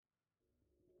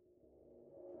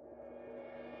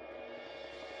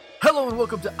Hello and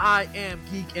welcome to I Am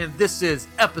Geek, and this is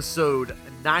episode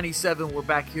 97. We're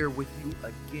back here with you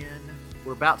again.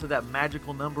 We're about to that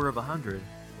magical number of 100.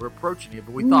 We're approaching it,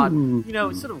 but we thought,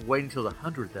 instead of waiting till the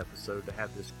 100th episode to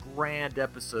have this grand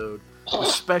episode with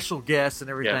special guests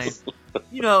and everything,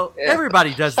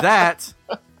 everybody does that.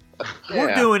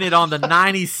 We're doing it on the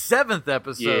 97th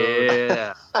episode.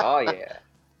 Yeah. Oh, yeah.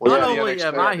 Not only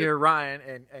am I here,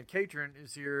 Ryan and Katrin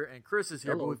is here, and Chris is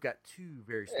here, but we've got two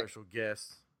very special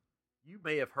guests. You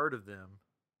may have heard of them.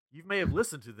 You may have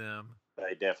listened to them.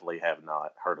 They definitely have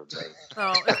not heard of me.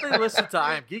 No, if they listen to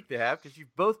I Am Geek, they have, because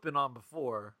you've both been on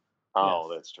before. Oh,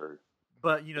 yes. That's true.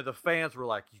 But, the fans were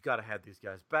like, you got to have these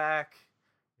guys back.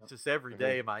 It's just every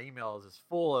day my email is just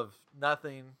full of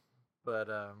nothing but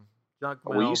junk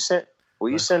mail. Will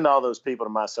you send all those people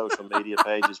to my social media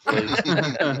pages, please?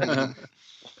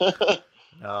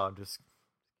 No, I'm just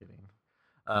kidding.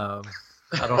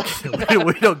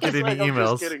 We don't get any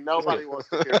emails. Just kidding. Nobody wants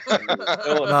to hear from you.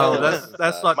 No,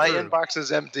 that's not my true. inbox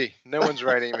is empty. No one's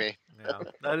writing me. Yeah,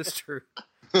 that is true.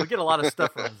 We get a lot of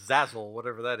stuff from Zazzle,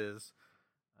 whatever that is.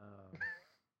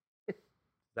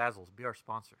 Zazzle's be our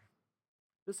sponsor.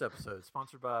 This episode is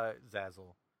sponsored by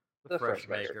Zazzle, the Fresh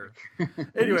Maker.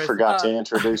 Anyways, you forgot to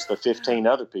introduce the 15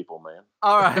 other people, man.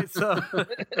 All right, so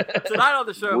tonight on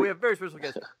the show we have very special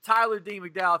guest Tyler Dean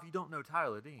McDowell. If you don't know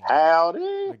Tyler Dean Howdy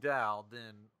McDowell,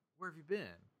 then where have you been?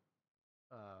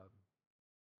 I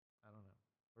don't know.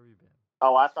 Where have you been?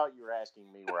 Oh, I thought you were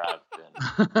asking me where I've been.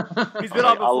 He's been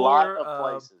on before. A lot of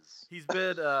places. He's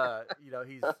been,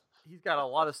 he's got a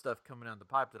lot of stuff coming down the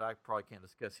pipe that I probably can't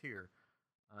discuss here.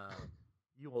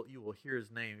 You will hear his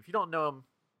name. If you don't know him,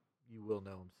 you will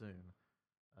know him soon.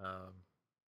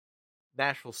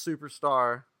 Nashville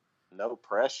superstar. No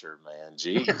pressure, man.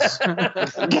 Jeez.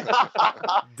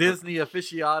 Disney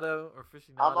aficionado.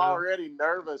 I'm already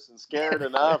nervous and scared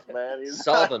enough, man.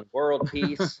 Solving world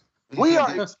peace. We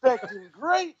are expecting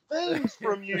great things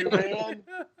from you, man.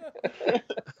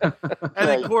 And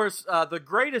of course, the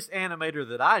greatest animator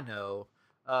that I know.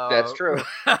 That's true.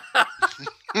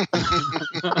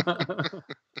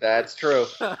 That's true.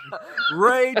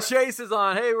 Ray Chase is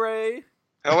on. Hey, Ray.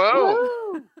 Hello.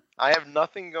 Woo! I have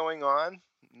nothing going on.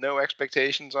 No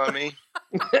expectations on me.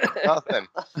 Nothing.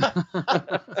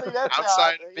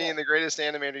 Outside of being the greatest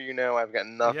animator you know, I've got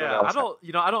nothing else.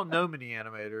 I don't know many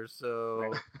animators,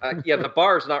 so the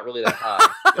bar's not really that high.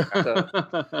 So.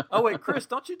 Oh wait, Chris,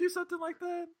 don't you do something like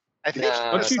that? I think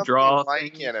don't you draw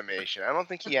like animation. I don't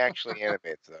think he actually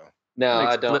animates though. No,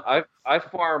 I don't. I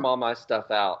farm all my stuff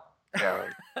out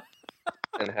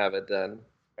and have it done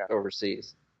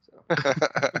overseas. So.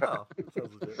 Oh, that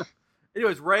sounds legit.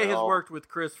 Anyways, Ray has worked with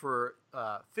Chris for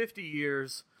 50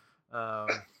 years. Not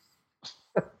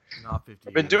 50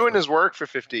 I've been doing his work for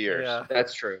 50 years. Yeah.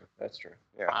 That's true.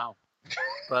 Yeah. Wow.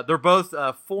 But they're both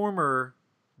former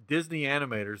Disney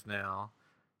animators now,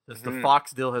 since the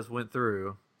Fox deal has went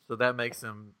through. So that makes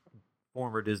them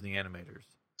former Disney animators.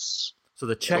 So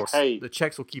the checks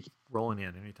will keep rolling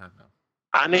in anytime now.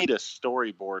 I need a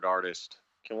storyboard artist.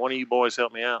 Can one of you boys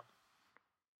help me out?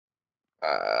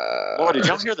 Boy, did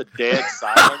y'all hear the dead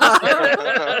silence?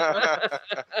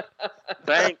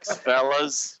 Thanks,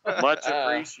 fellas. Much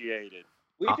appreciated.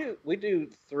 We do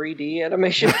 3D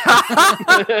animation.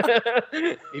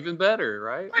 Even better,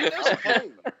 right? Okay.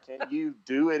 Can you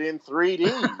do it in 3D?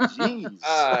 Jeez.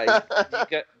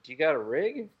 You got a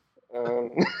rig? No.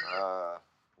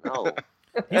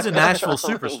 He's a Nashville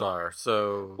superstar,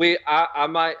 so I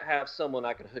might have someone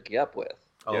I can hook you up with.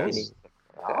 Oh, yes.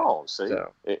 Oh, see,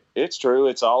 it's true.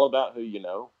 It's all about who you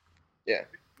know. Yeah,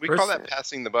 we call that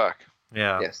passing the buck.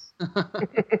 Yeah. Yes.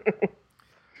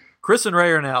 Chris and Ray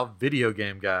are now video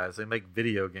game guys. They make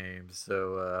video games,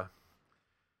 so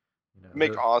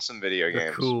make awesome video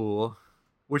games. Cool,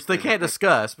 which they can't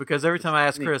discuss because every time I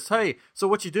ask Chris, "Hey, so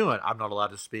what you doing?" I'm not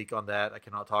allowed to speak on that. I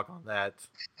cannot talk on that.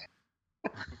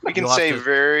 We can say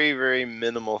very, very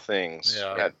minimal things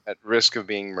at risk of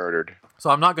being murdered.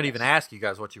 So I'm not going to even ask you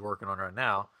guys what you're working on right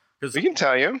now. We can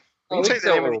tell you. We can tell you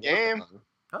the name of the game.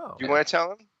 Oh, Do you want to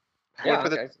tell him? You want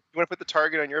to put the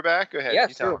target on your back? Go ahead. Yeah,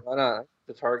 you tell him. Why not?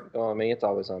 The target go on me. It's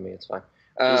always on me. It's fine.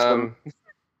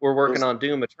 We're working on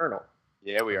Doom Eternal.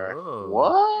 Yeah, we are. Oh.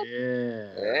 What?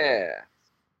 Yeah.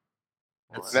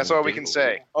 That's all we can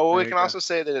say. Oh, we can also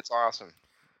say that it's awesome.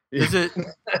 Does it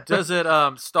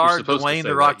star Dwayne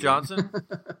The Rock Johnson?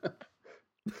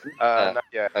 Not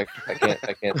yet. I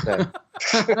can't say.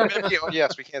 Maybe,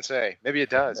 yes, we can't say. Maybe it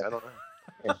does. I don't know.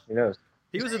 Yeah, who knows?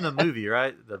 He was in the movie,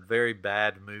 right? The very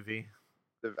bad movie.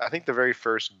 I think the very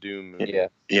first Doom movie. Yeah.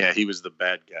 Yeah, he was the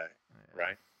bad guy,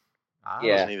 right?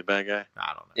 Yeah. Wasn't he the bad guy?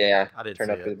 I don't know. Yeah. I didn't turn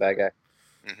see out to be it. the bad guy.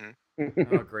 Mm-hmm.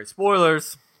 Oh, great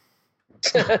spoilers!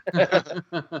 Oopsie,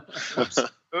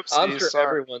 I'm sure sorry.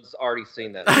 everyone's already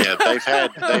seen that. Yeah, they've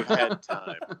had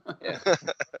time. Yeah.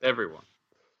 Everyone.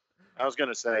 I was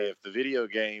gonna say, if the video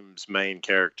game's main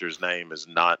character's name is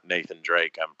not Nathan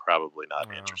Drake, I'm probably not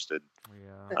interested.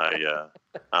 Yeah,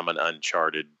 I'm an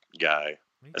Uncharted guy.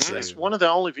 It's one of the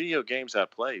only video games I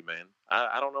play, man.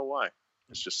 I don't know why.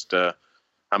 It's just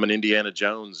I'm an Indiana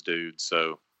Jones dude,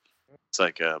 so it's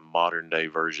like a modern day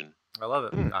version. I love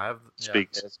it. I have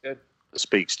Speaks. Yeah, it's good.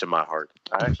 Speaks to my heart.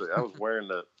 I was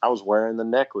wearing the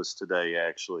necklace today.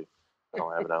 Actually, I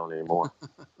don't have it on anymore.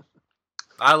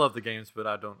 I love the games, but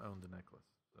I don't own the necklace.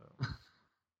 So.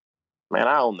 Man,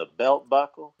 I own the belt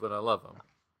buckle. But I love them.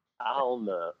 I own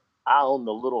the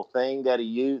little thing that he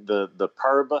used, the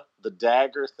perba, the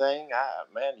dagger thing. I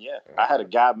had a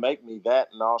guy make me that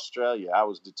in Australia. I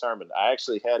was determined. I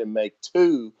actually had him make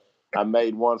two. I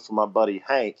made one for my buddy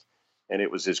Hank, and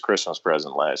it was his Christmas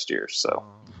present last year. So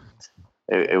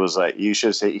it was like you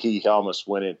should say he almost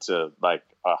went into like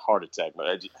a heart attack.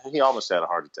 He almost had a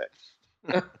heart attack.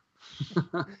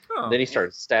 Then he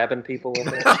started stabbing people with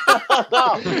it.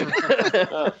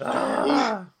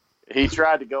 He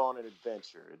tried to go on an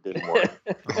adventure. It didn't work.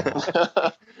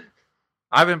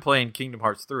 I've been playing Kingdom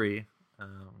Hearts 3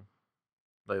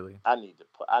 lately. I need to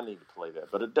play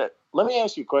that. But let me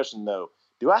ask you a question though.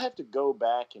 Do I have to go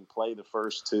back and play the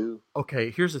first two? Okay,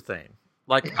 here's the thing.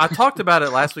 Like I talked about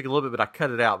it last week a little bit, but I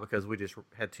cut it out because we just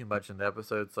had too much in the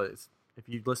episode. So if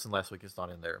you listened last week, it's not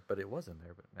in there. But it was in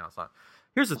there, but now it's not.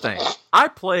 Here's the thing. I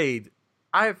have played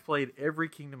every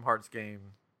Kingdom Hearts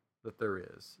game that there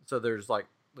is. So there's like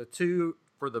the two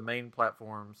for the main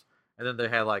platforms, and then they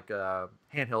had like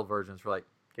handheld versions for like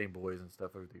Game Boys and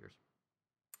stuff over the years.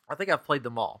 I think I've played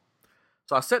them all.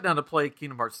 So I sat down to play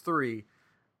Kingdom Hearts 3,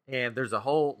 and there's a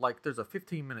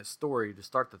 15-minute story to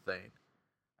start the thing.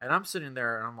 And I'm sitting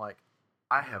there, and I'm like,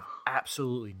 I have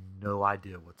absolutely no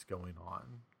idea what's going on.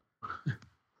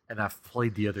 And I've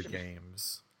played the other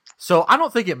games. So I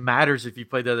don't think it matters if you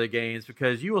play the other games,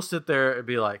 because you will sit there and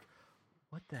be like,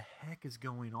 what the heck is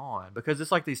going on? Because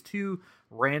it's like these two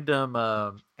random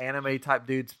anime type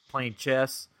dudes playing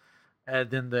chess, and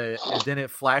then it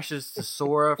flashes to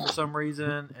Sora for some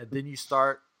reason, and then you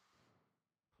start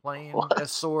playing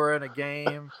as Sora in a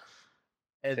game,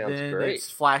 and Sounds then great. it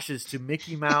flashes to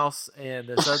Mickey Mouse and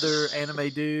this other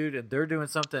anime dude, and they're doing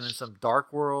something in some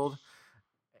dark world.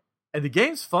 And the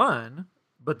game's fun,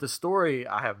 but the story,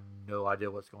 I have no idea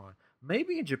what's going on.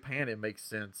 Maybe in Japan it makes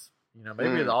sense. You know,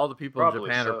 maybe all the people in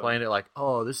Japan are playing it like,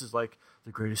 oh, this is like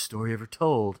the greatest story ever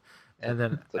told. And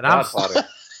then I'm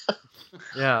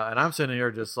sitting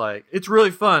here just like, it's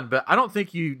really fun, but I don't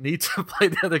think you need to play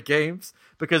the other games,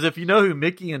 because if you know who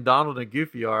Mickey and Donald and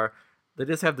Goofy are, they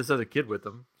just have this other kid with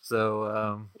them.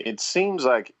 So it seems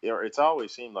like, or it's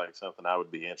always seemed like something I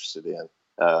would be interested in.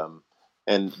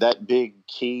 And that big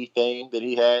key thing that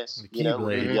he has, the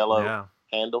with the yellow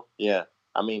handle. Yeah.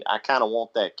 I mean, I kind of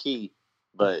want that key,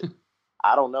 but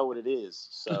I don't know what it is.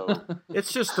 So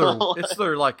it's just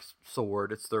their like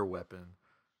sword. It's their weapon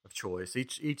of choice.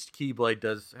 Each keyblade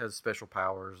has special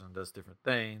powers and does different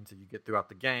things that you get throughout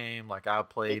the game. Like I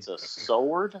played. It's a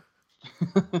sword.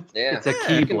 Yeah, it's a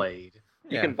keyblade.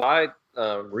 You can buy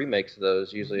remakes of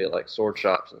those usually at like sword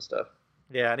shops and stuff.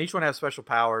 Yeah, and each one has special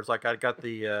powers. Like I got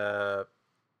the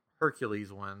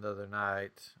Hercules one the other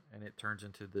night, and it turns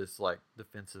into this like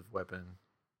defensive weapon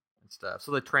and stuff.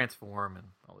 So they transform and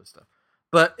all this stuff.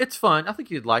 But it's fun. I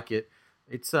think you'd like it.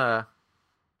 It's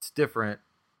different,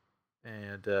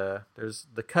 and there's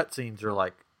the cutscenes are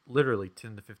like literally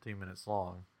 10 to 15 minutes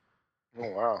long. Oh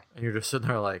wow! And you're just sitting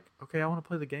there like, okay, I want to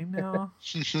play the game now.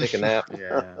 Take a nap.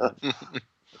 Yeah.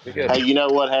 Hey, you know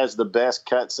what has the best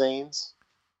cutscenes?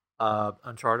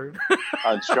 Uncharted.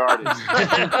 Uncharted.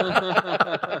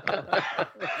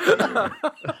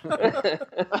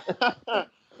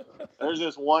 There's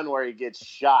this one where he gets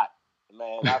shot.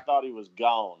 Man, I thought he was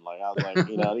gone. Like I was like,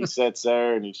 he sits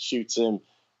there and he shoots him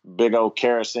big old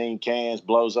kerosene cans,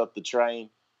 blows up the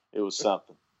train. It was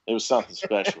something. It was something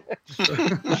special.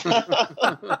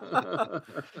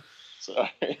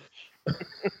 Sorry.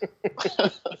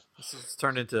 This is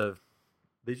turned into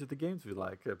These Are the Games We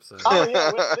Like episode. Oh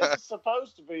yeah, this is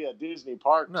supposed to be a Disney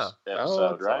Parks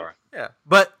episode, right? Yeah,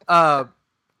 but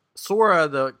Sora,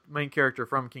 the main character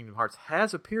from Kingdom Hearts,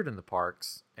 has appeared in the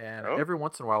parks, and every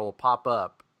once in a while will pop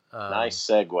up. Nice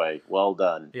segue. Well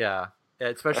done. Yeah,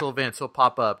 at special events he'll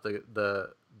pop up.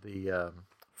 The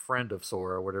friend of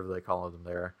Sora, whatever they call them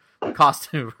there, the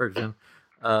costume version,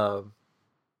 and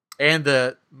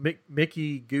the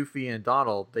Mickey, Goofy, and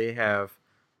Donald. They have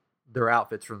their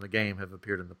outfits from the game have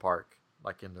appeared in the park,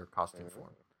 like in their costume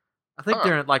form. I think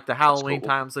during like the Halloween cool.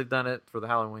 times they've done it for the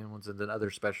Halloween ones, and then other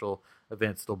special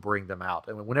events they'll bring them out.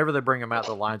 And whenever they bring them out,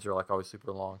 the lines are like always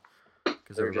super long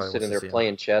because They're everybody just sitting wants there to see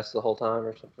playing chess the whole time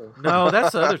or something. them. No,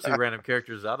 that's the other two random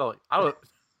characters. I don't.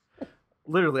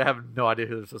 Literally, I have no idea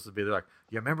who they're supposed to be. They're like,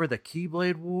 you remember the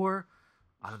Keyblade War?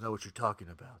 I don't know what you're talking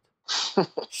about.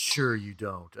 Sure you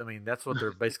don't. I mean, that's what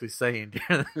they're basically saying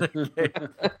during the game.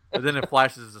 But then it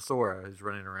flashes to Sora who's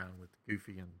running around with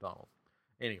Goofy and Donald.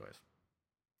 Anyways.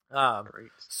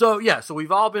 So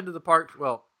we've all been to the park.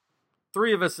 Well,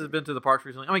 3 of us have been to the parks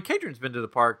recently. I mean, Kadrian's been to the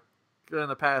park in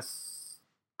the past...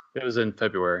 It was in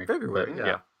February.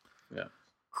 Yeah. Yeah.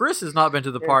 Chris has not been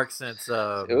to the park since...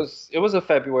 It was a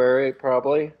February,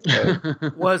 probably.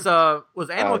 Was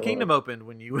Animal Kingdom open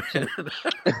when you went?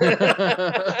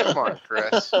 Come on,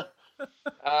 Chris.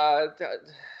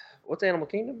 What's Animal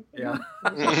Kingdom? Yeah.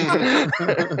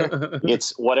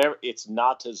 It's whatever. It's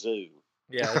not a zoo.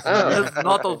 Yeah, it's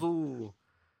not a zoo.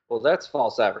 Well, that's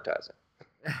false advertising.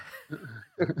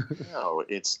 No,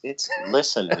 it's.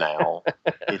 Listen now,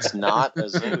 it's not a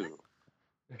zoo.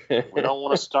 We don't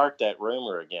want to start that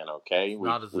rumor again, okay?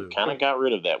 Not a zoo. We kind of got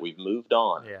rid of that. We've moved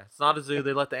on. Yeah, it's not a zoo.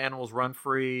 They let the animals run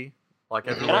free, like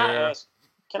everywhere.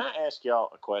 Can I ask y'all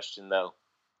a question though?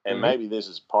 And maybe this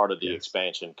is part of the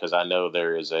expansion because I know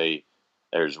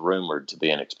there's rumored to be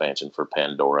an expansion for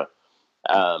Pandora.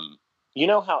 You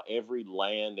know how every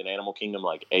land in Animal Kingdom,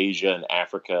 like Asia and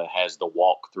Africa, has the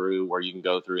walkthrough where you can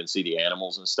go through and see the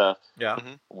animals and stuff? Yeah.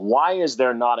 Mm-hmm. Why is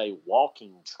there not a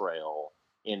walking trail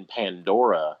in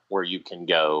Pandora where you can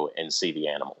go and see the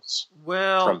animals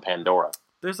from Pandora?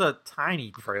 There's a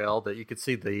tiny trail that you could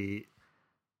see the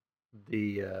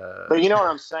But you know what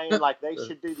I'm saying? Like they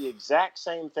should do the exact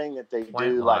same thing that they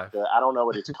do, like I don't know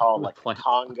what it's called, like the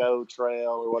Congo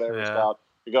Trail or whatever it's called.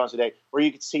 You're going today, where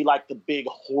you could see like the big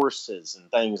horses and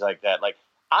things like that. Like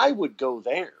I would go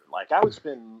there. Like I would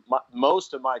spend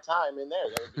most of my time in there.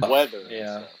 There would be weather.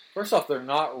 Yeah. First off, they're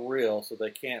not real, so they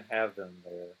can't have them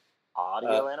there.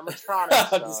 Audio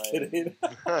animatronics. I'm just kidding.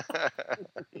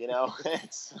 You know,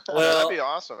 it's that'd be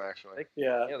awesome, actually.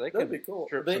 Yeah, they that'd could be cool.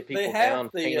 strip some people down,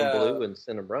 paint them blue, and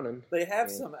send them running. They have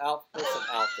some outfits,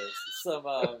 some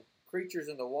creatures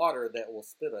in the water that will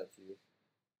spit at you.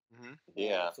 Mm-hmm.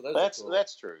 Yeah, so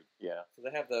that's true. Yeah, so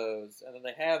they have those, and then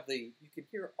they have you can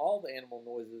hear all the animal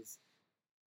noises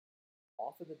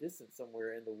off in the distance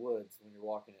somewhere in the woods when you're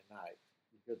walking at night.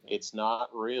 It's not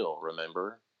real,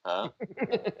 remember? Huh?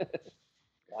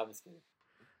 I'm just kidding.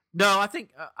 No, I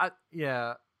think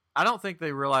I don't think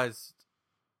they realized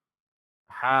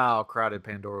how crowded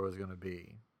Pandora was going to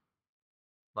be.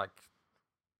 Like,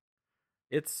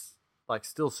 it's like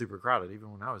still super crowded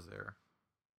even when I was there.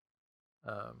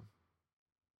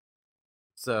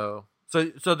 So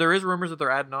there is rumors that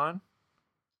they're adding on.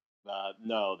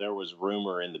 No, there was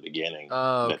rumor in the beginning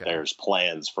that there's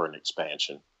plans for an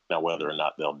expansion. Now, whether or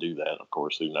not they'll do that, of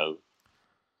course, who knows?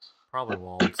 Probably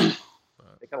won't.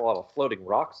 They got a lot of floating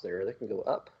rocks there. They can go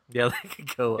up. Yeah, they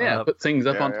could go up. Yeah, put things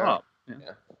up on top.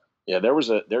 Yeah, there's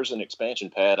an expansion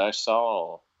pad I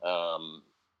saw on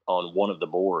one of the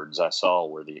boards. I saw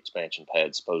where the expansion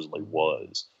pad supposedly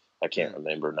was. I can't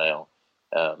remember now.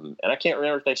 And I can't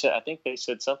remember if they said. I think they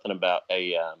said something about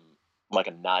a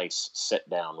nice sit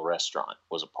down restaurant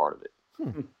was a part of it.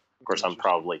 Of course, I'm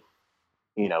probably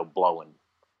blowing.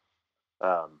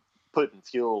 Putting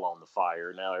fuel on the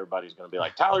fire. Now everybody's going to be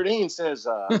like, Tyler Dean says,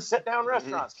 sit-down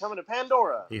restaurants coming to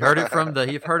Pandora. He heard it from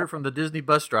the Disney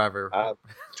bus driver.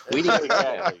 Tweeting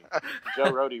exactly.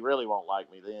 Joe Rohde really won't like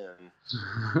me then.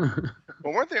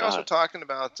 Well, weren't they also talking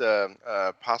about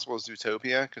possible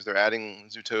Zootopia? Because they're adding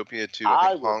Zootopia to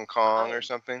Hong Kong or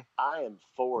something. I am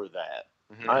for that.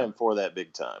 Mm-hmm. I am for that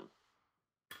big time.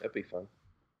 That'd be fun.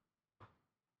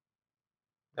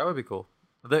 That would be cool.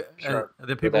 Sure. And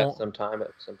then people sometime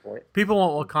at some point. People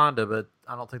want Wakanda, but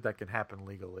I don't think that can happen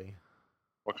legally.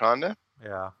 Wakanda?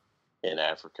 Yeah. In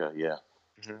Africa, yeah.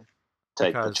 Mm-hmm.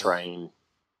 Take the train.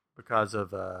 Because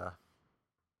of the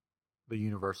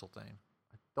Universal thing.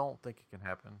 I don't think it can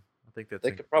happen. I think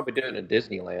they could probably do it in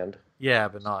Disneyland. Yeah,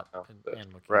 but not in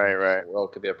Wakanda. Right. The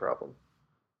world could be a problem.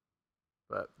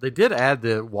 But they did add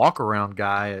the walk-around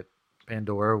guy at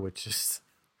Pandora, which is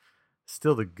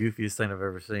still the goofiest thing I've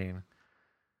ever seen.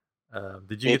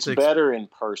 Did you? It's better in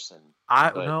person.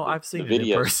 I've seen it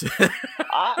in person.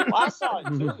 I saw it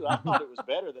too. I thought it was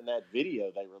better than that video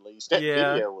they released. That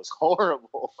video was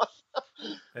horrible.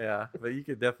 Yeah, but you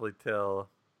could definitely tell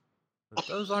that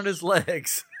those aren't his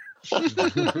legs. Yeah,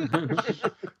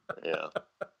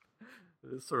 they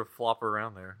just sort of flop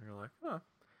around there. You're like, huh.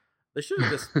 They should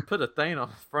have just put a thing on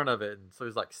the front of it, and so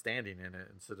he's like standing in it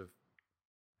instead of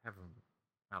having.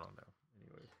 I don't know.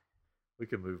 Anyway. we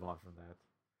can move on from that.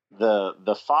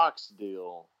 The Fox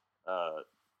deal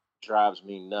drives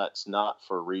me nuts, not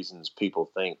for reasons people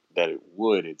think that it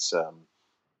would. It's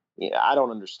I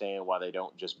don't understand why they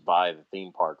don't just buy the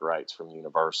theme park rights from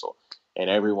Universal. And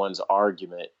everyone's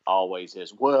argument always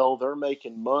is, well, they're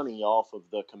making money off of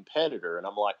the competitor. And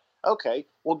I'm like, okay,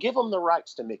 well, give them the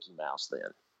rights to Mickey Mouse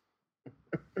then.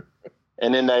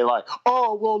 And then they like,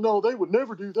 oh, well, no, they would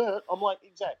never do that. I'm like,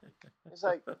 exactly. It's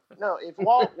like, no, if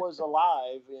Walt was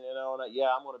alive, and yeah,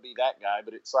 I'm going to be that guy.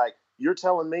 But it's like, you're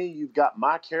telling me you've got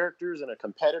my characters in a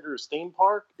competitor's theme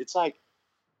park? It's like,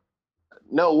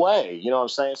 no way. You know what I'm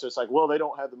saying? So it's like, well, they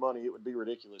don't have the money. It would be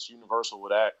ridiculous. Universal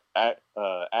would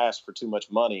ask for too much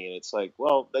money. And it's like,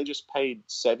 well, they just paid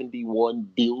 $71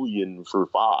 billion for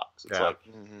Fox. It's like,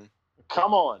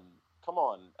 come on.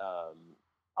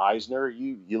 Eisner,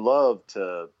 you love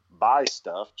to buy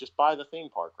stuff. Just buy the theme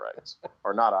park rights.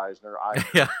 Or not Eisner.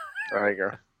 Iger. Yeah.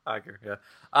 Iger.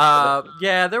 Yeah.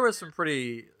 Yeah, there was some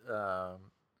pretty... that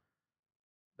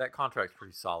contract's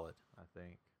pretty solid, I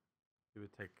think. It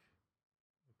would take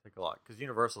a lot. Because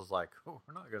Universal's like, oh,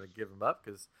 we're not going to give them up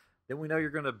because then we know you're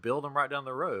going to build them right down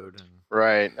the road. And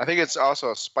Right. I think it's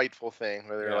also a spiteful thing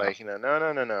where they're like, no,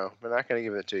 we're not going to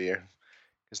give it to you.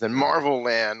 Because then Marvel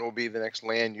Land will be the next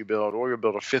land you build, or you'll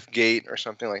build a fifth gate or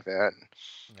something like that.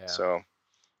 Yeah. So,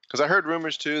 because I heard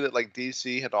rumors too that like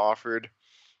DC had offered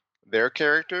their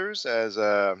characters as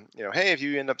hey, if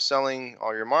you end up selling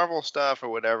all your Marvel stuff or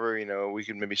whatever, we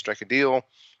could maybe strike a deal.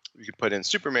 You could put in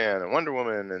Superman and Wonder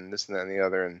Woman and this and that and the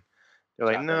other, and they're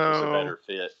like, no, it's a better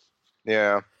fit.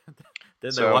 Yeah.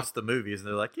 Then they watch the movies and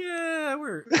they're like, yeah,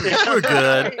 we're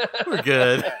good. We're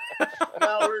good.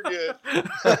 No, we're good.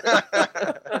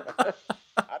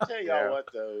 I'll tell y'all what,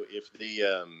 though, if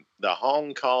the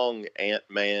Hong Kong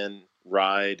Ant-Man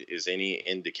ride is any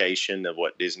indication of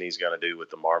what Disney's going to do with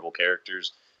the Marvel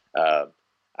characters, I'm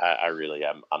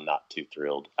not too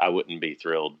thrilled. I wouldn't be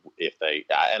thrilled if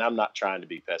and I'm not trying to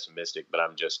be pessimistic, but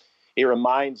it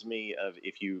reminds me of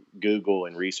if you Google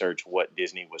and research what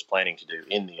Disney was planning to do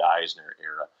in the Eisner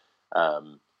era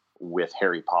with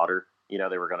Harry Potter.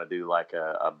 They were going to do like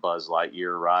a Buzz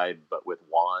Lightyear ride, but with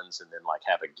wands, and then like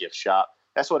have a gift shop.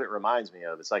 That's what it reminds me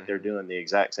of. It's like they're doing the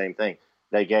exact same thing.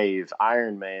 They gave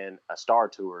Iron Man a Star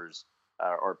Tours,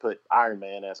 or put Iron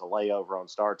Man as a layover on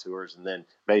Star Tours, and then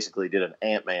basically did an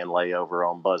Ant-Man layover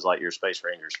on Buzz Lightyear Space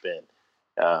Ranger spin.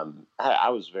 I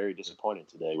was very disappointed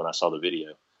today when I saw the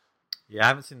video. Yeah, I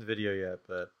haven't seen the video yet,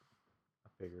 but I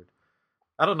figured.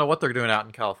 I don't know what they're doing out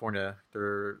in California.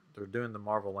 They're doing the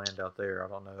Marvel Land out there. I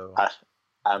don't know.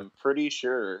 I'm pretty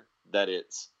sure that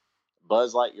it's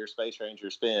Buzz Lightyear Space Ranger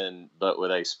spin, but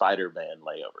with a Spider-Man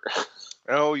layover.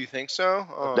 Oh, you think so?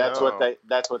 Oh, that's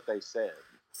what they said.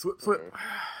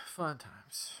 Fun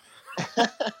times.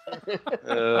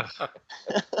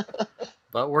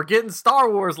 But we're getting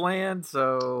Star Wars Land,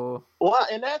 so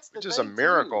and that's which is a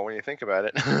miracle too. When you think about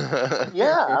it.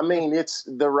 Yeah, I mean, it's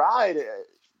the ride.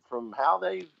 From how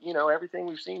they, everything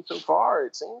we've seen so far,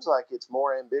 it seems like it's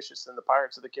more ambitious than the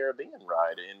Pirates of the Caribbean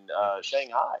ride in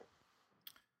Shanghai.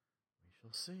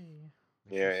 We shall see.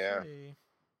 Yeah. See.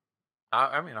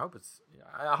 I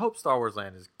hope Star Wars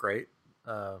Land is great.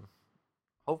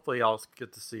 Hopefully, I'll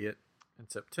get to see it in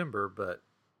September, but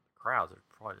the crowds are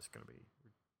probably just going to be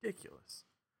ridiculous.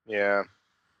 Yeah.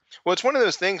 Well, it's one of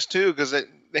those things too, because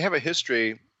they have a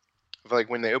history of like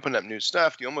when they open up new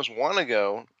stuff, you almost want to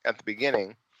go at the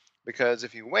beginning. Because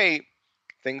if you wait,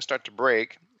 things start to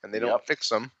break and they don't fix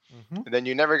them. Mm-hmm. And then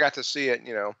you never got to see it,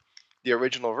 the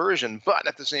original version. But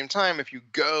at the same time, if you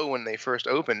go when they first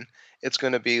open, it's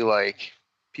going to be like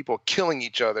people killing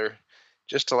each other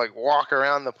just to like walk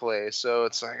around the place. So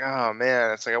it's like, oh man,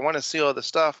 it's like I want to see all the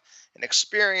stuff and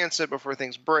experience it before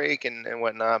things break and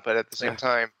whatnot. But at the same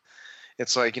time,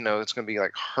 it's like, it's going to be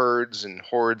like herds and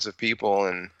hordes of people.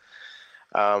 And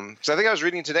so I think I was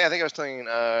reading today, I think I was telling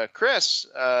Chris,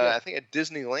 I think at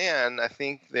Disneyland, I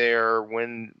think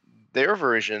when their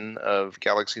version of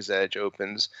Galaxy's Edge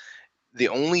opens, the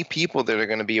only people that are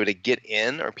going to be able to get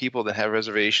in are people that have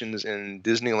reservations in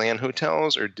Disneyland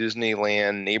hotels or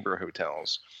Disneyland neighbor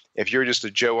hotels. If you're just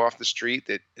a Joe off the street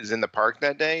that is in the park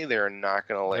that day, they're not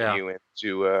going to let you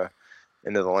into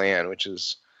the land, which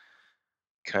is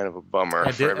kind of a bummer.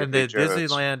 And the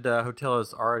Disneyland hotel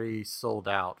is already sold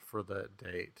out for the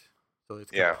date, so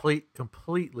it's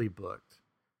completely booked.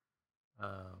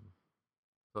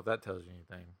 So if that tells you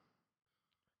anything,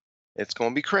 it's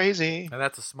going to be crazy. And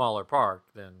that's a smaller park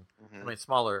than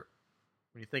smaller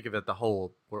when you think of it, the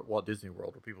whole Walt Disney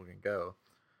World where people can go.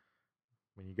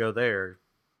 When you go there,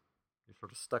 you're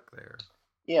sort of stuck there.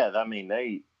 Yeah, I mean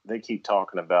they keep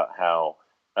talking about how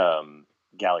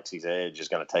Galaxy's Edge is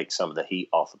going to take some of the heat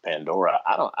off of Pandora.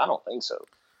 I don't think so.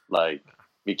 Like,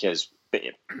 because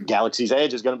Galaxy's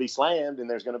Edge is going to be slammed and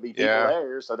there's going to be people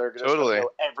there, so they're just going to go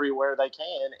everywhere they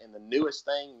can. And the newest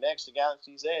thing next to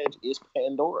Galaxy's Edge is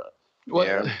Pandora.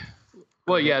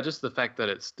 Well, yeah, just the fact that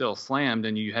it's still slammed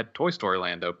and you had Toy Story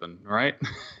Land open, right?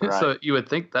 Right. So you would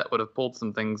think that would have pulled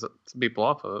some people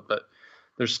off of it, but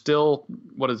there's still,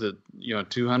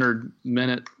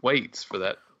 200-minute waits for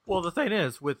that. Well, the thing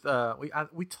is, with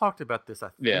we talked about this, I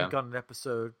think, on an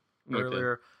episode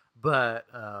earlier, but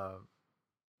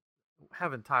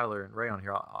having Tyler and Ray on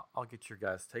here, I'll get your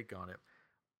guys' take on it.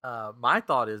 My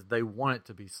thought is they want it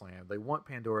to be slammed. They want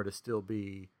Pandora to still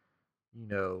be,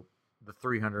 the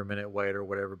 300-minute wait or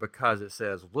whatever, because it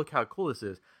says, look how cool this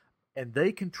is. And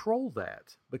they control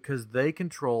that because they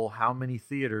control how many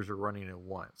theaters are running at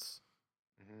once.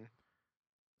 Mm-hmm.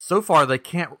 So far, they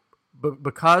can't, but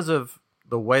because of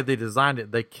the way they designed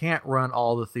it, they can't run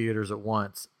all the theaters at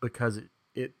once because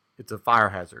it's a fire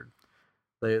hazard.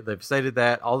 They've stated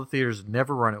that all the theaters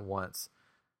never run at once.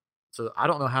 So I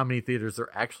don't know how many theaters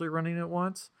they're actually running at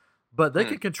once. But they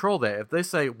can control that. If they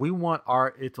say, we want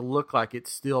it to look like it's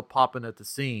still popping at the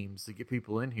seams to get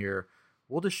people in here,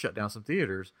 we'll just shut down some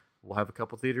theaters. We'll have a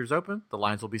couple theaters open. The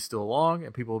lines will be still long,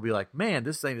 and people will be like, man,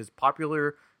 this thing is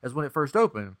popular as when it first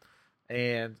opened.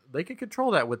 And they can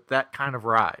control that with that kind of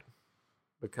ride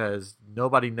because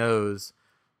nobody knows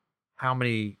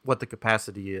what the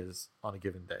capacity is on a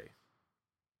given day.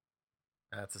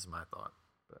 That's just my thought.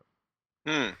 But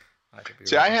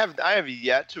See, I have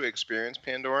yet to experience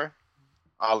Pandora,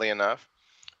 oddly enough,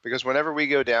 because whenever we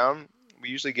go down, we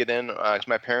usually get in, because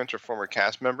my parents are former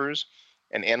cast members,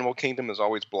 and Animal Kingdom is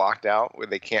always blocked out where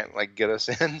they can't get us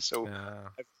in, so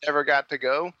I've never got to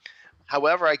go.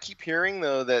 However, I keep hearing,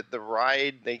 though, that the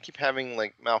ride, they keep having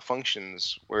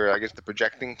malfunctions where I guess the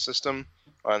projecting system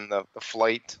on the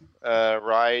flight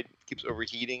ride keeps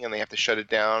overheating and they have to shut it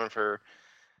down for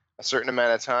a certain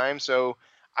amount of time. So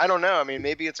I don't know. I mean,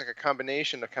 maybe it's a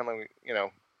combination of kind of,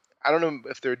 I don't know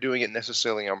if they're doing it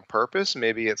necessarily on purpose.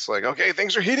 Maybe it's okay,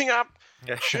 things are heating up.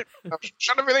 Shit,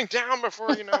 shut everything down before.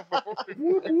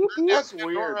 That's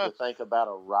weird to think about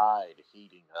a ride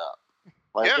heating up.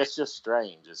 It's just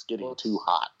strange. It's getting too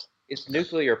hot. It's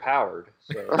nuclear powered.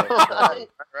 So right.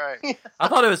 I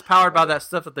thought it was powered by that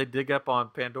stuff that they dig up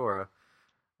on Pandora.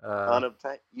 Wait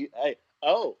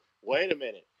a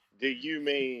minute. Do you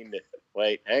mean?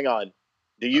 Wait, hang on.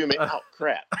 Do you mean? Oh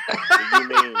crap! Do you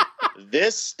mean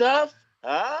this stuff?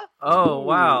 Huh? Oh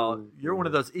wow! You're one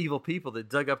of those evil people that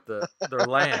dug up their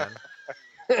land.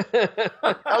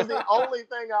 That was the only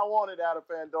thing I wanted out of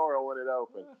Pandora when it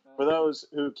opened. For those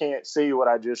who can't see what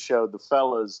I just showed the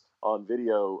fellas on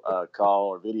video call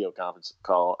or video conference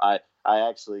call, I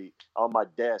actually on my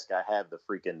desk I have the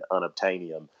freaking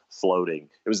unobtainium floating.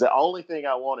 It was the only thing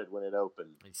I wanted when it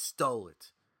opened. They stole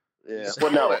it. Yeah.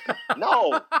 Well,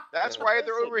 no. That's why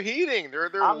they're overheating.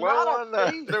 They're low on.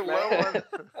 They're low on.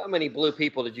 How many blue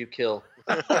people did you kill?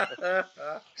 What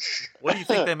do you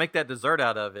think they make that dessert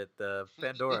out of? The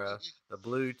Pandora, the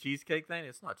blue cheesecake thing.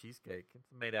 It's not cheesecake.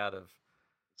 It's made out of.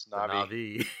 It's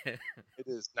Navi. It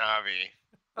is Navi.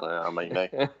 Well, I mean,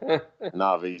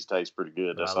 Navi's taste pretty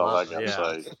good. That's all I got to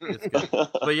say. It's good.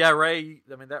 But yeah, Ray.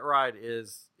 I mean, that ride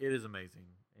is amazing,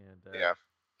 and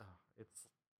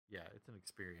it's an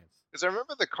experience. Because I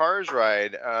remember the Cars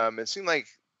ride. It seemed like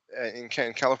in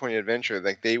California Adventure,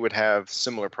 they would have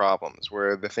similar problems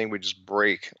where the thing would just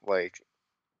break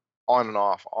on and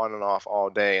off all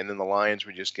day, and then the lines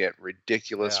would just get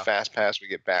ridiculous. Yeah. Fast Pass would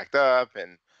get backed up,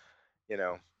 and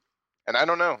and I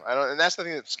don't know. And that's the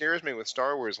thing that scares me with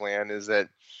Star Wars Land is that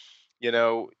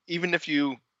even if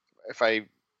I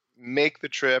make the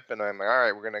trip and I'm like, all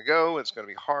right, we're gonna go. It's gonna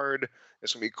be hard.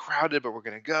 It's gonna be crowded, but we're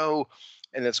gonna go.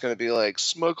 And it's going to be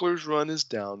Smuggler's Run is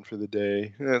down for the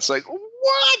day. And it's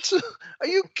what? Are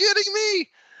you kidding me?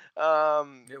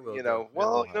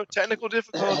 Technical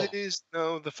difficulties.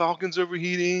 The Falcon's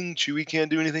overheating. Chewie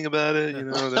can't do anything about it.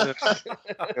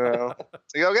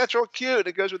 That's real cute.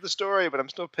 It goes with the story, but I'm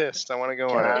still pissed. I want to go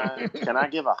on it. Can I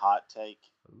give a hot take?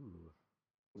 Ooh.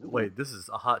 Wait, this is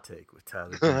a hot take with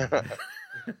Tyler.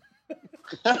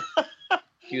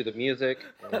 Cue the music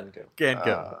and go. Can't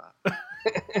go.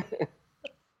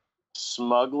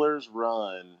 Smuggler's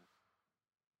Run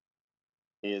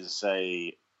is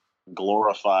a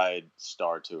glorified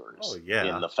Star Tours. Oh,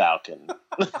 yeah. In the Falcon.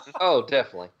 Oh,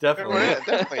 definitely. Definitely. It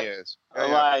definitely is.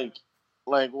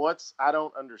 What's, I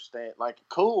don't understand.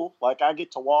 Cool. I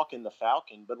get to walk in the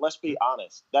Falcon, but let's be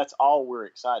honest. That's all we're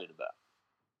excited about.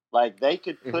 They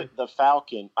could put the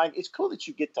Falcon, it's cool that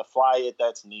you get to fly it.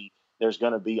 That's neat. There's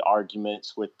going to be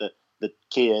arguments with the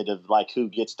kid of like who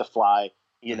gets to fly,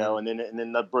 you know, and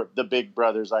then the big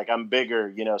brother's like, I'm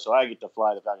bigger, you know, so I get to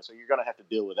fly the Falcon. So you're gonna have to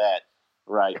deal with that,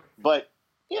 right? But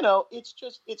you know, it's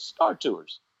Star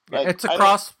Tours. Like, it's a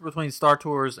cross between Star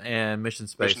Tours and Mission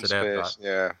Space.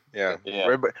 Yeah.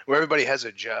 Where everybody has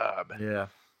a job. Yeah.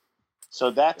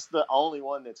 So that's the only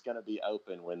one that's going to be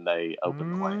open when they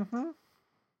open the land.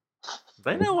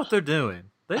 They know what they're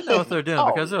doing.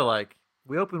 Because they're like,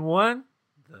 we open one,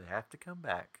 they have to come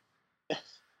back.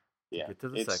 Yeah. Get to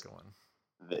the second one.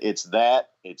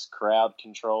 It's crowd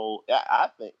control. I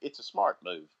think it's a smart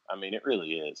move. I mean, it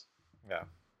really is. Yeah.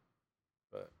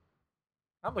 But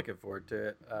I'm looking forward to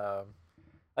it.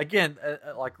 Again,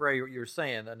 like Ray, you were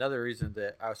saying, another reason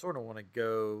that I sort of want to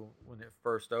go when it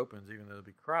first opens, even though it'll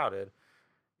be crowded,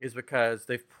 is because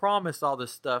they've promised all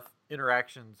this stuff,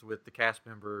 interactions with the cast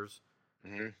members.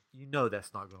 Mm-hmm. You know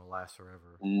that's not going to last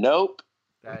forever. Nope.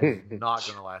 That is not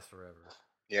going to last forever.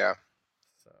 Yeah.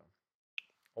 So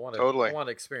I want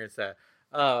to experience that.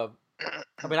 I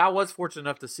mean, I was fortunate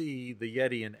enough to see the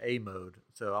Yeti in A mode,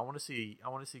 so I want to see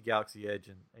Galaxy Edge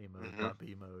in A mode, not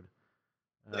B mode.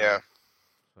 Yeah.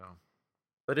 So,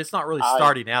 but it's not really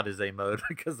starting out as A mode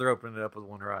because they're opening it up with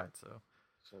one ride. So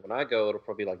when I go, it'll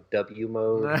probably be like W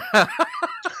mode.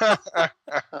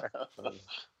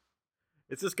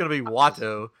 It's just gonna be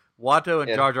Watto and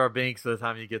Jar Jar Binks by the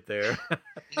time you get there.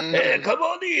 Hey, come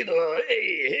on, Nino.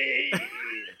 Hey.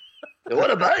 You want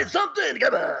to buy something?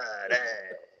 Come on.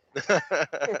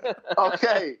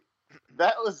 Okay,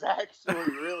 that was actually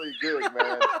really good,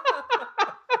 man.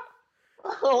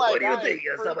 What do you think?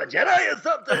 You're some Jedi or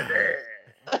something?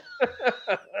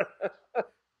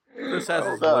 Chris has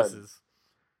his voices.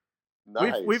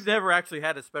 Nice. We've never actually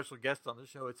had a special guest on the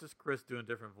show. It's just Chris doing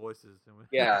different voices.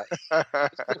 Yeah, it's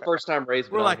the first time Ray's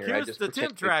been We're like, on here. here's the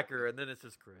Tim Tracker, and then it's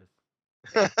just Chris.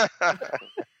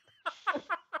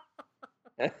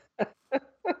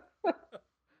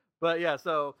 But yeah,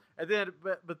 so and then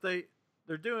but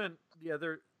they're doing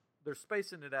they're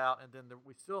spacing it out, and then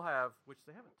we still have, which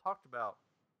they haven't talked about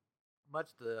much,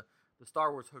 the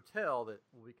Star Wars Hotel that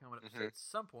will be coming up at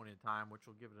some point in time, which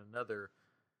will give it another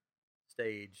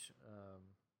stage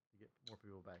to get more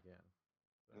people back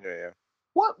in. So. Yeah.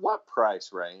 What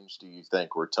price range do you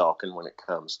think we're talking when it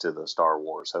comes to the Star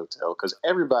Wars Hotel? Because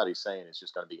everybody's saying it's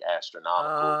just going to be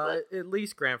astronomical. At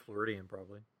least Grand Floridian,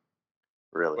 probably.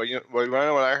 Really? Well, you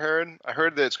know what I heard? I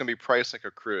heard that it's going to be priced like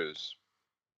a cruise.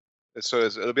 So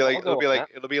it'll be like a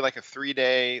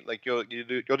 3-day, like you'll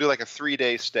do like a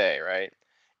 3-day stay, right?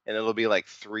 And it'll be like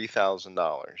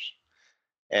 $3,000.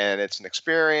 And it's an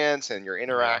experience, and you're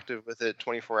interactive with it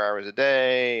 24 hours a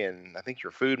day, and I think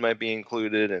your food might be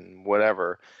included and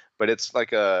whatever. But it's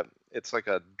like a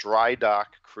dry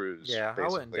dock cruise. Yeah, basically. I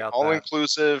wouldn't doubt all that.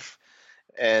 inclusive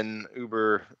and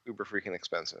uber freaking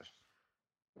expensive.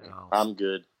 No. I'm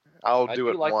good. I'll do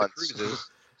it like once. The cruises,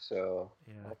 so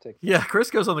I'll take. Yeah,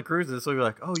 Chris goes on the cruises, so you're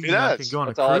like, oh, you can go on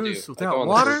a cruise without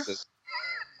water.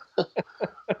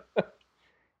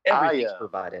 Everything's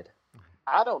provided.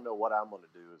 I don't know what I'm going to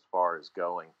do as far as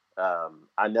going.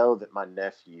 I know that my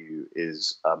nephew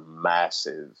is a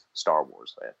massive Star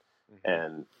Wars fan,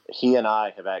 and he and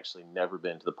I have actually never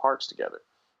been to the parks together.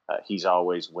 He's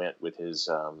always went with his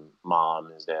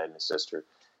mom, his dad, and his sister,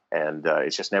 and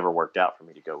it's just never worked out for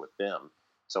me to go with them.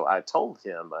 So I told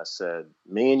him, I said,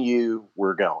 me and you,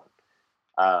 we're going.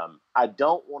 I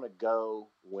don't want to go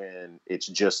when it's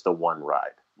just the one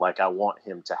ride. Like, I want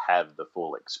him to have the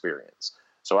full experience.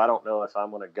 So I don't know if I'm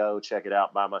going to go check it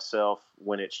out by myself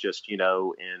when it's just,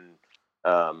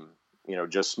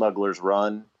 just Smuggler's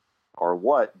Run or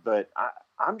what. But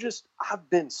I've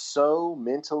been so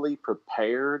mentally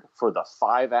prepared for the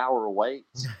 5-hour wait.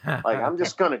 Like, I'm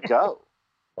just going to go.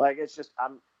 Like, it's just,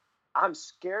 I'm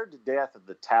scared to death of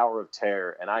the Tower of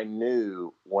Terror. And I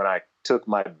knew when I took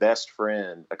my best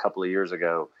friend a couple of years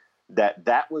ago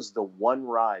that was the one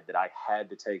ride that I had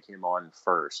to take him on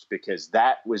first, because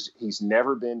he's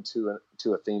never been to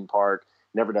a theme park,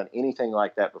 never done anything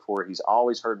like that before. He's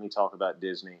always heard me talk about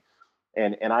Disney.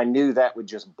 And I knew that would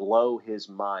just blow his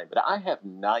mind. But I have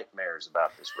nightmares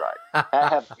about this ride.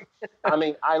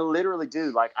 I literally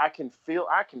do. Like, I can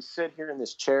sit here in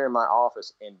this chair in my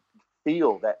office and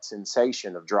feel that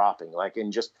sensation of dropping, like,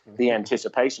 in just the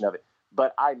anticipation of it.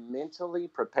 But I mentally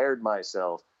prepared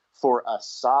myself for a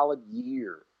solid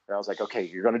year. And I was like, okay,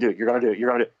 you're going to do it. You're going to do it. You're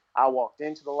going to do it. I walked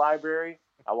into the library.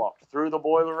 I walked through the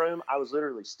boiler room. I was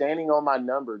literally standing on my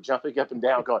number, jumping up and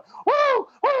down, going, woo,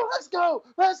 woo, let's go,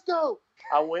 let's go.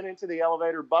 I went into the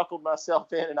elevator, buckled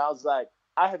myself in, and I was like,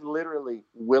 I had literally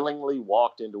willingly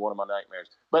walked into one of my nightmares,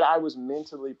 but I was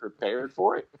mentally prepared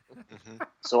for it.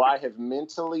 So I have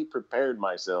mentally prepared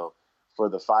myself for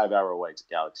the 5-hour wait to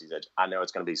Galaxy's Edge. I know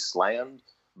it's going to be slammed.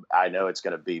 I know it's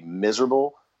going to be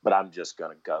miserable, but I'm just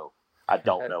going to go. I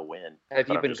don't know when. Have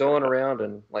you been going around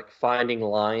and like finding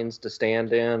lines to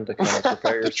stand in to kind of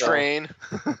prepare yourself? The train.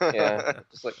 Yeah,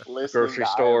 just like grocery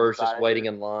stores, just waiting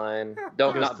in line.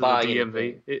 Don't not buy the DMV.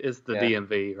 anything. It's the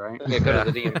DMV, right? Yeah, go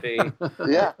to the DMV.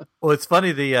 Yeah. Well, it's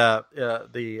funny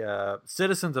the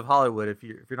citizens of Hollywood. If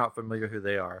you're not familiar who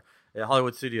they are, at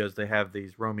Hollywood Studios, they have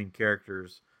these roaming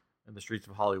characters in the streets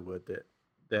of Hollywood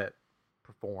that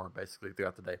perform basically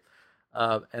throughout the day.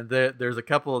 And there's a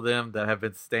couple of them that have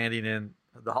been standing in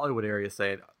the Hollywood area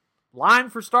saying, "Line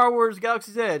for Star Wars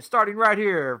Galaxy's Edge, starting right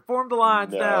here. Form the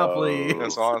lines now, please."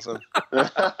 That's awesome.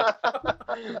 But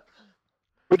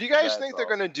do you guys think they're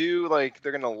going to do, like,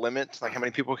 they're going to limit, like, how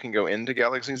many people can go into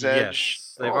Galaxy's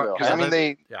Edge? Yes. Because, I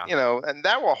mean, you know, and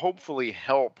that will hopefully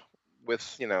help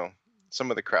with, you know, some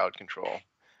of the crowd control.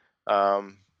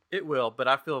 It will, but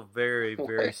I feel very,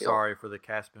 very sorry for the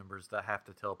cast members that have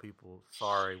to tell people,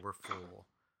 "Sorry, we're full."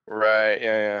 Right.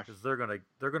 Yeah. Because they're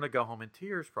gonna go home in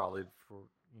tears probably for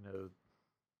the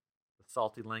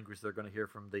salty language they're gonna hear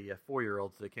from the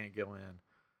 4-year-olds that can't go in.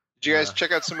 Did you guys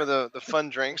check out some of the fun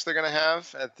drinks they're gonna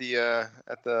have at the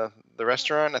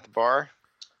restaurant, at the bar?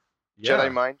 Yeah.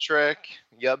 Jedi Mind Trick,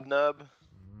 Yub Nub.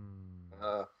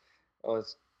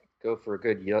 Let's go for a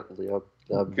good yub,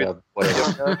 Good.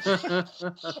 whatever.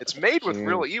 It's made with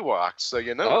real Ewoks, so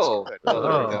you know. Oh, it's good. well,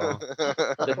 there we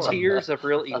go. The tears of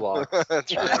real Ewoks.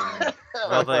 That's right.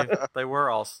 Well, they were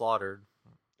all slaughtered.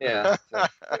 Yeah. So.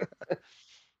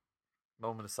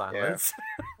 Moment of silence.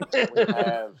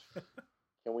 Can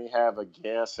we have a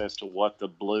guess as to what the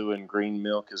blue and green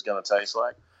milk is going to taste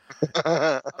like?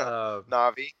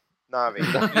 Navi.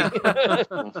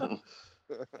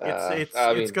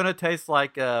 It's going to taste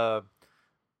like a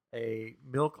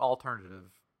milk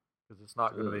alternative, because it's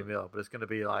not going to be milk, but it's going to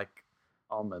be like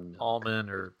almond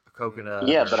or coconut.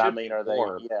 Yeah, but I mean, are they?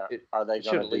 Warm. Yeah, are they It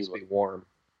should going at to least be warm,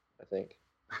 I think.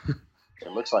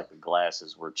 It looks like the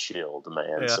glasses were chilled,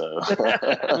 man. Yeah.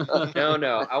 So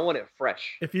No, I want it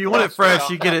fresh. If you want it fresh,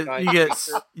 you get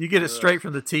it straight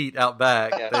from the teat out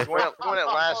back. Yeah. You want it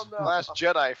last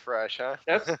Jedi fresh, huh?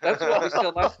 That's what we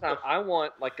said last time. I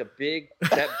want like that big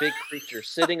creature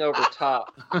sitting over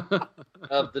top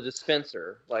of the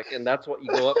dispenser, like, and that's what you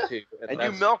go up to, and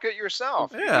you milk it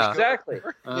yourself. Yeah. Exactly.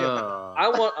 I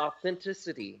want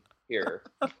authenticity here.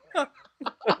 I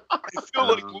feel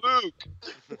like Luke.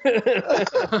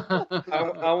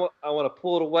 I want to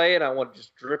pull it away, and I want it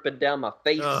just dripping down my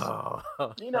face. Oh.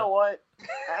 you know what?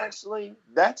 Actually,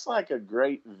 that's like a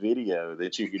great video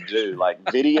that you could do.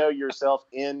 Like, video yourself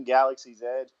in Galaxy's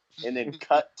Edge, and then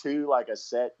cut to like a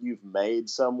set you've made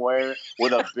somewhere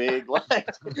with a big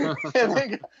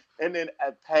and then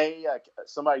pay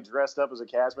somebody dressed up as a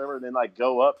cast member, and then like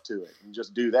go up to it and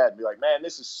just do that and be like, "Man,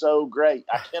 this is so great!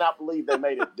 I cannot believe they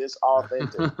made it this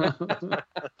authentic."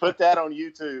 Put that on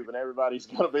YouTube, and everybody's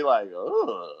gonna be like,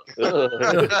 "Ugh."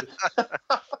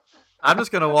 I'm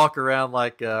just gonna walk around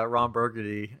like Ron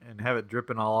Burgundy and have it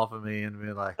dripping all off of me and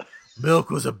be like, "Milk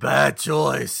was a bad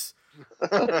choice.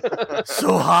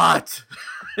 So hot.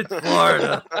 It's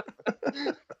Florida."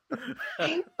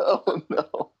 Oh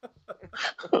no.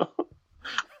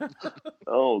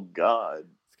 Oh God.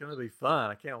 It's gonna be fun.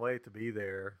 I can't wait to be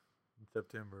there in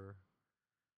September.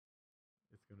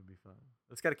 It's gonna be fun.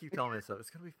 I just gotta keep telling myself it's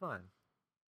gonna be fun.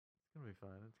 It's gonna be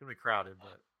fun. It's gonna be crowded,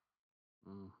 but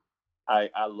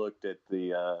I looked at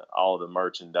the all the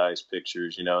merchandise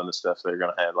pictures, and the stuff they're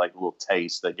gonna have, like little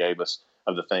taste they gave us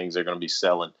of the things they're gonna be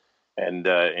selling. And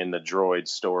in the droid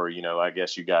store, I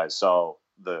guess you guys saw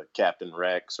the Captain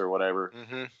Rex or whatever.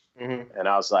 Mm-hmm. Mm-hmm. And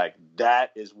I was like,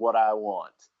 that is what I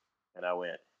want. And I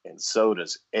went, and so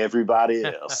does everybody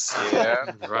else.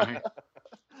 Yeah. right.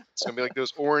 It's gonna be like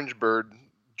those Orange Bird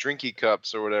drinky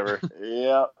cups or whatever.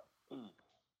 Yeah.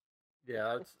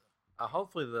 yeah,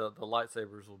 hopefully the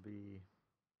lightsabers will be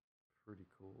pretty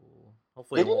cool.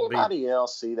 Hopefully, Did it won't anybody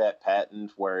else see that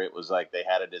patent where it was like they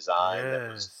had a design that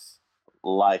was Yes.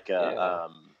 like a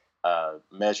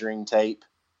measuring tape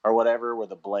or whatever, where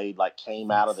the blade like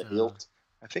came out of the hilt?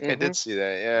 I think I did see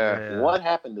that. Yeah. Yeah. What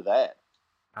happened to that?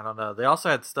 I don't know. They also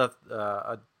had stuff,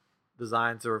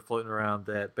 designs that were floating around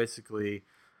that basically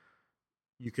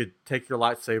you could take your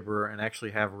lightsaber and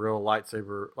actually have real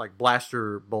lightsaber, like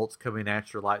blaster bolts coming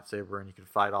at your lightsaber, and you could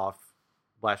fight off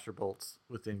blaster bolts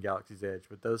within Galaxy's Edge.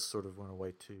 But those sort of went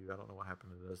away too. I don't know what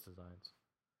happened to those designs.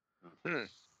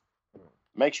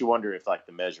 Makes you wonder if like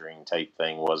the measuring tape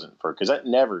thing wasn't because that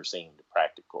never seemed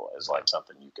practical as like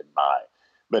something you could buy.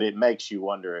 But it makes you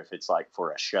wonder if it's like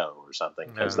for a show or something,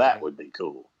 because that would be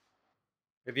cool.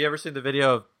 Have you ever seen the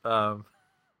video of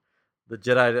the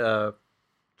Jedi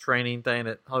training thing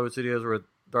at Hollywood Studios where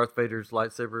Darth Vader's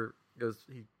lightsaber goes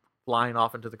flying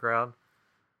off into the crowd?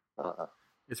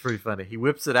 It's pretty funny. He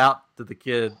whips it out to the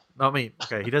kid.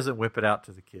 He doesn't whip it out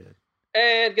to the kid.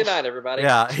 And good night, everybody.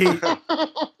 Yeah, he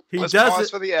Let's does pause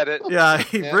it for the edit. Yeah,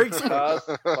 he brings Pause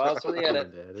for the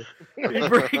edit. he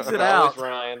brings it It's out. always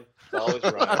Ryan. It's always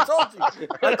Ryan.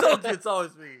 I told you it's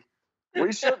always me.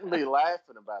 We shouldn't be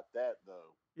laughing about that,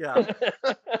 though. Yeah.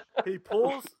 He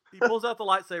pulls out the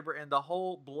lightsaber and the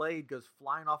whole blade goes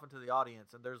flying off into the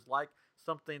audience, and there's like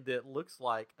something that looks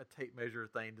like a tape measure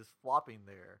thing just flopping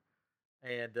there.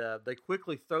 And they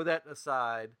quickly throw that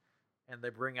aside and they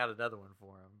bring out another one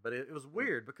for him. But it was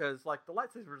weird because like the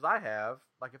lightsabers I have,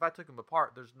 like if I took them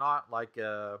apart, there's not like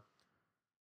a,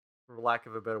 for lack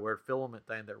of a better word, filament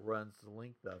thing that runs the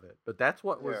length of it. But that's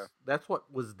what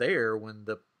was there when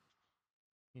the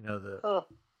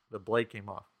blade came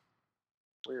off.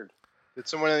 Weird. Did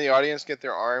someone in the audience get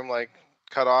their arm like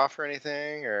cut off or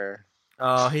anything, or?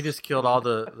 Oh, he just killed all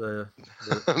the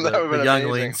That would've been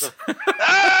younglings.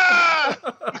 Ah!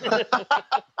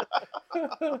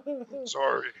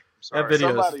 Sorry. That video-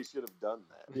 Somebody should have done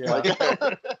that. Yeah.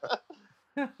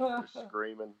 Like,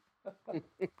 screaming.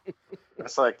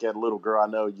 That's like that little girl. I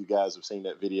know you guys have seen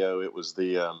that video. It was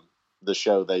the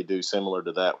show they do similar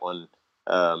to that one.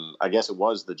 I guess it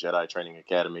was the Jedi Training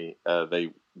Academy.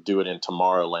 They do it in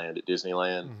Tomorrowland at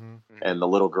Disneyland. Mm-hmm. And the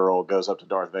little girl goes up to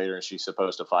Darth Vader and she's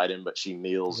supposed to fight him, but she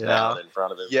kneels down in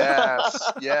front of him.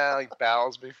 Yes. Yeah, like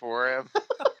bows before him.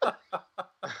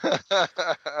 That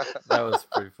was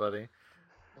pretty funny.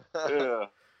 Yeah.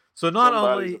 So not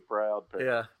Somebody's only a proud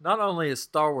parent. not only is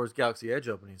Star Wars Galaxy Edge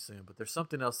opening soon, but there's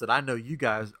something else that I know you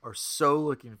guys are so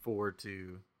looking forward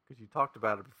to because you talked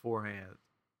about it beforehand.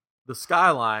 The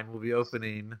Skyline will be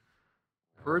opening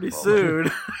pretty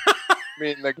soon. I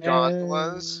mean, the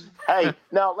gondolas. Hey,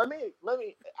 now let me.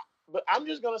 But I'm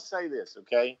just gonna say this,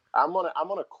 okay? I'm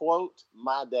gonna quote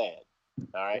my dad.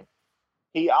 All right.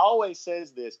 He always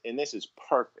says this, and this is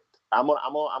perfect. I'm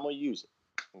gonna use it.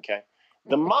 Okay.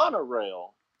 The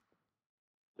monorail.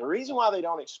 The reason why they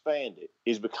don't expand it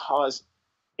is because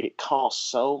it costs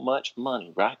so much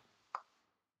money, right?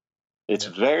 It's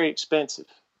very expensive.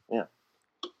 Yeah.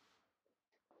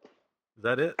 Is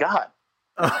that it? God.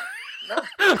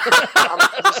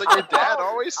 Just like your dad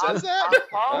always says that. I'm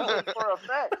pausing for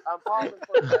effect.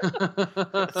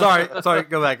 Sorry.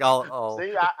 Go back. I'll.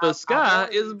 See, The sky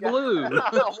want is you guys- blue.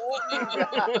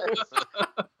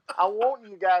 I want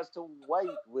you guys to wait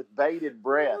with bated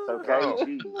breath, okay? Oh.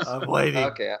 Jeez. I'm waiting.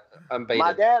 Okay, I'm baited.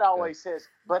 My dad always says,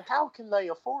 but how can they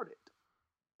afford it?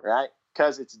 Right?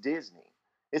 Because it's Disney.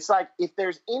 It's like if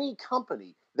there's any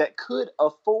company that could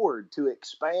afford to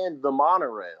expand the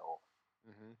monorail,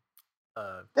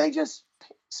 they just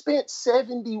spent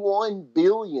 $71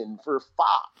 billion for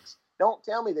Fox. Don't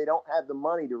tell me they don't have the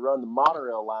money to run the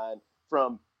monorail line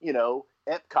from,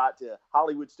 Epcot to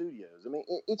Hollywood Studios. I mean,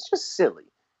 it's just silly.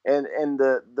 And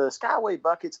the Skyway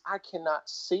buckets, I cannot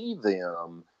see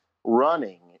them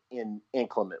running in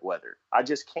inclement weather. I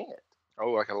just can't.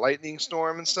 Oh, like a lightning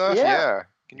storm and stuff? Yeah. Yeah.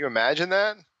 Can you imagine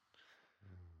that?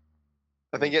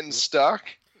 Are they getting stuck?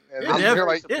 And It then never, you're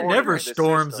like, it never this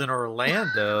storms system. in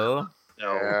Orlando.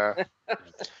 yeah.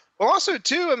 Well, also,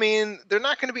 too, I mean, they're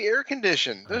not going to be air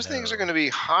conditioned. Those things are going to be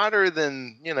hotter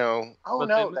than, Oh But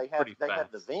no, they they move have pretty the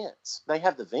fast. vents. They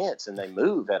have the vents, and they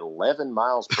move at 11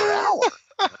 miles per hour.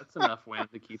 That's enough wind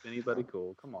to keep anybody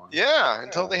cool. Come on. Yeah,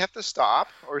 until they have to stop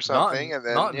or something. Not, and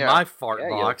then, not in yeah. my fart Yeah,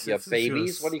 box. you It's just gonna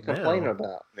babies. What are you smell. complaining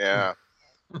about? Yeah.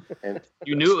 And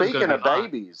You knew it was speaking gonna of be hot.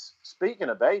 babies, speaking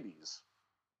of babies,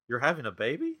 You're having a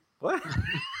baby? What?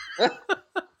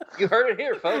 You heard it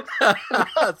here, folks.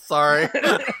 Sorry.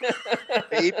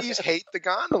 Babies hate the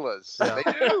gondolas. Yeah.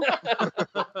 They do.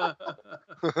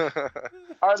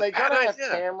 are they Bad going to have idea.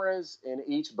 cameras in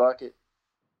each bucket?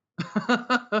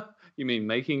 You mean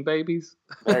making babies?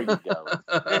 There you go.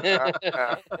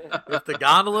 If the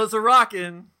gondolas are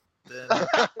rocking, then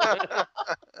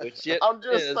Which it I'm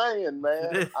just is. saying,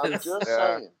 man. It I'm is. just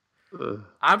Yeah. saying.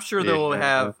 I'm sure they will Yeah.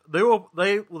 have. They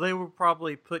will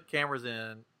probably put cameras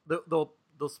in. They'll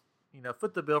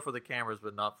foot the bill for the cameras,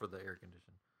 but not for the air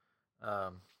conditioning.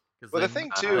 Well, the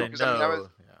thing, too, they 'cause I mean, know,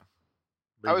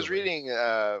 I was legally. reading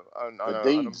on The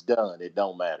deed's done. It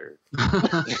don't matter.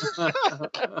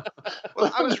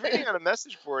 Well, I was reading on a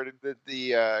message board that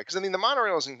because I mean the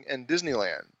monorails in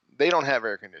Disneyland, they don't have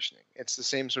air conditioning. It's the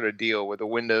same sort of deal where the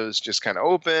windows just kind of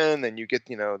open and you get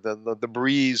the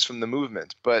breeze from the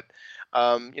movement. But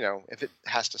if it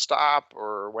has to stop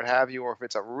or what have you, or if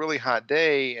it's a really hot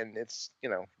day and it's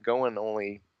going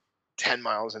only 10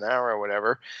 miles an hour or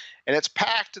whatever, and it's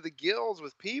packed to the gills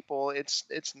with people, it's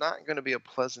not going to be a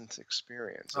pleasant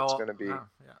experience. It's going to be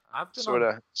I've been sort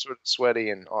of sweaty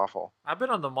and awful. I've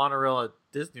been on the monorail at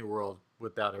Disney World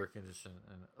without air conditioning,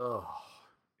 and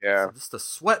yeah, it's just a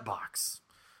sweat box.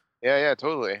 Yeah,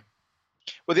 totally.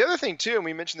 Well, the other thing too, and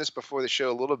we mentioned this before the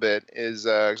show a little bit, is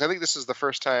because I think this is the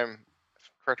first time.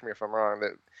 Correct me if I'm wrong.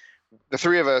 That the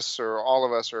three of us, or all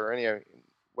of us, or any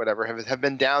whatever, have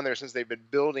been down there since they've been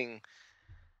building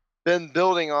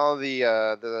all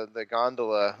the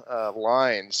gondola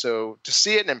line. So to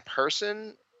see it in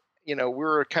person, we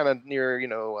were kind of near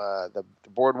the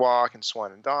boardwalk and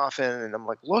Swan and Dolphin, and I'm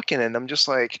like looking, and I'm just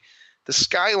like, the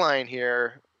skyline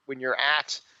here when you're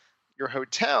at your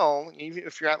hotel, even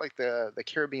if you're at like the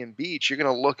Caribbean beach, you're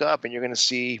gonna look up and you're gonna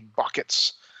see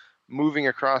buckets moving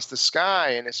across the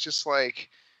sky, and it's just like,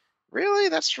 really,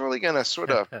 that's really gonna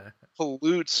sort of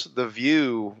pollute the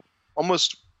view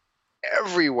almost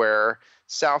everywhere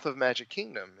south of Magic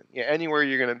Kingdom. Anywhere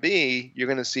you're going to be, you're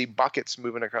going to see buckets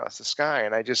moving across the sky,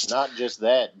 and I just not just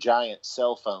that, giant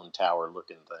cell phone tower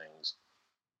looking things.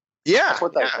 Yeah,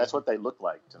 that's what they look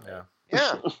like to me.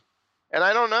 Yeah. And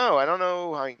I don't know.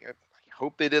 I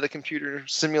hope they did a computer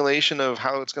simulation of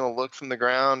how it's going to look from the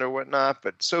ground or whatnot.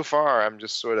 But so far, I'm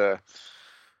just sort of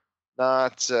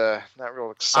not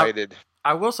real excited.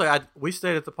 I will say, we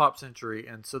stayed at the Pop Century,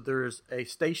 and so there's a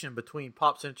station between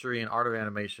Pop Century and Art of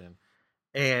Animation,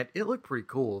 and it looked pretty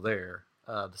cool there.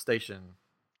 The station.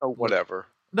 Oh, whatever.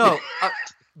 No,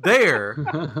 there,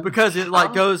 because it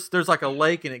goes. There's like a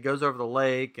lake, and it goes over the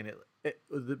lake, and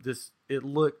it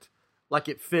looked like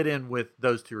it fit in with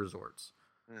those two resorts.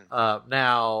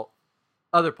 Now,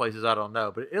 other places I don't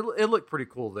know, but it looked pretty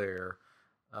cool there.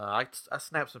 I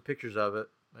snapped some pictures of it.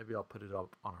 Maybe I'll put it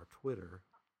up on our Twitter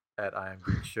at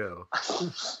iamGEEK Show.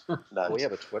 We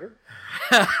have a Twitter?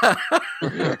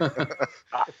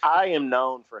 I am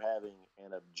known for having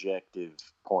an objective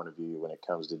point of view when it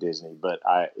comes to Disney, but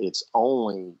it's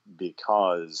only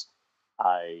because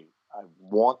I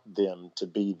want them to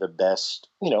be the best,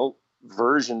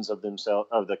 versions of themselves,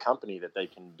 of the company that they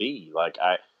can be. Like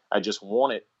I just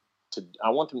want I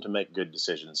want them to make good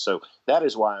decisions. So that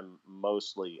is why I'm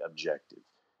mostly objective.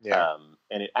 Yeah.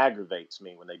 And it aggravates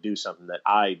me when they do something that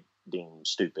I deem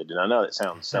stupid. And I know that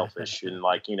sounds selfish and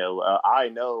like, I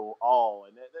know all,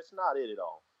 and that's not it at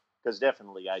all. Because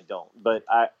definitely I don't. But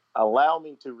allow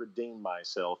me to redeem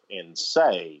myself and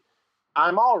say,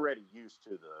 I'm already used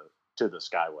to the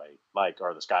Skyway,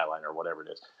 or the Skyline or whatever it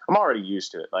is. I'm already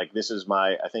used to it. Like, this is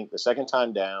I think the second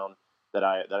time down that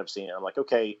I've seen it. I'm like,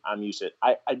 okay, I'm used to it.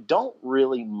 I don't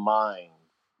really mind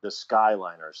the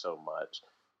Skyliner so much.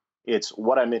 It's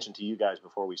what I mentioned to you guys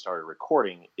before we started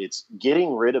recording. It's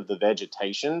getting rid of the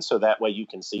vegetation so that way you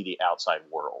can see the outside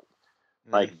world.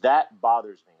 Like, that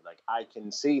bothers me. Like, I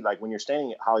can see, like, when you're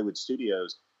standing at Hollywood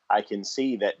Studios, I can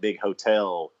see that big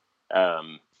hotel.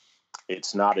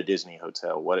 It's not a Disney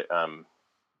hotel. What?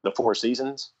 The Four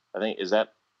Seasons, I think. Is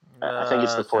that? I think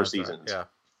it's the Four Seasons. Right.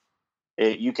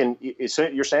 Yeah.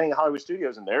 You're standing at Hollywood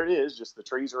Studios, and there it is. Just the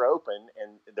trees are open,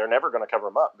 and they're never going to cover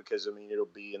them up because it'll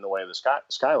be in the way of the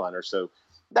Skyliner. So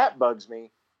that bugs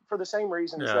me for the same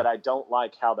reasons that I don't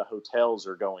like how the hotels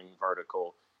are going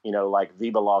vertical. Like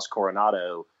Viva Los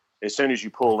Coronado. As soon as you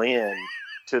pull in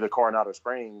to the Coronado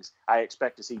Springs, I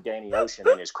expect to see Danny Ocean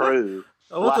and his crew.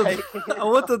 I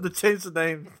want them to change the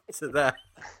name to that.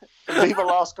 Viva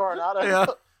Los Coronado. Yeah.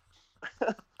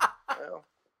 Well,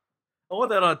 I want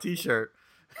that on a T-shirt.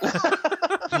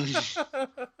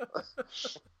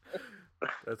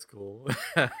 That's cool.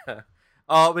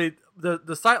 I mean, the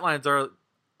sightlines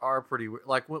are pretty weird.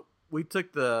 Like, we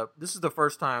took this is the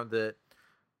first time that,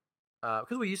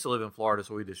 because we used to live in Florida,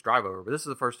 so we just drive over. But this is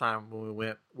the first time when we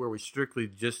went where we strictly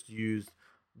just used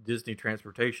Disney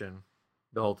transportation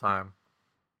the whole time.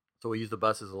 So we used the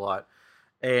buses a lot.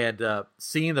 And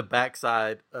seeing the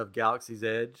backside of Galaxy's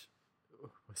Edge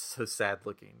was so sad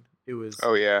looking. It was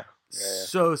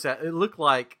so sad. It looked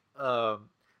like you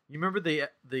remember the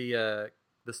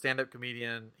stand-up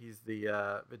comedian. He's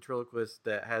the ventriloquist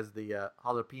that has the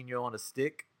jalapeno on a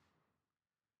stick.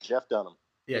 Jeff Dunham.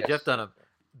 Yeah, Yes. Jeff Dunham.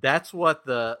 That's what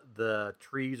the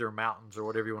trees or mountains or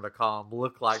whatever you want to call them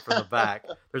look like from the back.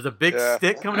 There's a big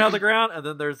stick coming out of the ground, and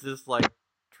then there's this like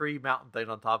tree mountain thing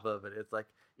on top of it. It's like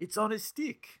it's on a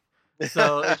stick,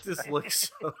 so it just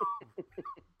looks so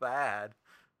bad.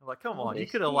 I'm like, come on, you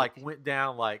could have like went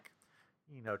down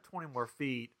 20 more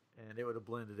feet, and it would have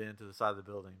blended into the side of the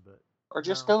building. But or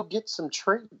just go get some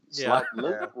trees. Yeah.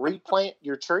 Replant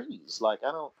your trees. Like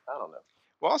I don't know.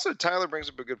 Well, also Tyler brings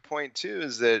up a good point too,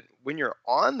 is that when you're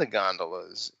on the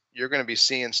gondolas, you're going to be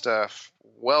seeing stuff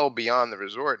well beyond the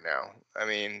resort now. I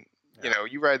mean,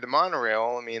 you ride the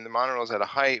monorail. I mean, the monorail's at a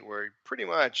height where pretty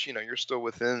much, you're still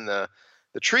within the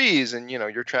trees, and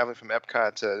you're traveling from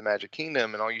Epcot to the Magic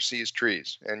Kingdom, and all you see is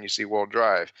trees, and you see World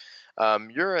Drive.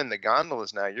 You're in the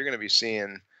gondolas now. You're going to be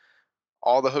seeing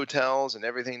all the hotels and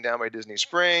everything down by Disney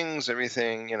Springs,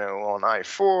 everything, on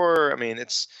I-4. I mean,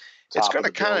 it's going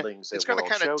to kind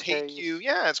of take you,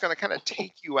 it's going to kind of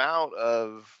take you out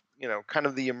of, kind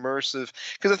of the immersive,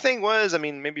 because the thing was, I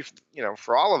mean, maybe,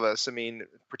 for all of us, I mean,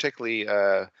 particularly,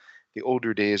 the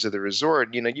older days of the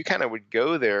resort, you kind of would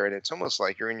go there, and it's almost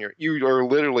like you are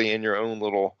literally in your own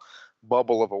little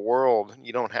bubble of a world.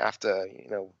 You don't have to,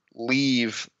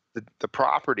 leave the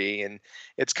property, and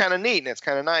it's kind of neat and it's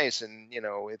kind of nice, and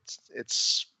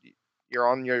it's you're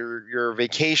on your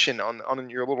vacation on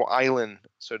your little island,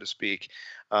 so to speak,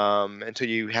 until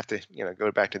you have to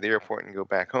go back to the airport and go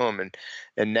back home,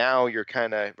 and now you're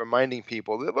kind of reminding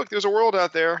people that, look, there's a world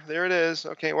out there. There it is.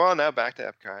 Okay, well, now back to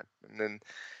Epcot, and then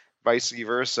vice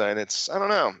versa. And it's, I don't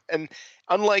know. And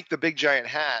unlike the big giant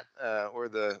hat or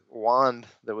the wand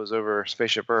that was over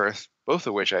Spaceship Earth, both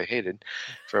of which I hated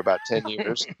for about 10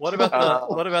 years. What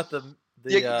about the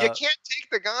you can't take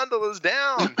the gondolas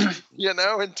down,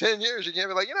 in 10 years. You can't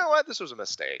be like, you know what, this was a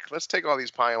mistake. Let's take all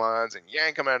these pylons and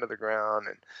yank them out of the ground.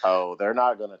 And they're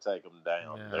not going to take them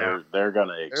down. Yeah. They're going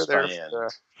to expand.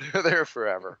 They're there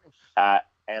forever.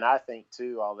 And I think,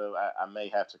 too, although I may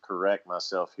have to correct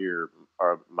myself here,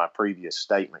 or my previous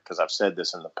statement, because I've said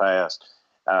this in the past,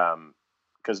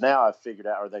 because now I've figured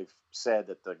out, or they've said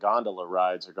that the gondola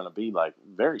rides are going to be like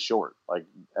very short, like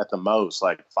at the most,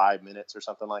 like 5 minutes or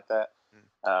something like that.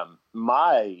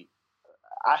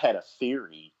 I had a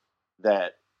theory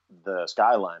that the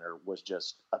Skyliner was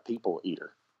just a people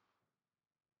eater.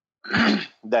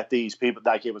 That these people,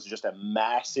 like, it was just a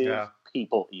massive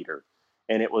people eater.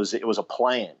 And it was a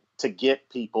plan to get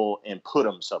people and put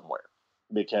them somewhere,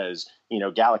 because,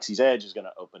 Galaxy's Edge is going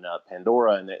to open up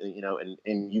Pandora, and,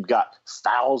 and you've got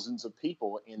thousands of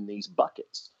people in these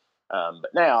buckets.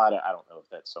 But now I don't know if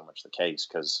that's so much the case,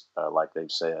 because like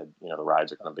they've said, the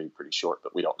rides are going to be pretty short,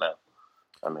 but we don't know.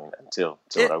 I mean, until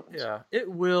it opens. Yeah,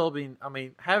 it will be. I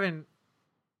mean, having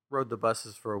rode the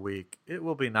buses for a week, it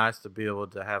will be nice to be able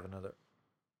to have another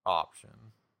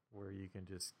option where you can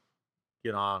just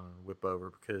get on and whip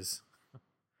over, because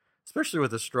especially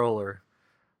with a stroller,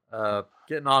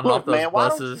 getting on off those buses. Why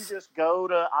don't you just go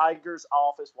to Iger's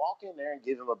office, walk in there, and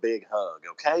give him a big hug?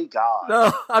 Okay, God.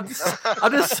 No, I'm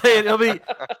just saying, it'll be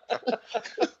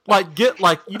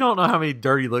you don't know how many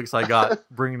dirty looks I got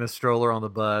bringing a stroller on the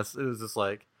bus. It was just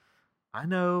like, I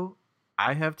know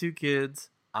I have 2 kids.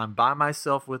 I'm by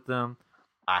myself with them.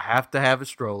 I have to have a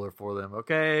stroller for them.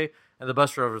 Okay. And the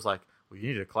bus driver's like, well, you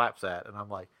need to collapse that. And I'm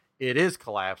like, it is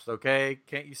collapsed, okay?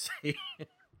 Can't you see?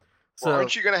 Well,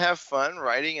 aren't you going to have fun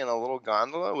riding in a little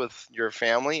gondola with your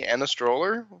family and a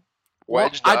stroller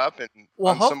wedged up and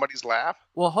on somebody's lap?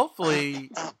 Well,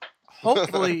 hopefully,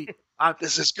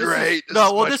 this is great.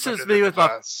 This is me with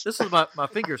my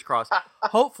fingers crossed.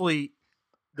 Hopefully,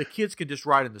 the kids can just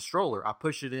ride in the stroller. I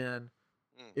push it in,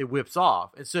 it whips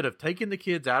off, instead of taking the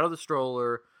kids out of the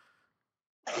stroller,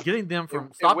 getting them from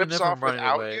stopping them from running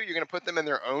away. You're going to put them in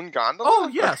their own gondola? Oh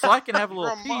yeah, so I can have a little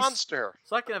You're a peace. Monster.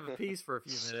 So I can have a piece for a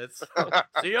few minutes.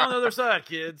 See you on the other side,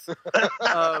 kids.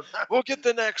 We'll get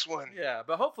the next one. Yeah,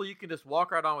 but hopefully you can just walk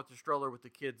right on with the stroller with the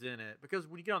kids in it, because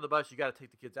when you get on the bus, you got to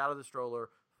take the kids out of the stroller,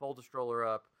 fold the stroller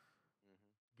up,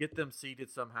 get them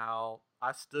seated somehow.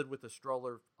 I stood with the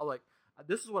stroller.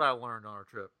 This is what I learned on our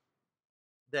trip.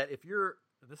 That if you're,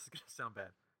 and this is going to sound bad,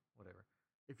 whatever.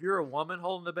 If you're a woman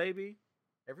holding a baby,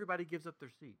 everybody gives up their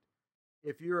seat.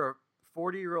 If you're a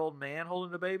 40-year-old man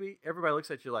holding a baby, everybody looks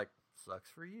at you like,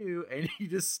 sucks for you. And you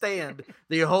just stand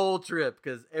the whole trip,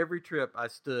 because every trip I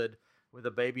stood with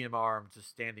a baby in my arms just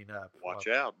standing up. Watch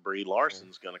out. Brie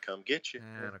Larson's going to come get you.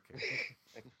 Okay.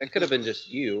 It could have been just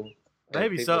you.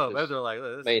 Maybe so. Maybe they're like,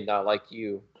 this may not like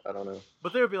you. I don't know.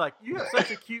 But they would be like, you have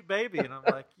such a cute baby. And I'm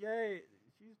like, yay,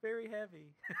 she's very heavy.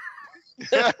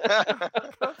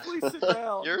 Please sit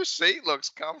down. Your seat looks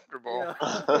comfortable.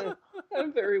 Yeah.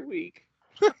 I'm very weak.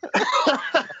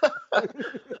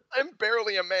 I'm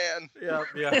barely a man. Yeah.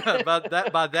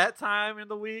 By that time in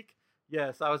the week,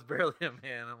 yes, I was barely a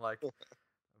man. I'm like, I've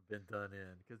been done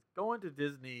in, because going to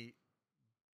Disney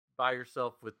by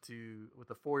yourself with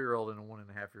a 4-year-old and a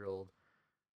 1.5-year-old,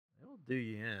 it'll do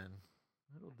you in.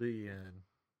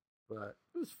 But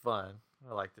it was fun.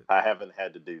 I liked it. I haven't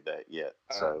had to do that yet,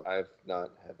 so I've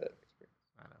not had that experience.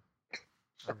 I know.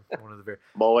 I'm one of the very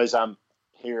boys. I'm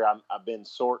here. I've been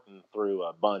sorting through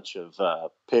a bunch of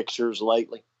pictures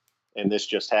lately, and this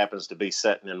just happens to be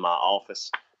sitting in my office.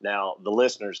 Now, the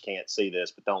listeners can't see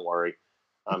this, but don't worry.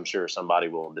 I'm sure somebody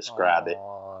will describe it.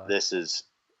 This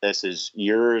is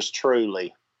yours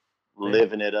truly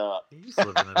living it up. He's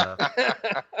living it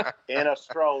up. In a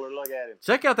stroller. Look at him.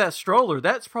 Check out that stroller.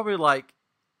 That's probably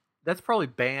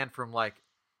banned from like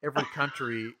every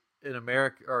country in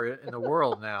America or in the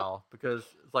world now, because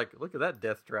it's like, look at that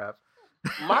death trap.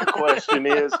 My question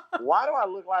is, why do I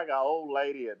look like an old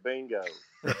lady at bingo?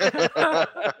 That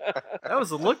was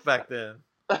the look back then.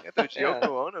 Get those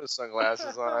Yoko Ono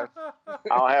sunglasses on.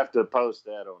 I'll have to post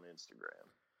that on Instagram.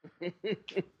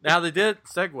 Now they did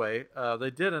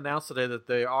announce today that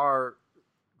they are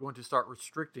going to start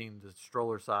restricting the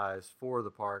stroller size for the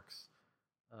parks,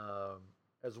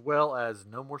 as well as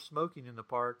no more smoking in the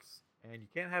parks, and you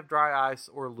can't have dry ice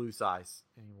or loose ice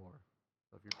anymore.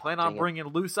 So if you plan on bringing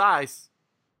loose ice,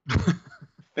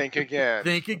 think again.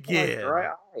 Think again.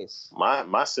 Dry ice.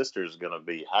 My sister's going to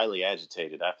be highly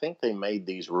agitated. I think they made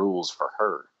these rules for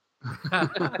her.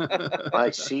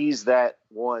 Like, she's that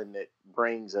one that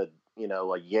brings a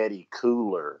Yeti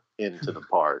cooler into the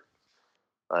park.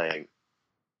 Like,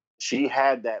 she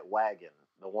had that wagon,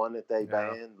 the one that they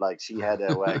banned. Like, she had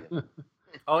that wagon.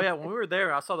 Oh yeah, when we were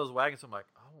there, I saw those wagons. I'm like,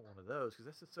 I want one of those because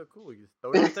this is so cool. You just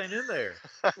throw everything in there.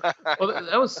 Well,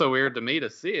 that was so weird to me to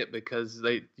see it, because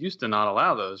they used to not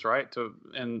allow those, right?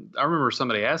 And I remember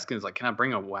somebody asking, "Is like, can I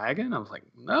bring a wagon?" I was like,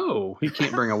 "No, you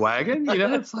can't bring a wagon."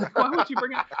 It's like, why would you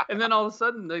bring it? And then all of a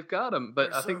sudden they've got them. But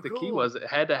They're I think so the key cool. was it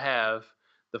had to have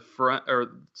the front,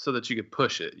 or so that you could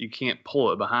push it. You can't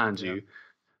pull it behind you.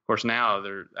 Of course, now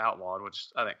they're outlawed, which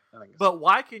I think. But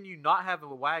why can you not have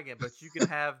a wagon, but you can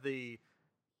have the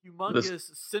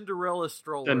humongous Cinderella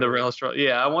stroller? Cinderella stroller.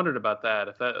 Yeah, I wondered about that.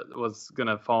 If that was going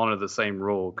to fall under the same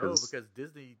rule. No, because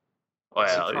Disney Well,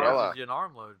 charges you an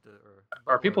arm load.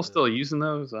 Are people still using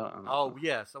those? I don't know. Oh,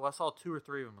 yes. So I saw 2 or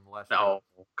 3 of them in the last No,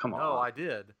 year. come on. No, I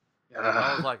did. And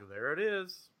I was like, there it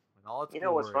is. And all its You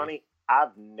know what's glory. funny?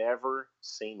 I've never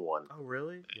seen one. Oh,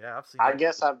 really? Yeah, I've seen I them.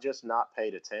 guess I've just not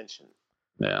paid attention.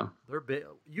 Yeah. They're big.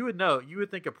 You would know. You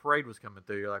would think a parade was coming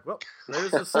through. You're like, well,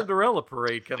 there's a Cinderella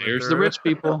parade coming Here's through. the rich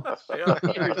people. Yeah.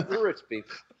 Here's the rich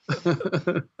people.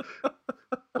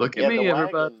 Look at me, the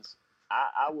everybody. wagons,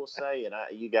 I will say, and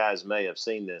you guys may have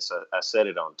seen this, I said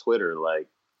it on Twitter, like,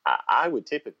 I would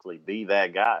typically be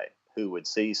that guy who would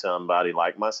see somebody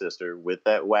like my sister with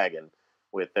that wagon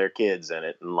with their kids in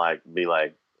it and like be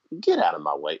like, get out of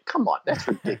my way. Come on, that's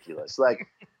ridiculous. Like,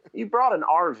 you brought an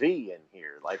RV in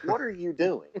here. Like, what are you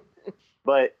doing?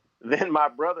 But then my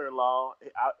brother-in-law,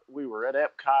 we were at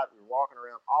Epcot, we were walking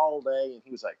around all day, and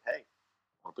he was like, hey,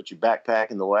 want to put your backpack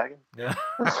in the wagon? Yeah.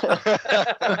 That's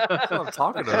what I'm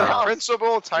talking about.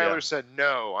 Principal Tyler said,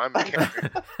 no, I'm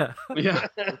carrying. Yeah.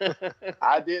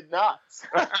 I did not.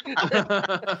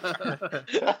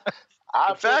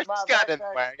 In fact, he's got it in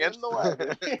the wagon. In the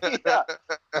wagon. Yeah,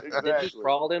 They exactly. just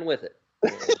crawled in with it.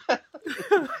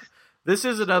 This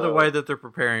is another way that they're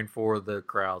preparing for the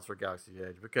crowds for Galaxy's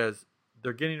Edge, because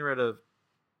they're getting rid of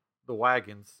the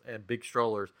wagons and big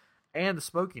strollers and the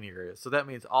smoking areas. So that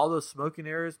means all those smoking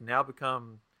areas now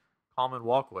become common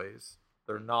walkways.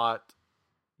 They're not,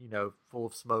 full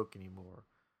of smoke anymore.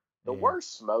 The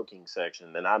worst smoking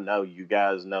section, and I know you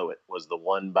guys know it, was the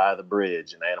one by the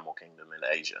bridge in Animal Kingdom in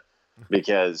Asia.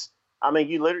 Because, I mean,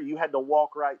 you had to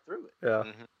walk right through it. Yeah.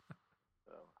 Mhm.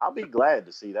 So I'll be glad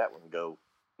to see that one go.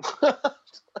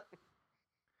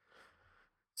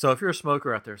 So if you're a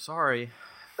smoker out there, sorry.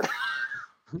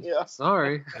 Yeah.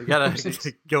 Sorry. You got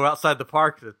to go outside the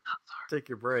park to take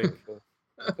your break.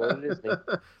 Go to Disney.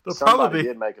 They'll Somebody probably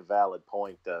did make a valid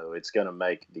point, though. It's going to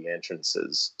make the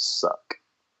entrances suck.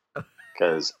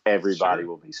 Because everybody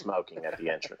will be smoking at the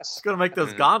entrance. It's going to make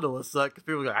those gondolas suck, because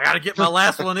people go, I got to get my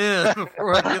last one in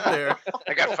before I get there.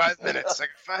 I got 5 minutes. I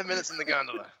got 5 minutes in the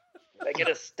gondola. If I get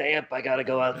a stamp, I gotta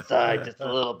go outside just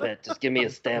a little bit. Just give me a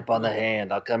stamp on the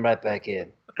hand. I'll come right back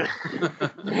in.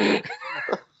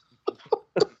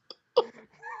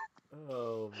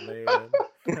 Oh, man.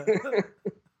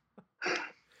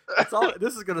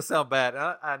 This is going to sound bad.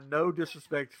 I no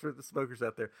disrespect for the smokers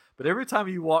out there, but every time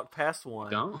you walk past one,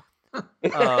 Don't.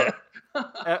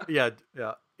 yeah.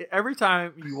 Every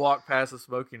time you walk past a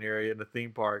smoking area in the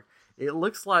theme park, it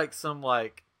looks like some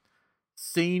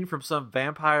scene from some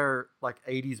vampire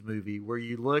 80s movie where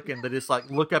you look and they just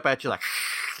look up at you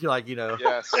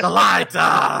Yes. the lights.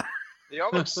 They all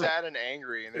look sad and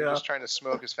angry, and they're Yeah. just trying to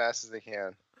smoke as fast as they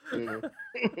can.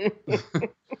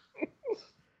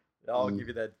 I'll give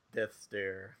you that death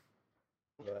stare.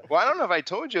 But, Well, I don't know if I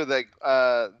told you that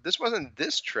this wasn't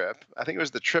this trip. I think it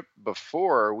was the trip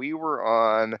before. We were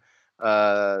on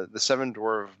the Seven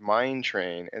Dwarf Mine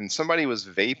Train, and somebody was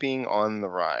vaping on the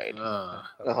ride.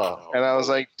 And I was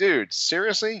like, dude,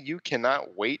 seriously? You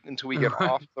cannot wait until we get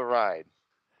off the ride.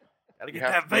 Gotta get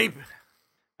that vape.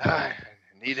 I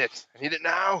need it. I need it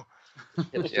now.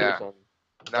 Yeah.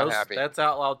 Not happy. That's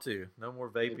outlawed too. No more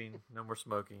vaping. No more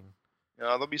smoking.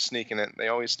 No, they'll be sneaking it. They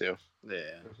always do.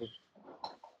 Yeah.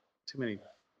 Too many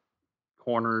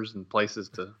corners and places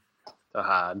to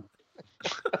hide.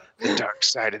 The dark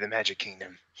side of the Magic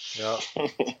Kingdom. Yep.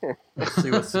 Let's see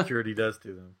what security does to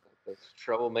them. Those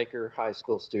troublemaker high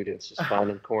school students just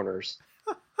finding corners,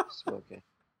 smoking.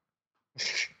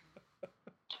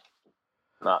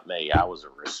 Not me. I was a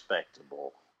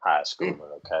respectable high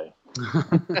schooler, okay?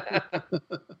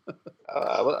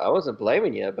 I wasn't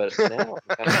blaming you, but now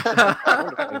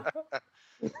I'm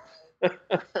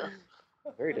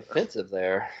very defensive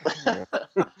there. I'm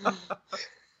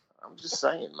just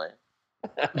saying, man.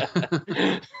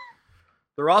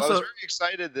 They're also. I was very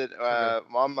excited that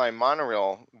on my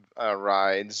monorail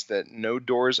rides that no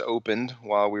doors opened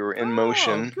while we were in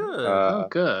motion. Good.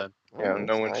 Good. You know,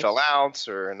 no one fell out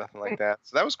or nothing like that.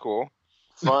 So that was cool.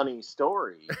 Funny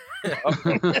story.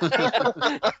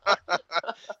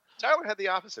 Tyler had the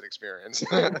opposite experience.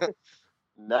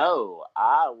 No,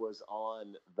 I was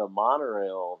on the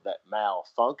monorail that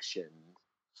malfunctioned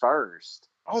first.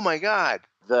 Oh my God.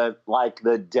 The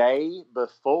day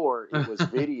before it was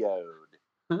videoed.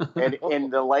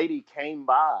 And the lady came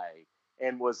by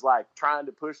and was like trying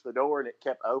to push the door and it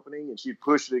kept opening, and she'd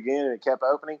push it again and it kept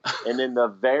opening. And then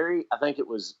I think it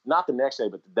was not the next day,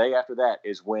 but the day after that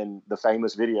is when the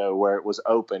famous video where it was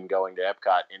open going to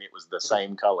Epcot and it was the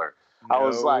same color. I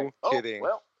was like, kidding.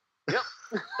 Well, yep.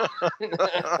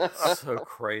 So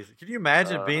crazy. Can you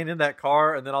imagine being in that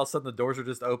car and then all of a sudden the doors are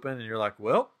just open and you're like,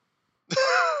 well,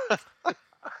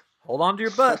 hold on to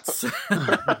your butts.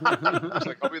 It's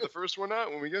like, I'll be the first one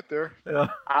out when we get there. Yeah.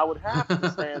 I would have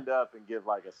to stand up and give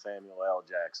like a Samuel L.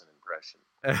 Jackson impression.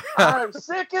 I'm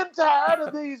sick and tired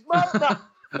of these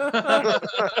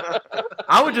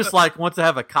I would just want to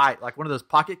have a kite, like one of those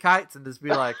pocket kites, and just be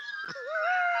like,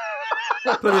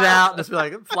 put it out and just be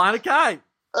like, I'm flying a kite.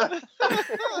 Yeah.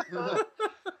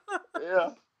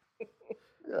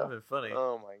 That'd been funny.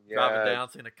 Oh my God. Driving down,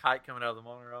 seeing a kite coming out of the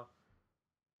monorail.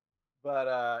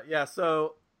 But yeah,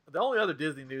 so the only other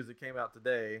Disney news that came out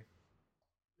today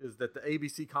is that the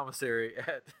ABC commissary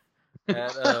at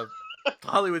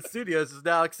Hollywood Studios is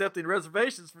now accepting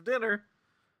reservations for dinner.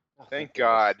 Thank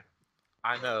God.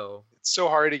 I know. It's so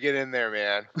hard to get in there,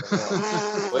 man.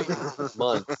 Waiting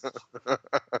months.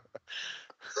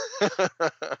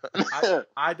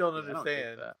 I don't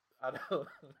understand. I don't.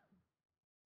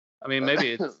 I mean,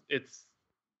 maybe it's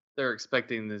they're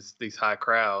expecting these high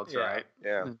crowds, right?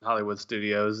 Yeah. In Hollywood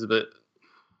Studios, but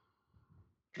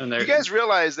You guys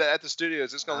realize that at the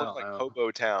studios, it's going to look like know.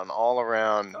 Hobo Town all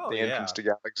around the entrance to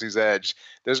Galaxy's Edge.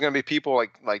 There's going to be people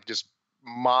like just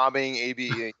mobbing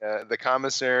the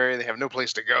commissary. They have no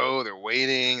place to go. They're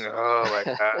waiting. Oh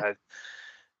my God.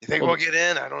 You think we'll get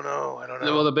in? I don't know.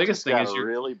 Well, the biggest thing is a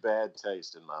really bad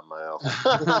taste in my mouth.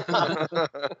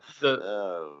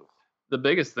 The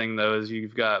biggest thing, though, is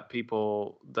you've got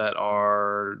people that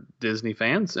are Disney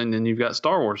fans, and then you've got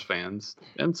Star Wars fans,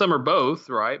 and some are both,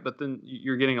 right? But then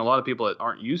you're getting a lot of people that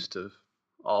aren't used to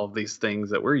all of these things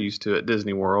that we're used to at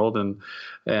Disney World, and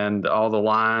all the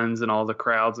lines and all the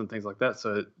crowds and things like that.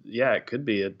 So it could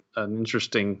be an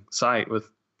interesting sight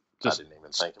with just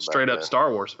straight up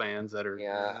Star Wars fans that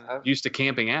are used to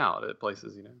camping out at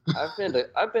places. I've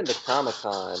been to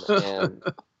Comic-Con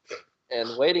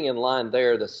and waiting in line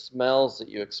there, the smells that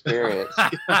you experience.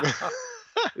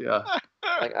 Yeah.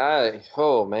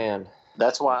 Oh man.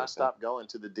 That's why I stopped going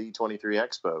to the D23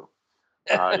 Expo.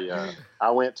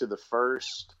 I went to the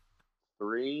first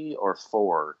 3 or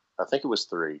 4. I think it was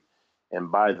 3. And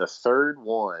by the third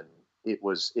one,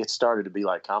 it started to be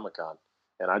like Comic-Con.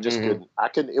 And I just couldn't,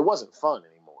 it wasn't fun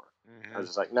anymore. Mm-hmm. I was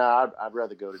just like, I'd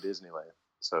rather go to Disneyland.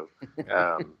 So,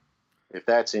 if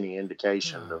that's any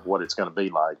indication of what it's going to be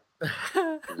like,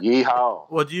 yeehaw.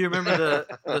 Well, do you remember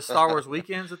the Star Wars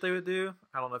weekends that they would do?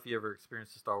 I don't know if you ever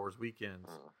experienced the Star Wars weekends,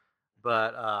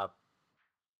 but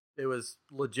it was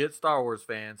legit Star Wars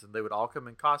fans, and they would all come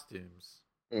in costumes,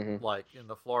 like in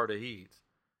the Florida heat,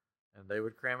 and they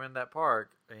would cram in that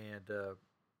park, and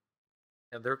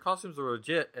their costumes were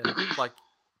legit, and like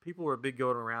people were big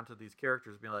going around to these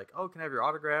characters, being like, "Oh, can I have your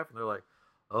autograph?" And they're like,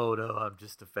 "Oh no, I'm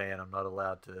just a fan. I'm not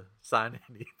allowed to sign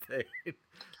anything."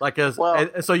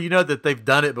 So you know that they've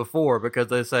done it before because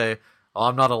they say, "Oh,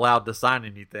 I'm not allowed to sign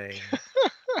anything."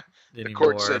 The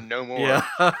court said no more. Yeah.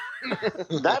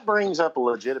 That brings up a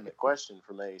legitimate question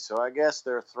for me. So I guess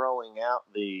they're throwing out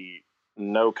the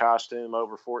no costume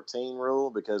over 14 rule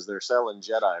because they're selling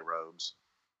Jedi robes.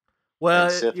 Well,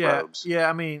 and Sith robes. yeah.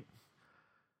 I mean,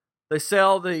 they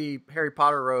sell the Harry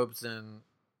Potter robes in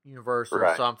Universal,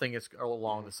 Right. so I'm thinking it's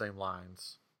along the same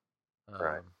lines.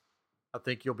 Right. I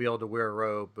think you'll be able to wear a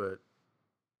robe, but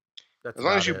that's As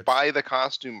long as you about it. buy the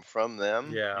costume from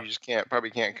them, Yeah. you just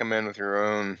probably can't come in with your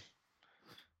own,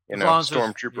 As long as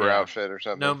there's- stormtrooper yeah. outfit or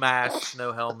something. No masks,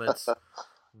 no helmets,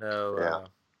 no. Yeah.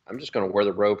 I'm just going to wear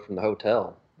the robe from the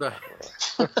hotel.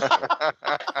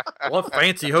 What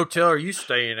fancy hotel are you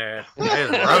staying at?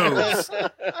 There's robes.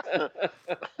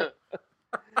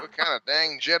 What kind of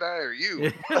dang Jedi are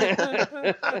you?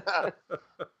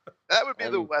 That would be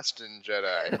the Western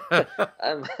Jedi.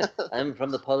 I'm from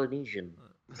the Polynesian.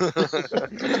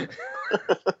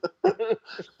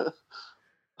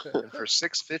 And for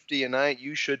 $6.50 a night,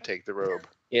 you should take the robe.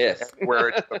 Yes. Wear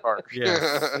it to the park.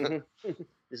 Yes.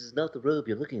 This is not the robe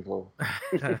you're looking for.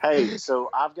 Hey, so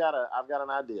I've got an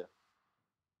idea.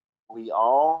 We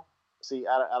all see.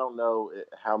 I don't know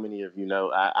how many of you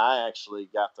know. I actually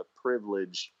got the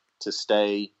privilege to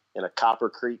stay in a Copper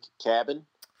Creek cabin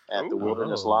at the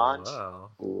Wilderness Lodge.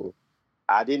 Wow.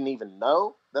 I didn't even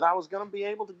know that I was going to be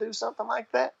able to do something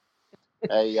like that.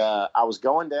 I was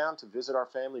going down to visit our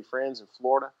family friends in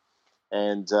Florida,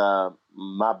 and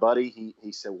my buddy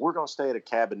he said, we're going to stay at a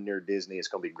cabin near Disney. It's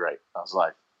going to be great. I was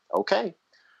like, okay.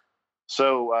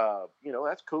 So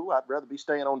that's cool. I'd rather be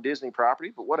staying on Disney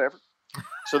property, but whatever.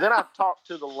 So then I talked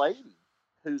to the lady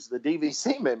who's the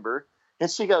DVC member, and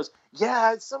she goes,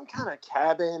 yeah, it's some kind of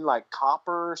cabin like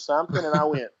Copper or something. And I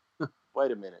went,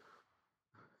 wait a minute,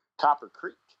 Copper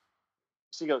Creek?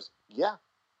 She goes, yeah.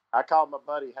 I called my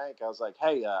buddy Hank. I was like,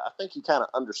 hey, I think you kind of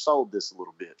undersold this a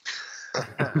little bit.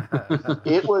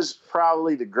 It was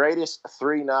probably the greatest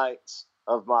 3 nights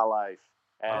of my life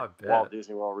at Walt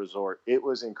Disney World Resort. It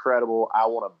was incredible. I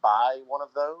want to buy one of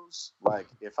those. Like,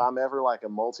 if I'm ever like a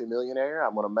multimillionaire,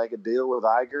 I'm going to make a deal with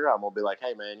Iger. I'm going to be like,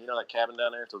 hey, man, you know that cabin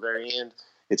down there at the very end?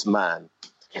 It's mine.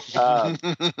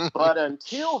 But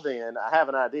until then, I have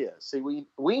an idea. See, we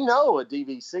know a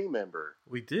DVC member.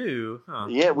 We do. Huh.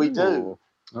 Yeah, we do.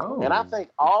 Oh. And I think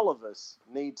all of us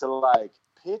need to like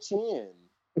pitch in,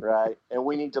 right? And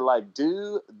we need to like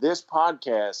do this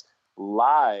podcast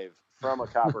live from a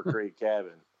Copper Creek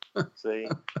cabin. See?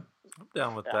 I'm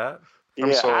down with that.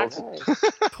 Yeah.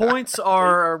 Points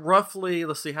are roughly,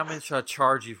 let's see, how many should I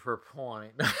charge you per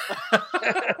point?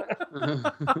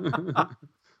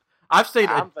 I've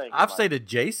stayed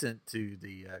adjacent to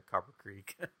the Copper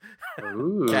Creek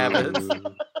cabins.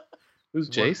 Who's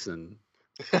Jason?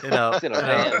 In a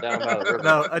van down by the river.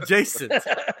 No, adjacent. In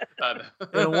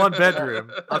a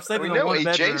 1-bedroom. I've stayed in a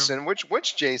 1-bedroom. Jason.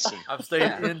 Which Jason? I've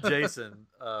stayed in Jason.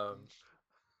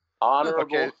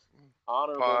 Honorable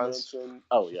Pause. mention.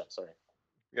 Oh yeah, sorry.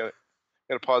 Got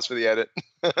to pause for the edit.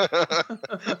 I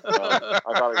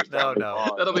thought it was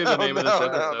No. That'll be the name of this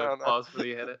episode. No. Pause for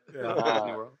the edit. Yeah.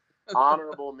 Disney World.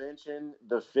 Honorable mention: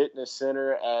 the fitness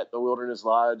center at the Wilderness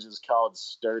Lodge is called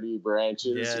Sturdy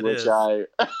Branches, Yeah, it which is.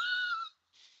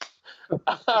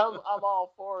 I'm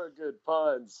all for a good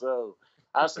pun, so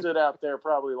I stood out there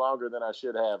probably longer than I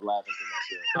should have, laughing to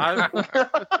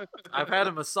myself. I've had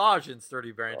a massage in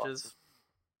Sturdy Branches.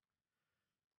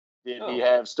 Did he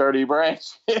have Sturdy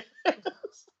Branches? Good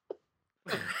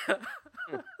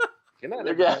night,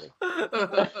 everybody.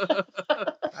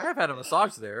 I have had a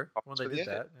massage there when they did Yeah.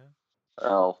 that. Yeah.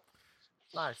 Oh,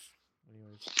 Nice.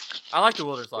 Anyways, I like the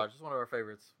Wilderness Lodge. It's one of our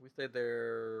favorites. We stayed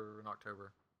there in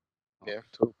October. Yeah.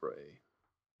 October.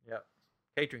 Yep.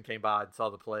 Catherine came by and saw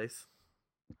the place.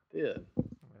 Yeah.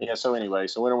 yeah. So anyway,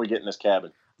 so when are we getting this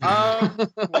cabin? Well,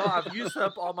 I've used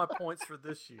up all my points for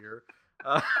this year.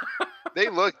 They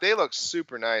look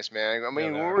super nice, man. I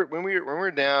mean, Yeah, when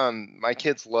we're down, my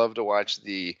kids love to watch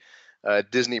the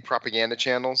Disney propaganda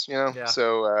channels, Yeah.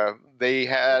 So they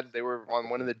were on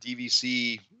one of the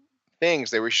DVC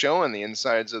things. They were showing the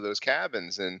insides of those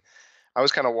cabins, and I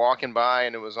was kind of walking by,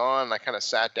 and it was on. And I kind of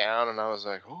sat down, and I was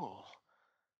like, "Oh,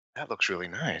 that looks really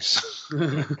nice."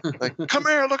 Like, come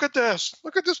here, look at this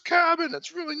cabin.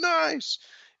 It's really nice.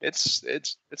 It's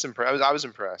impressive. I was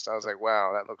impressed. I was like,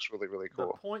 wow, that looks really, really The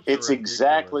cool. points It's are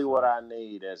exactly ridiculous. what I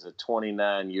need as a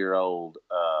 29-year-old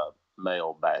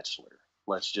male bachelor.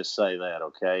 Let's just say that,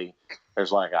 okay?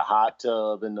 There's like a hot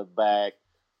tub in the back.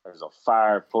 There's a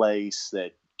fireplace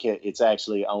that it's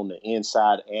actually on the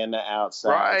inside and the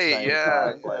outside. Right, Same yeah,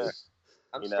 fireplace.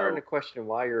 I'm You starting know. to question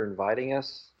why you're inviting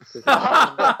us. He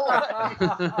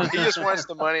just wants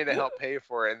the money to help pay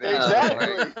for it. And then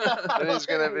Exactly. Then he's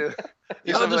gonna be.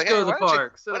 He's I'll gonna just be go like, to the "Hey,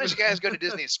 park. why don't you guys go to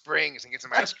Disney Springs and get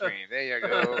some ice cream? There you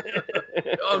go."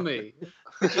 On me.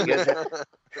 You guys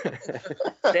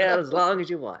stay out as long as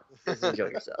you want. Just enjoy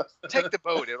yourselves. Take the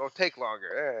boat. It'll take longer.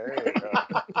 There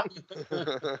you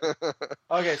go.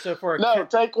 Okay, so for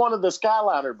take one of the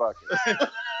Skyliner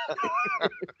buckets.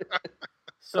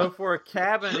 So for a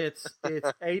cabin, it's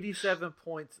 87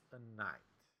 points a night.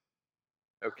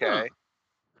 Okay.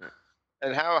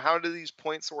 And how do these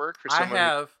points work for someone?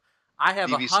 I have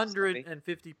DVC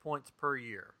 150 points per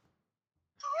year.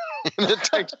 It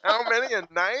takes how many a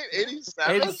night?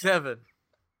 87? 87.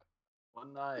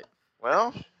 One night.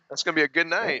 Well, that's gonna be a good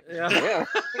night. Yeah.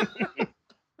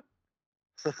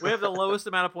 We have the lowest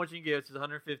amount of points you can get, which is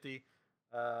 150.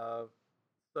 So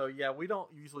yeah, we don't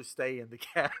usually stay in the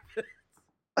cabin.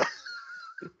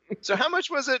 So how much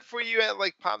was it for you at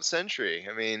like Pop Century?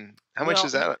 I mean, how much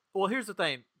is that? Well, here's the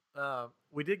thing.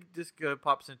 We did just go to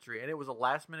Pop Century, and it was a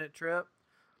last-minute trip.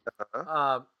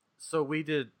 So we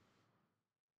did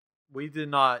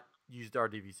not use our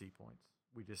DVC points.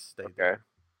 We just stayed there.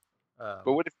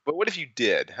 But what if you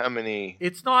did? How many?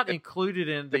 It's not included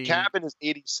in the cabin is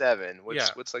 87.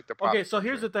 What's like the Pop Okay, so Century?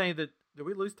 here's the thing. Did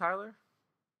we lose Tyler?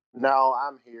 No,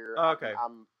 I'm here. Oh, okay.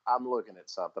 I'm looking at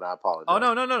something. I apologize. Oh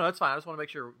no, that's fine. I just want to make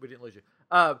sure we didn't lose you.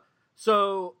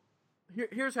 So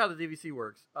here's how the DVC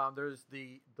works. There's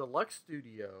the deluxe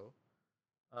studio,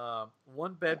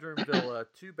 1-bedroom villa,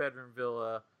 2-bedroom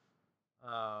villa,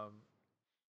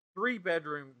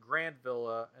 3-bedroom grand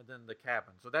villa, and then the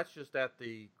cabin. So that's just at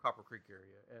the Copper Creek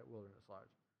area at Wilderness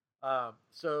Lodge.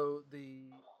 So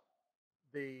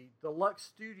the deluxe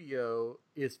studio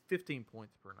is 15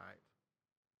 points per night.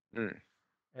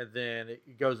 And then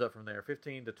it goes up from there.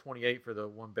 15 to 28 for the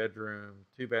 1-bedroom,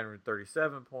 2-bedroom,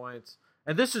 37 points.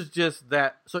 And this is just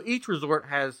that. So each resort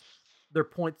has their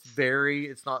points vary.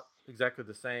 It's not exactly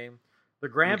the same. The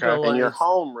Grand Villa. And your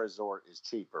home resort is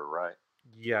cheaper, right?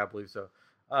 Yeah, I believe so.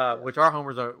 Which our home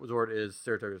resort is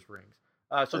Saratoga Springs.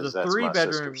 So the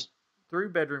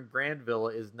 3-bedroom Grand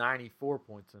Villa is 94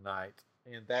 points a night.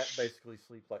 And that basically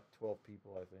sleeps like 12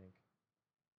 people, I think.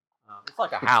 It's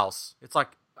like a house. It's like,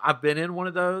 I've been in one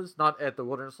of those, not at the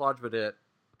Wilderness Lodge, but at,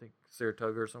 I think,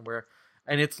 Saratoga or somewhere.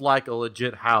 And it's like a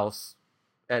legit house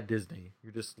at Disney.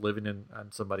 You're just living in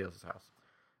somebody else's house.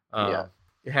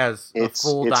 It has a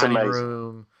full dining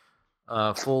room,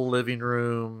 full living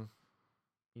room,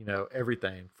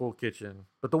 everything, full kitchen.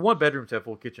 But the 1-bedrooms have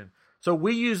full kitchen. So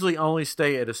we usually only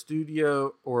stay at a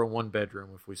studio or a 1-bedroom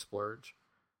if we splurge.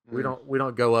 We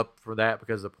don't go up for that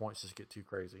because the points just get too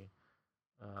crazy.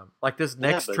 Like this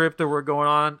next trip that we're going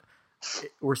on,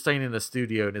 we're staying in the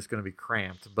studio and it's going to be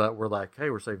cramped, but we're like,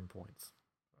 hey, we're saving points.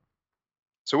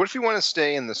 So what if you want to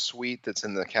stay in the suite that's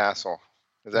in the castle?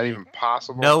 Is that even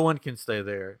possible? No one can stay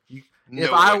there.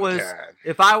 If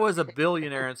I was a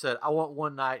billionaire and said I want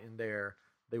one night in there,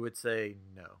 they would say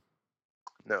no.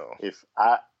 No. If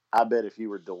I bet if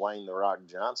you were Dwayne The Rock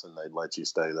Johnson, they'd let you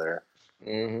stay there.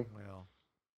 Mm-hmm. Well.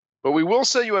 But we will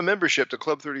sell you a membership to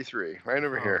Club 33 right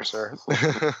over here, sir.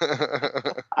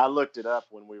 I looked it up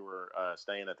when we were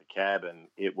staying at the cabin.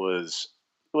 It was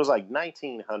like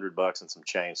 $1,900 and some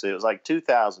change. So it was like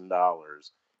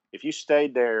 $2,000. If you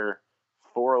stayed there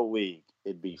for a week,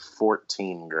 it'd be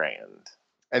 $14,000.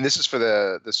 And this is for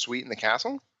the suite in the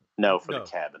castle? No, for the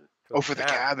cabin. For the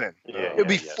cabin. Yeah, it'd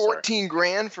be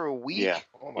 $14,000 for a week. Yeah.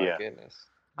 Oh my goodness.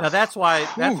 Now that's why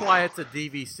it's a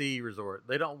DVC resort.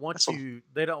 They don't want you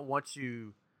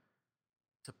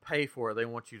to pay for it. They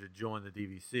want you to join the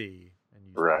DVC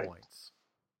and use points.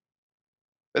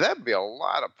 But that'd be a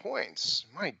lot of points.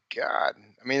 My God.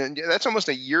 I mean, that's almost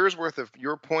a year's worth of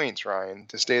your points, Ryan,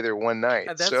 to stay there one night.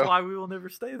 And that's why we will never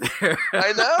stay there.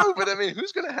 I know, but I mean,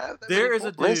 who's going to have that? There is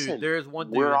a dude. Listen, there is one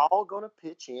dude. We're all going to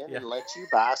pitch in and let you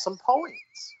buy some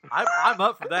points. I'm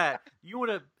up for that. You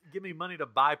want to give me money to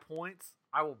buy points?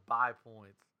 I will buy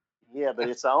points. Yeah, but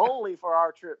it's only for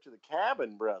our trip to the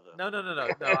cabin, brother. No.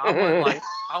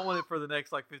 I want it for the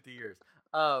next 50 years.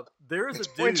 There is a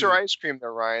dude. Points or ice cream, though,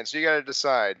 Ryan. So you got to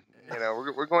decide.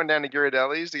 We're going down to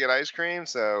Ghirardelli's to get ice cream,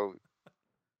 so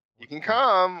you can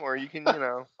come or you can,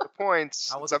 the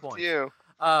points. It's up to you.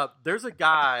 There's a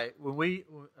guy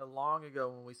long ago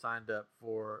when we signed up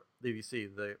for DVC,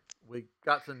 we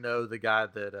got to know the guy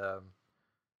that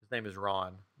his name is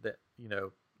Ron that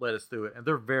let us do it, and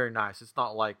they're very nice. It's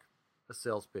not like a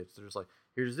sales pitch. They're just like,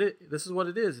 here's it. This is what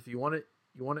it is. If you want it,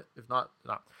 you want it. If not,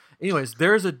 not. Anyways,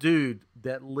 there's a dude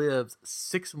that lives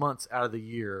 6 months out of the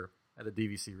year at a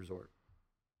DVC resort.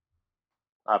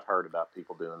 I've heard about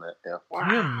people doing that. Yeah. Wow.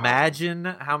 Can you imagine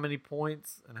how many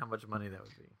points and how much money that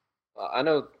would be? I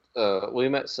know we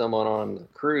met someone on the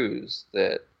cruise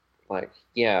that,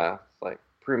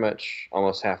 pretty much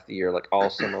almost half the year,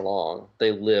 all summer long,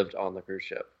 they lived on the cruise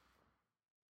ship.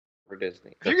 for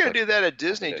Disney. If you're gonna do that at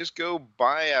Disney, just go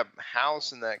buy a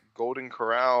house in that Golden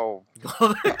Corral,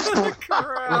 Golden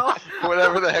Corral.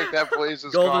 whatever the heck that place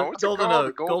is called. What's it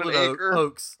called? Golden Acre?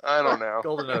 Oaks. I don't know.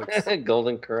 Golden Oaks.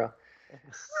 Golden Corral.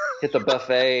 Hit the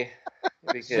buffet.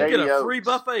 You get a free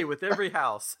buffet with every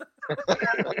house.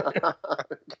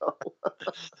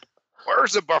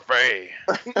 Where's the buffet?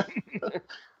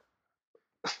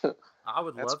 I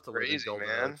would love to live in Golden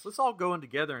Oaks. Let's all go in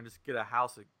together and just get a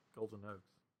house at Golden Oaks.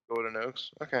 Golden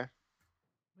Oaks? Okay.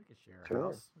 We can share a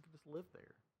house. We can just live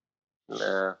there.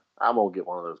 Nah, I'm going to get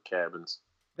one of those cabins.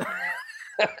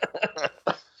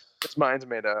 Mine's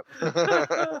made up.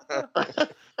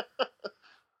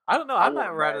 I don't know. I might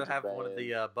rather have one of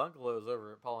the bungalows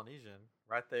over at Polynesian,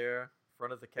 right there, in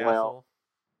front of the castle. Well,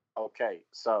 okay,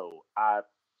 so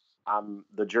I'm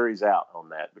the jury's out on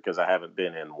that because I haven't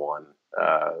been in one.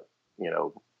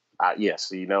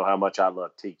 Yes, you know how much I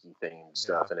love tiki themed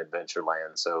stuff in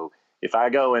Adventureland. So if I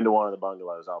go into one of the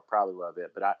bungalows, I'll probably love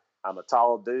it. But I'm a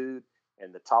tall dude,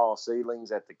 and the tall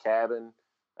ceilings at the cabin,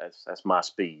 that's my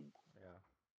speed. Yeah,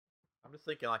 I'm just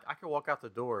thinking like I could walk out the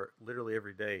door literally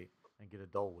every day and get a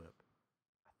Dole Whip.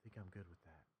 I think I'm good with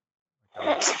that.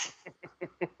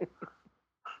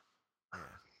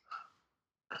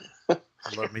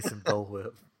 I love me some Dole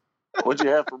Whip. What'd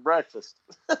you have for breakfast?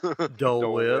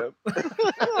 Dole Whip.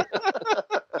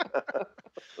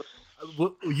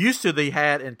 Used to they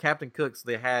had in Captain Cook's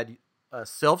they had a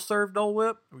self-serve Dole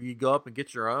Whip where you go up and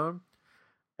get your own,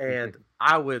 and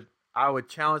I would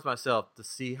challenge myself to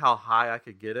see how high I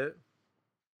could get it,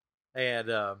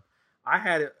 and I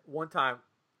had it one time,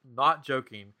 not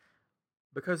joking,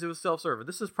 because it was self-serve. And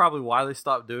this is probably why they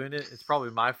stopped doing it. It's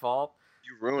probably my fault.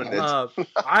 You ruined it.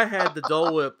 I had the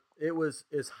Dole Whip. It was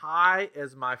as high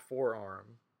as my forearm,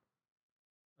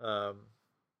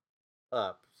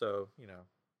 up. So,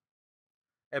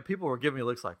 and people were giving me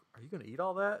looks like, "Are you going to eat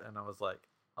all that?" And I was like,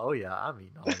 "Oh yeah, I'm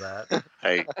eating all that."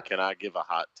 Hey, can I give a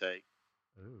hot take?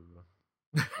 Ooh.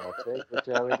 I'll take what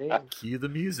you need. Cue the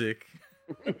music.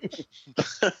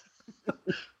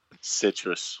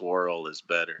 Citrus swirl is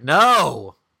better.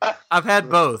 No, I've had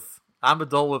both. I'm a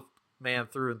Dole Whip man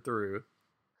through and through.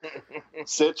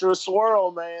 Citrus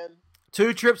swirl, man.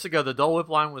 2 trips ago, the Dole Whip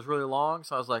line was really long,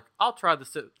 so I was like, I'll try the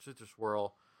citrus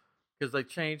swirl because they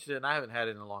changed it, and I haven't had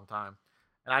it in a long time.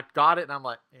 And I got it, and I'm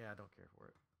like, yeah, I don't care for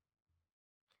it.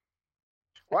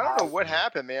 Well, I don't know what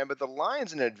happened, man, but the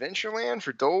lines in Adventureland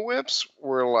for Dole Whips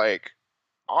were like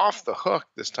off the hook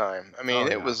this time. I mean,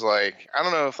 it was like, I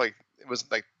don't know if like it was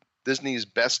like Disney's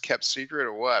best kept secret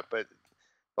or what, but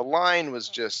the line was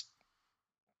just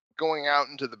going out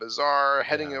into the bazaar,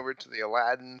 heading over to the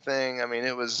Aladdin thing. I mean,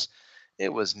 it was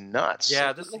nuts.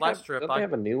 Yeah, this last trip. Don't they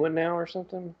have a new one now or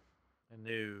something? A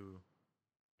new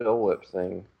Dole Whip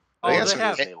thing. Oh, they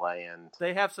have Disneyland.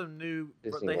 They have some new.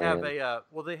 Disneyland. They have a.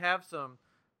 They have some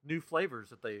new flavors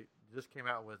that they just came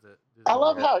out with it. I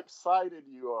love how excited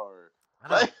you are.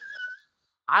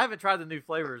 I haven't tried the new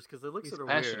flavors because they look sort of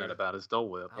weird. Passionate about his Dole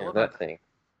Whip. Yeah, that thing.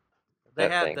 They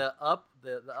had the up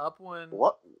one.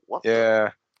 What?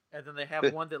 Yeah. And then they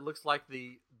have one that looks like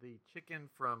the chicken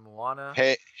from Moana.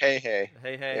 Hey.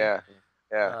 Yeah.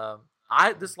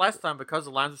 This last time, because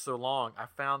the lines are so long, I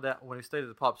found that when we stayed at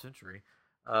the Pop Century,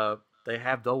 they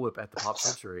have Dole Whip at the Pop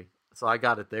Century, so I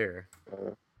got it there.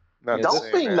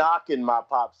 Don't be knocking my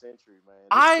Pop Century, man.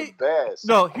 It's the best.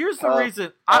 No, here's the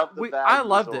reason. I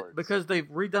loved it because they've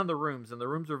redone the rooms, and the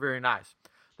rooms are very nice.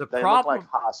 They look like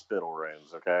hospital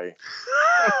rooms, okay?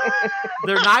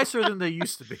 They're nicer than they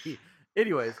used to be.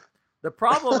 Anyways, the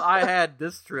problem I had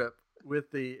this trip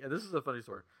with and this is a funny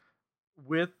story,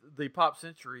 with the Pop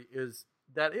Century is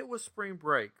that it was spring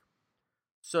break.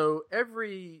 So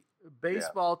every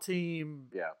baseball team,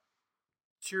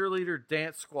 cheerleader,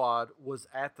 dance squad was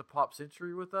at the Pop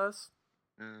Century with us.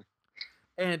 Mm.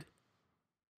 And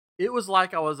it was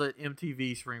like I was at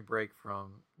MTV spring break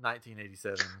from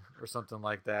 1987 or something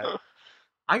like that.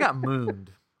 I got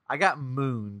mooned.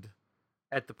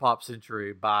 At the Pop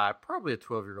Century by probably a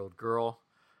 12-year-old girl.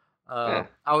 I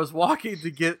was walking to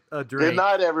get a drink. Good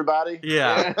night, everybody.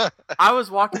 Yeah. I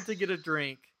was walking to get a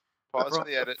drink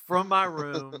from my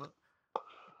room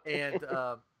and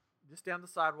just down the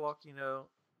sidewalk,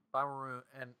 by my room.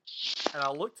 And I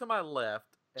look to my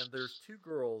left, and there's 2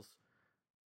 girls,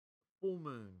 full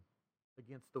moon,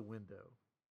 against the window.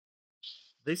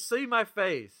 They see my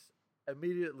face.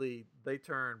 Immediately, they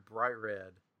turn bright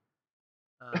red.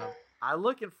 I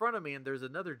look in front of me, and there's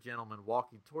another gentleman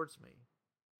walking towards me.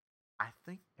 I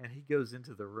think, and he goes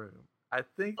into the room. I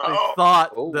think they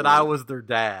thought that I was their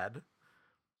dad.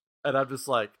 And I'm just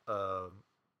like, can't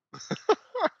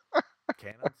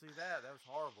unsee that. That was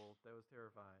horrible. That was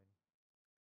terrifying.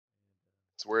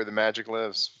 It's where the magic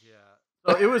lives. Yeah.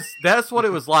 So that's what it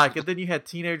was like. And then you had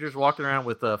teenagers walking around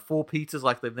with full pizzas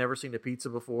like they've never seen a pizza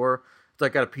before. It's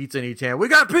like got a pizza in each hand. We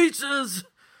got pizzas!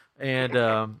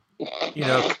 And,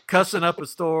 cussing up a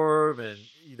storm. And,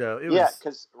 it was... Yeah,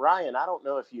 because, Ryan, I don't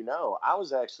know if you know, I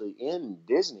was actually in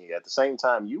Disney at the same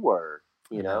time you were,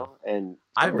 and...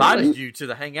 I invited you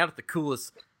to hang out at the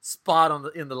coolest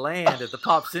spot in the land at the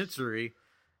Pop Century.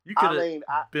 You could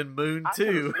have been mooned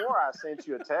too. I swore I sent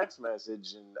you a text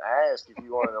message and asked if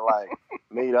you wanted to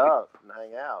meet up and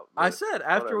hang out. I said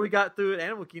after we got through at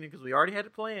Animal Kingdom because we already had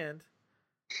it planned.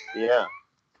 Yeah,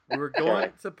 we were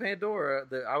going to Pandora.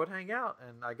 That I would hang out,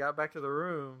 and I got back to the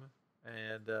room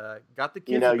and got the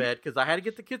kids to bed because I had to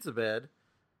get the kids to bed.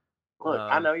 Look,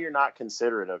 I know you're not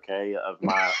considerate, okay, of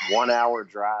my 1 hour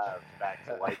drive back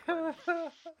to Lakeland.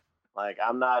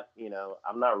 I'm not,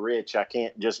 I'm not rich. I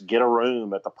can't just get a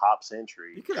room at the Pop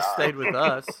Century. You could have stayed with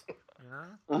us.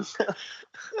 I'm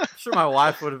sure my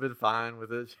wife would have been fine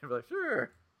with it. She'd be like,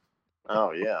 sure.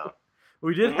 Oh yeah.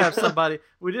 We did have somebody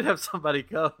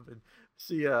come, and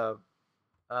she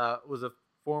was a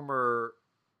former.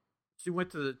 She went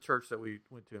to the church that we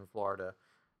went to in Florida,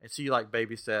 and she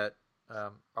babysat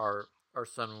our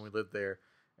son when we lived there.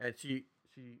 And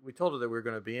we told her that we were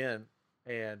going to be in,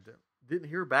 and didn't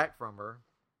hear back from her.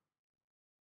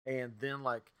 And then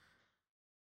I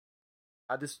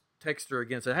just texted her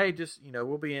again and said, hey, just,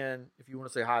 we'll be in. If you want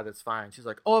to say hi, that's fine. She's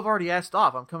like, oh, I've already asked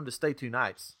off. I'm coming to stay 2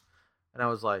 nights. And I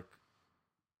was like,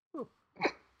 oh,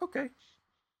 okay.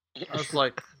 I was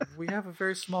like, we have a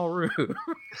very small room.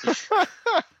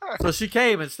 So she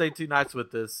came and stayed 2 nights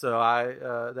with us. So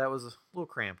that was a little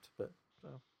cramped, but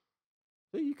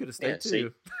you could have stayed too. See,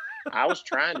 I was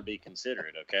trying to be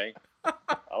considerate, okay?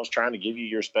 I was trying to give you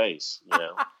your space,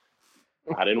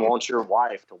 I didn't want your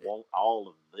wife to want all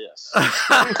of this.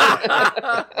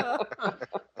 I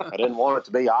didn't want it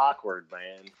to be awkward,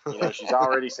 man. She's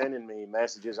already sending me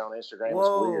messages on Instagram.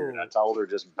 Whoa. It's weird. I told her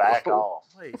just back off.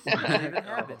 Wait, she doesn't even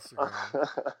have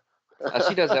Instagram.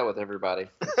 She does that with everybody.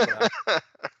 Yeah.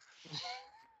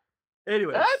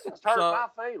 Anyway, that just hurt my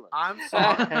feelings. I'm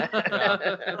sorry.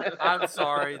 I'm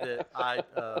sorry that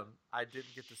I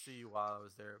didn't get to see you while I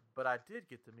was there, but I did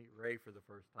get to meet Ray for the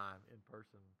first time in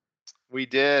person. We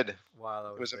did. While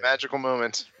I was it was there. a magical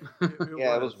moment.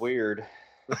 It was weird.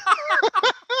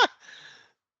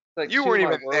 You weren't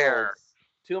even there.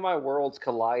 2 of my worlds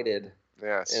collided.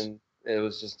 Yes. And it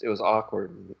was awkward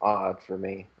and odd for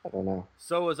me. I don't know.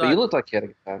 So but you looked like you had a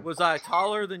good time. Was I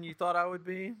taller than you thought I would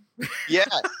be?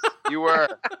 Yes, you were.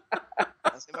 I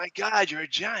was like, my God, you're a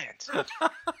giant.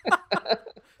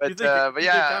 But yeah,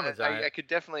 I could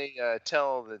definitely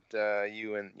tell that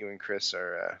you and Chris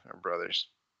are brothers.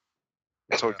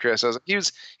 I told Chris, I was like,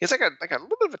 he's like a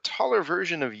little bit of a taller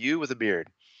version of you with a beard.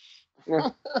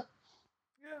 Yeah.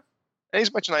 And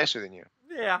he's much nicer than you.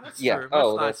 Yeah, that's true.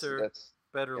 Much nicer, that's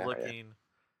better looking.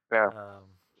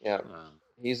 Yeah.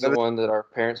 He's the one that our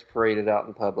parents paraded out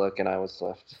in public, and I was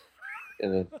left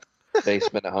in the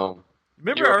basement at home.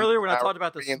 Remember earlier when I talked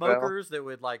about the smokers that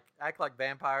would act like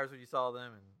vampires when you saw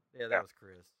them? And that was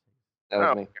Chris. That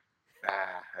was me.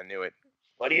 I knew it.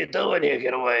 What are you doing here?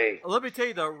 Get away. Let me tell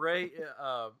you though, Ray,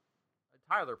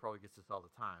 Tyler probably gets this all the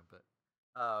time, but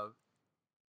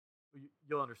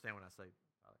you'll understand when I say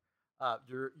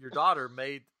your daughter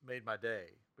made my day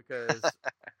because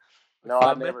no,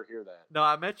 I never hear that. No,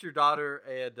 I met your daughter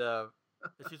and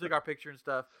she took our picture and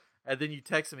stuff, and then you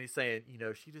texted me saying,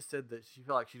 she just said that she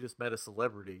felt like she just met a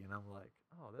celebrity, and I'm like,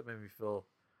 oh, that made me feel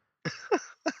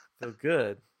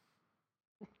good.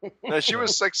 No, she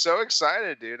was so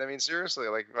excited, dude. I mean, seriously,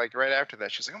 like right after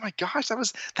that, she's like, "Oh my gosh,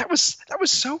 that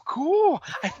was so cool!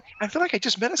 I feel like I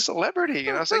just met a celebrity."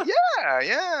 And I was like,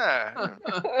 "Yeah."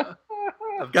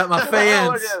 I've got my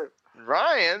fans,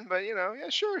 Ryan, but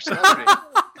sure, celebrity.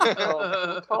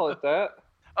 We'll call it that.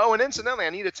 Oh, and incidentally, I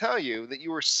need to tell you that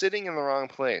you were sitting in the wrong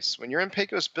place. When you're in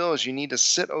Pecos Bills, you need to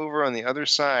sit over on the other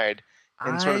side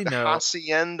in sort of the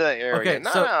hacienda area,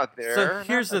 not out there. So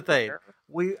here's the thing.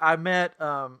 I met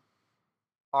my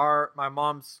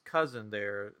mom's cousin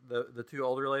there, the 2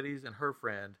 older ladies and her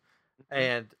friend,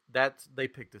 and they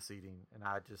picked the seating, and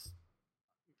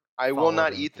I will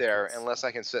not eat there unless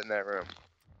I can sit in that room.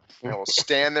 I will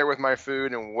stand there with my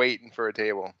food and waiting for a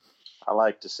table. I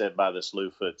like to sit by this Lou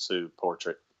Futsu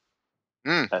portrait.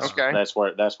 Okay,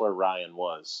 that's where Ryan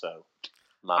was. So,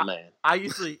 my man. I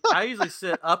usually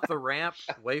sit up the ramp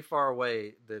way far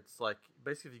away. That's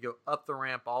basically if you go up the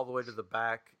ramp all the way to the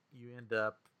back, you end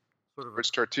up sort of. It's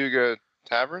Tortuga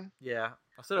Tavern. Yeah,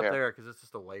 I sit up there because it's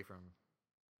just away from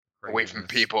Away from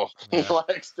craziness. people. He Yeah.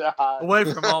 likes to hide. Away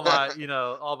from all my,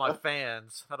 all my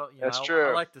fans. I don't, That's I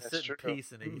true. like to That's sit true. in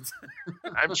peace and eat.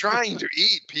 I'm trying to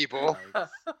eat people.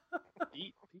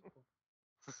 Eat people.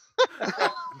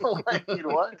 Wait,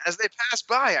 what? As they pass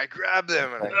by, I grab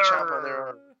them and I chomp on their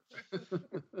arm.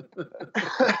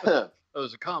 Oh,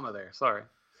 there's a comma there. Sorry.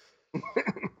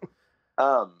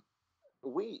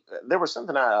 There was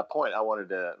something a point I wanted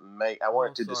to make. I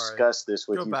wanted to sorry. discuss this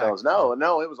with Go you back. fellas.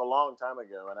 No, it was a long time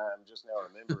ago, and I'm just now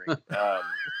remembering.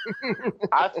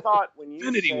 I thought when you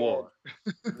Infinity said War.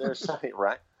 there's something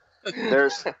right.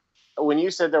 There's when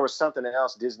you said there was something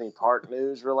else Disney Park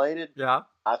news related. Yeah.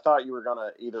 I thought you were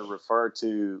gonna either refer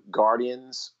to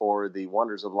Guardians or the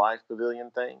Wonders of Life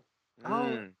Pavilion thing.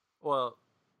 Oh, well,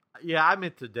 yeah, I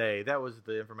meant today. That was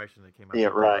the information that came out. Yeah,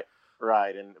 today.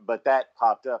 right. But that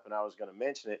popped up, and I was going to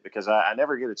mention it because I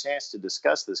never get a chance to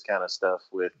discuss this kind of stuff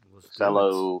with Let's do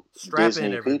fellow it. Strap Disney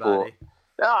in, everybody. people.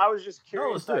 No, I was just No,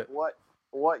 curious, let's do like it.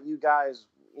 what you guys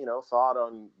thought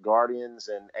on Guardians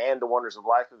and the Wonders of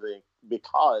Life Pavilion,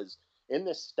 because in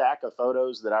this stack of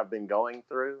photos that I've been going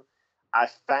through, I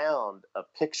found a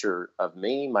picture of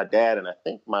me, my dad, and I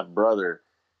think my brother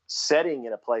sitting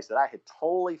in a place that I had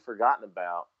totally forgotten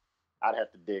about. I'd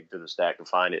have to dig through the stack to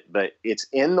find it, but it's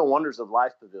in the Wonders of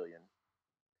Life Pavilion,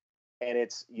 and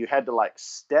you had to like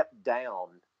step down,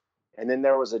 and then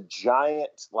there was a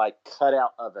giant like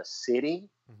cutout of a city,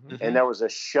 and there was a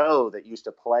show that used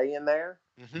to play in there.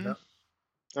 Yep.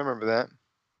 I remember that.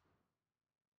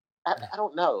 I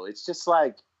don't know. It's just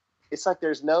like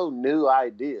there's no new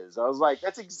ideas. I was like,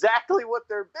 that's exactly what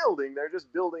they're building. They're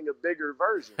just building a bigger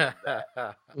version of that.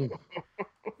 I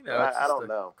don't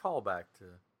know. Callback to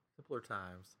simpler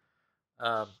times.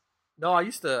 No,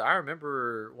 I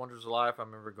remember Wonders of Life. I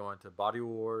remember going to Body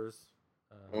Wars.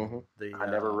 I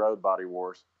never rode Body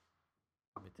Wars.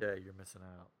 Let me tell you, you're missing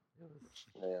out.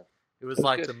 It was That's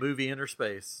like good. the movie Inner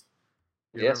Space.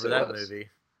 You Yes, remember it that was. movie?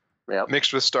 Yeah.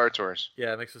 Mixed with Star Tours.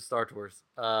 Yeah, mixed with Star Tours.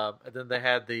 And then they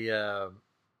had the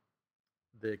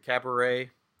cabaret,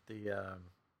 Cranium,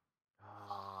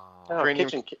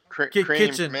 Kitchen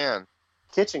Cranium Command.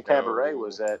 Kitchen Cabaret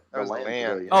was at that was the Land land.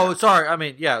 Pavilion. Oh, sorry. I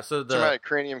mean, yeah. So Talking about the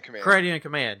Cranium Command. Cranium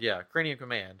Command. Yeah, Cranium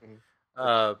Command.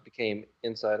 Became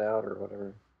Inside Out or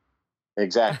whatever.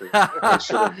 Exactly. It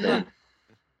should have been.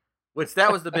 Which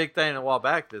that was the big thing a while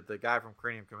back, that the guy from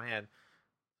Cranium Command,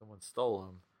 someone stole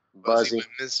him. Buzzy. Went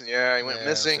missing. Yeah, he went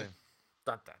missing.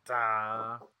 Dun, dun,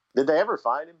 dun. Did they ever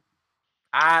find him?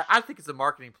 I think it's a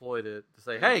marketing ploy to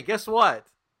say, hey, guess what?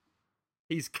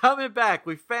 He's coming back.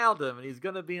 We found him, and he's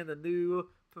going to be in the new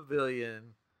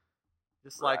pavilion.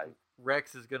 Just like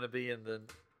Rex is going to be in the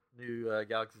new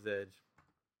Galaxy's Edge.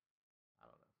 I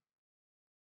don't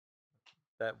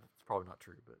know. That's probably not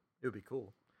true, but it would be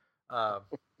cool.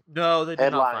 No, they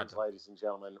did not find Headlines, him. ladies and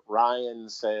gentlemen. Ryan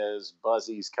says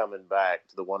Buzzy's coming back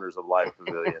to the Wonders of Life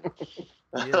Pavilion.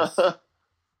 Yes. I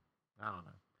don't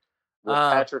know. With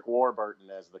Patrick Warburton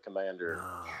as the commander.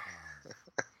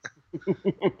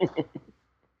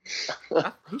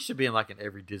 He should be in like in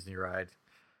every Disney ride.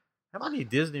 How many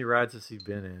Disney rides has he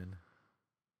been in?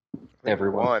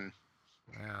 Everyone.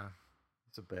 Yeah,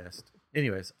 it's the best.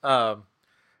 Anyways, what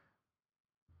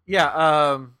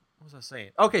was I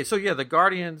saying? Okay, so yeah, the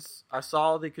Guardians. I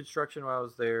saw the construction while I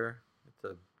was there. It's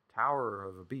a tower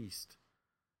of a beast.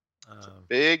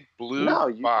 Big blue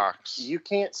box. You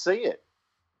can't see it.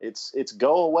 It's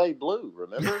go away blue.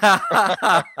 Remember?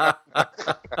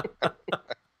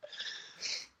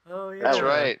 Oh yeah, That's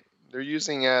right. They're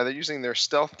using their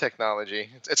stealth technology.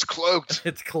 It's cloaked.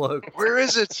 It's cloaked. Where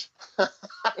is it?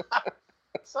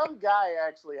 Some guy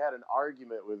actually had an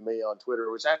argument with me on Twitter,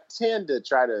 which I tend to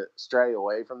try to stray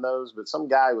away from those. But some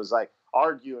guy was like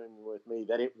arguing with me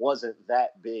that it wasn't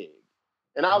that big,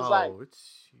 and I was like,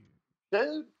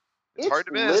 dude, it's hard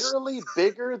to miss. Literally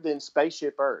bigger than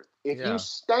Spaceship Earth. If you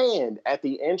stand at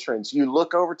the entrance, you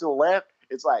look over to the left,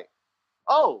 it's like,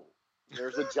 oh,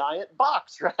 there's a giant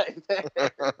box right there.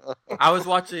 I was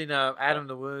watching Adam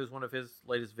the Woo's, one of his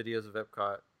latest videos of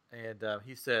Epcot, and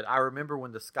he said, I remember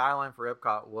when the skyline for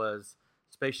Epcot was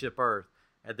Spaceship Earth,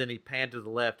 and then he panned to the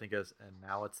left and goes, and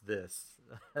now it's this.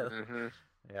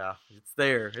 Yeah, it's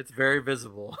there. It's very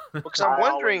visible. Because I'm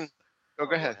wondering. Oh,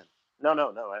 go ahead. No,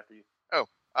 after you. Oh,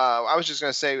 I was just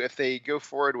going to say, if they go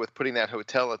forward with putting that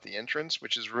hotel at the entrance,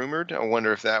 which is rumored, I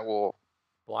wonder if that will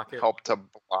help to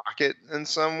block it in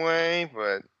some way,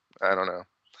 but I don't know.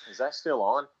 Is that still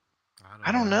on?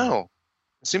 I don't know.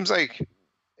 It seems like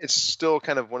it's still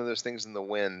kind of one of those things in the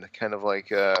wind, kind of like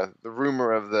the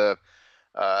rumor of the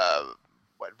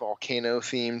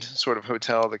volcano-themed sort of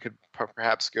hotel that could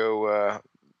perhaps go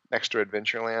next to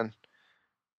Adventureland.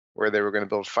 where they were going to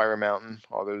build Fire Mountain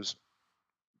all those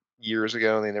years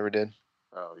ago, and they never did.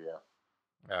 Oh yeah.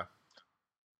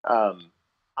 Yeah.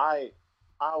 I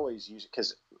always use it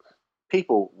because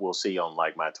people will see on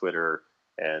like my Twitter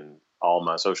and all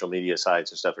my social media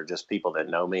sites and stuff are just people that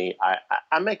know me.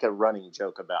 I make a running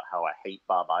joke about how I hate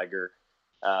Bob Iger.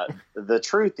 The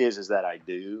truth is that I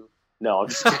do. No, I'm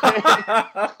just kidding.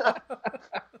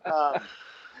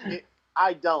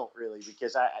 I don't really,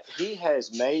 because he has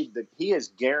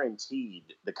guaranteed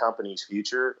the company's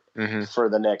future for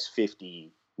the next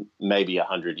 50, maybe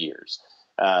 100 years.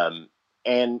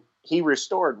 And he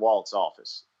restored Walt's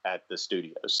office at the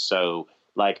studios. So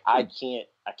like, I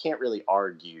can't really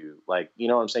argue, like, you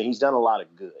know what I'm saying? He's done a lot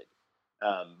of good.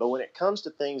 But when it comes to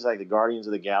things like the Guardians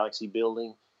of the Galaxy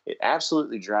building, it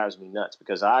absolutely drives me nuts,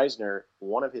 because Eisner,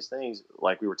 one of his things,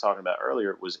 like we were talking about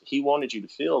earlier, was he wanted you to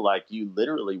feel like you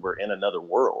literally were in another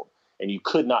world and you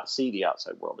could not see the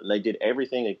outside world. And they did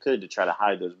everything they could to try to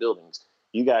hide those buildings.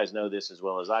 You guys know this as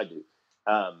well as I do.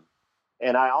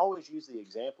 And I always use the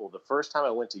example, the first time I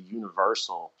went to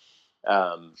Universal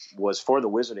was for the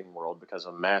Wizarding World, because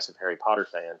I'm a massive Harry Potter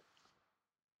fan.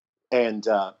 And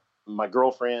my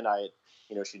girlfriend,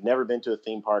 she'd never been to a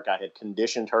theme park. I had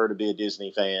conditioned her to be a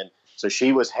Disney fan. So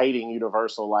she was hating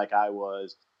Universal like I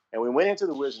was. And we went into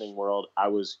the Wizarding World. I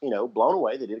was, blown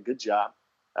away. They did a good job.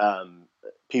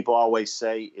 People always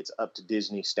say it's up to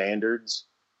Disney standards.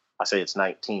 I say it's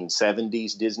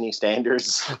 1970s Disney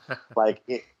standards.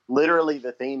 Literally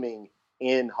the theming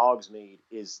in Hogsmeade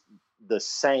is the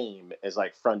same as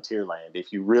like Frontierland.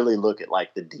 If you really look at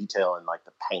like the detail and like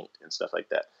the paint and stuff like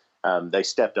that, they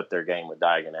stepped up their game with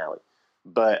Diagon Alley.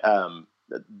 But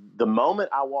the moment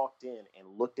I walked in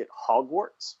and looked at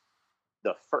Hogwarts,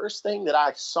 the first thing that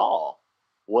I saw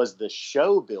was the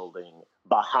show building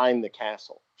behind the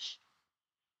castle.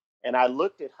 And I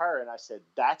looked at her and I said,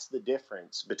 that's the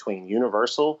difference between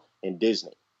Universal and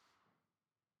Disney.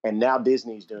 And now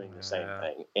Disney's doing the same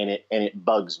thing. And it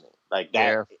bugs me. Like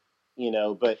that,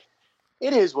 but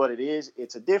it is what it is.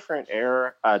 It's a different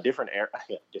era, a different era.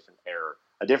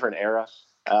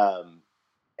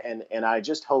 And I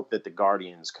just hope that the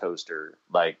Guardians coaster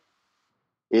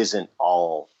isn't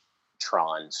all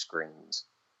Tron screens,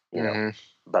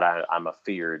 But I'm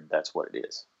afeared that's what it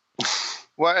is.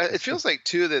 Well, it feels like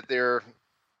too that they're,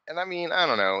 and I mean, I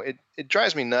don't know, it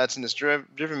drives me nuts, and it's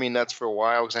driven me nuts for a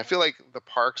while, because I feel like the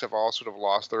parks have all sort of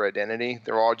lost their identity.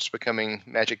 They're all just becoming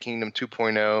Magic Kingdom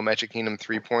 2.0, Magic Kingdom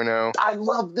 3.0. I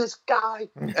love this guy.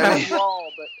 I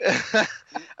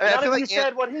feel like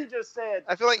said what he just said.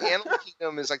 I feel like Animal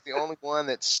Kingdom is like the only one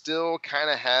that still kind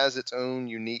of has its own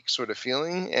unique sort of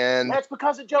feeling, and that's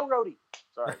because of Joe Rohde.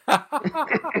 Sorry.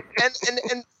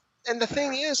 And the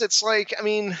thing is, it's like, I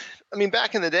mean,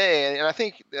 back in the day, and I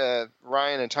think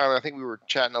Ryan and Tyler, I think we were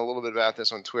chatting a little bit about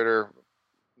this on Twitter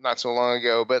not so long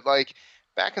ago, but like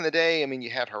back in the day, I mean, you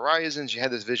had Horizons, you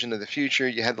had this vision of the future,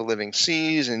 you had the living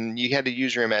seas, and you had to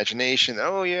use your imagination.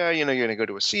 Oh yeah, you're going to go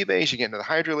to a sea base, you get into the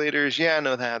hydrolators. Yeah, I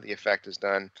know how the effect is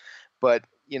done, but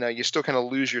you still kind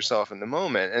of lose yourself in the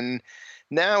moment. And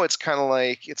now it's kind of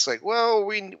like, well,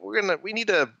 we need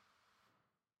to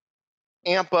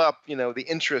amp up, the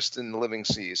interest in the living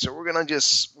seas. So we're going to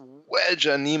just wedge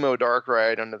a Nemo dark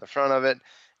ride under the front of it,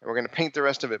 and we're going to paint the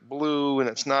rest of it blue, and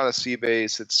it's not a sea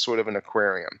base, it's sort of an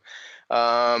aquarium.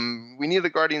 We need the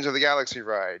Guardians of the Galaxy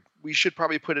ride. We should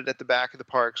probably put it at the back of the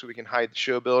park so we can hide the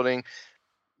show building.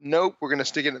 Nope, we're going to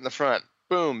stick it in the front.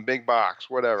 Boom, big box,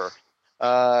 whatever.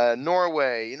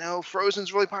 Norway,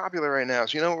 Frozen's really popular right now.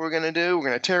 So you know what we're going to do? We're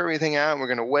going to tear everything out, and we're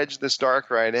going to wedge this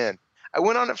dark ride in. I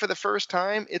went on it for the first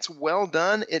time. It's well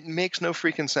done. It makes no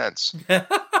freaking sense.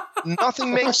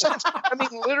 Nothing makes sense. I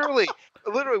mean, literally,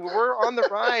 we're on the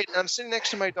ride, and I'm sitting next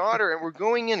to my daughter, and we're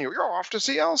going in. You're off to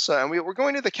see Elsa, and we're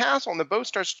going to the castle, and the boat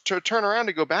starts to turn around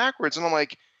to go backwards, and I'm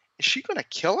like, is she going to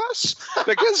kill us?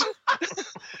 Because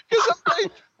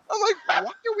I'm like, why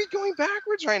are we going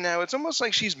backwards right now? It's almost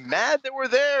like she's mad that we're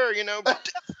there,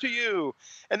 death to you.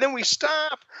 And then we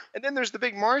stop, and then there's the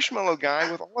big marshmallow guy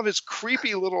with all of his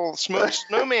creepy little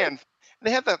snowman. And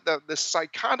they have this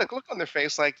psychotic look on their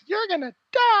face like, you're going to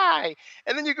die.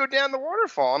 And then you go down the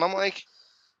waterfall, and I'm like,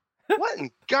 what in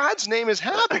God's name is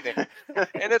happening?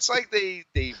 And it's like they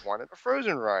wanted a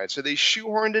Frozen ride, so they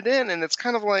shoehorned it in, and it's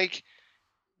kind of like,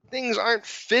 things aren't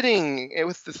fitting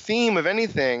with the theme of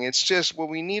anything. It's just, well,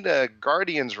 we need a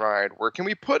Guardians ride. Where can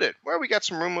we put it? Well, we got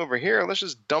some room over here. Let's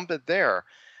just dump it there.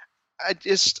 I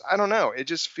don't know. It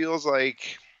just feels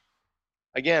like,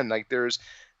 again, like the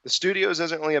studios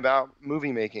isn't really about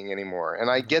movie making anymore. And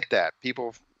I get that.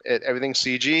 Everything's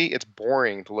CG. It's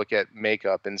boring to look at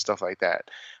makeup and stuff like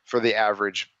that for the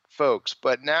average folks.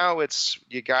 But now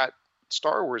you got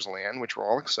Star Wars Land, which we're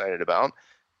all excited about.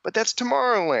 But that's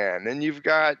Tomorrowland, and you've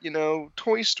got,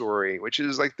 Toy Story, which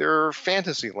is like their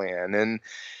fantasy land. And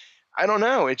I don't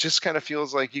know, it just kind of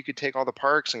feels like you could take all the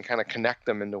parks and kind of connect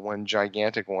them into one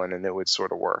gigantic one, and it would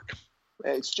sort of work.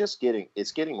 It's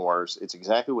getting worse. It's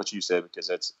exactly what you said,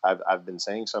 because I've been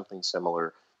saying something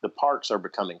similar. The parks are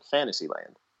becoming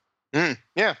Fantasyland.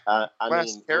 Yeah. I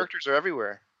mean, characters are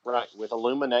everywhere. Right. With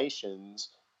Illuminations,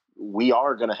 we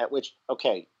are going to have,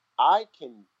 I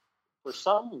can, for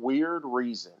some weird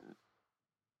reason,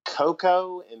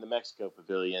 Coco in the Mexico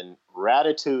Pavilion,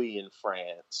 Ratatouille in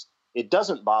France, it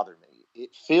doesn't bother me.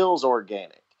 It feels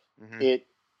organic. Mm-hmm.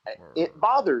 It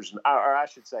bothers me, or I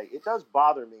should say, it does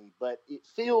bother me, but it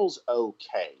feels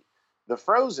okay. The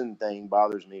Frozen thing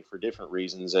bothers me for different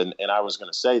reasons, and I was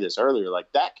going to say this earlier,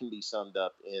 like that can be summed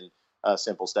up in a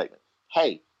simple statement.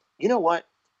 Hey, you know what?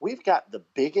 We've got the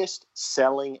biggest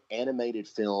selling animated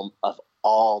film of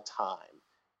all time.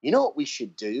 You know what we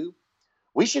should do?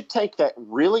 We should take that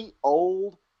really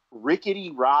old, rickety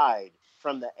ride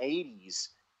from the 80s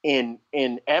in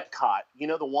Epcot,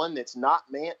 the one that's not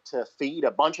meant to feed a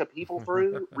bunch of people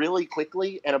through really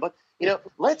quickly, and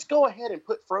let's go ahead and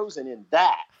put Frozen in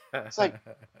that. It's like,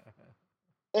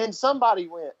 and somebody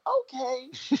went, okay,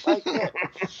 like that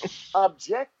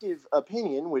objective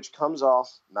opinion, which comes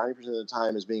off 90% of the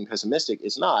time as being pessimistic.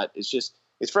 It's not. It's just,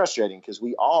 it's frustrating because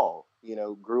we all,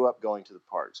 grew up going to the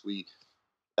parks. We,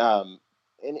 and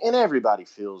everybody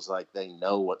feels like they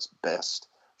know what's best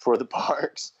for the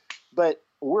parks, but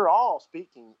we're all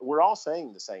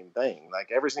saying the same thing. Like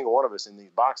every single one of us in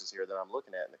these boxes here that I'm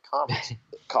looking at in the comments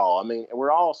call. I mean,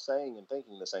 we're all saying and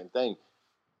thinking the same thing.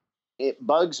 It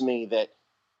bugs me that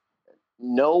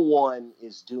no one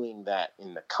is doing that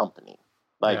in the company.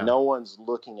 Like no one's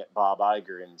looking at Bob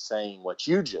Iger and saying what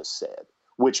you just said,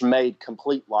 which made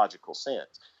complete logical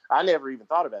sense. I never even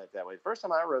thought about it that way. The first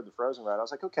time I rode the Frozen ride, I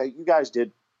was like, okay, you guys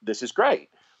this is great.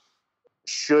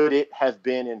 Should it have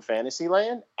been in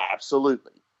Fantasyland?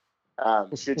 Absolutely.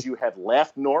 Should you have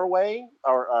left Norway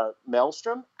or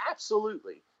Maelstrom?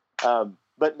 Absolutely.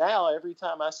 But now every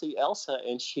time I see Elsa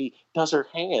and she does her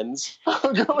hands,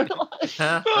 I'm going like,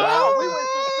 oh, we went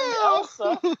to see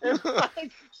Elsa,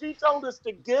 and she told us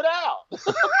to get out.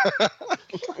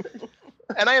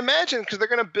 And I imagine, because they're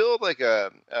going to build like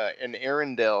an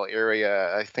Arendelle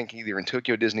area, I think either in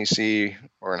Tokyo Disney Sea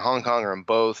or in Hong Kong or in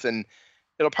both, and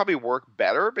it'll probably work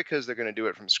better because they're going to do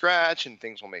it from scratch and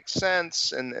things will make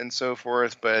sense and so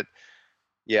forth. But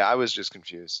yeah, I was just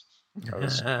confused.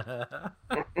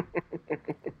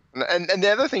 And the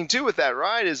other thing too with that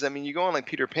ride is, I mean, you go on like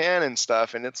Peter Pan and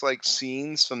stuff, and it's like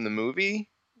scenes from the movie.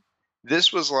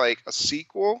 This was like a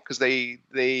sequel because the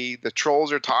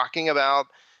trolls are talking about,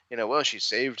 well, she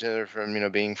saved her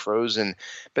from, being frozen.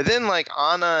 But then like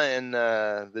Anna and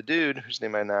the dude, whose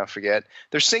name I now forget,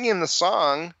 they're singing the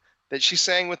song that she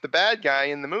sang with the bad guy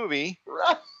in the movie.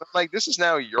 I'm like, this is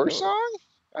now your song?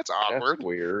 That's awkward. That's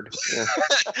weird.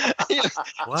 Yeah.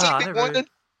 Wow,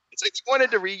 it's like they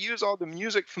wanted to reuse all the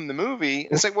music from the movie.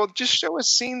 It's like, well, just show us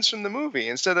scenes from the movie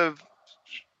instead of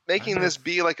making this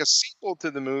be like a sequel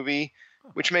to the movie,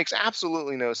 which makes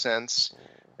absolutely no sense.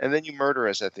 And then you murder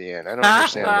us at the end. I don't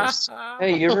understand this.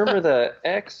 Hey, you remember the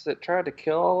ex that tried to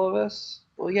kill all of us?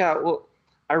 Well, yeah. Well,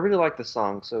 I really like the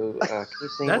song, so can you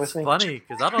sing it with me? That's funny,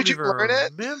 because I don't even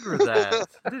remember that.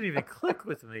 It didn't even click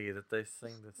with me that they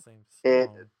sing the same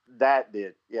song. That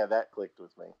did. Yeah, that clicked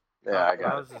with me. Yeah, I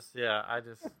got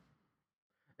it.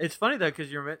 It's funny, though, because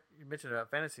you mentioned about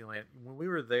Fantasyland. When we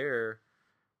were there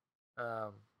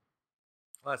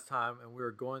last time, and we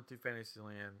were going through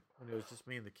Fantasyland, when it was just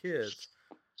me and the kids,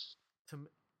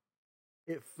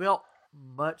 it felt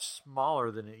much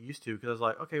smaller than it used to, because I was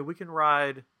like, okay, we can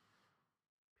ride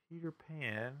Peter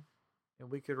Pan,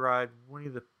 and we could ride Winnie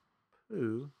the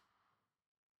Pooh,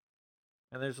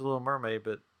 and there's a Little Mermaid,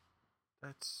 but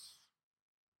that's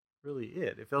really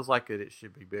it. It feels like it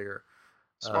should be bigger.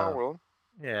 Small World.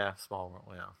 Yeah, Small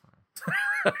World.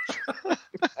 Yeah.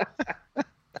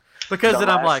 Because then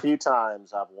I'm like, a few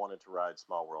times I've wanted to ride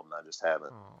Small World and I just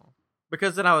haven't.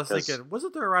 Because then I was thinking,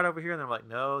 wasn't there a ride over here? And they're like,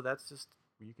 no, that's just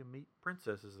you can meet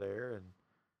princesses there, and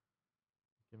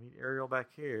you can meet Ariel back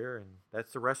here, and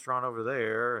that's the restaurant over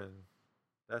there, and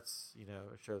that's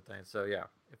a show thing. So yeah,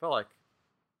 it felt like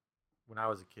when I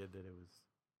was a kid that it was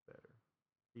better,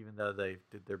 even though they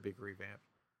did their big revamp.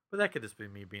 But that could just be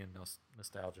me being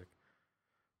nostalgic,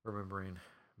 remembering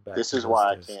This is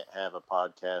why I can't have a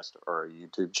podcast or a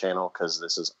YouTube channel, because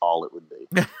this is all it would be.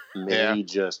 Me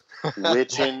just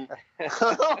witching.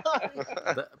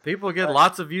 People get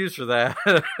lots of views for that.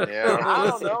 I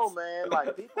don't know, man.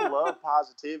 Like, people love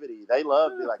positivity. They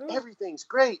love to be like, everything's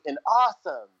great and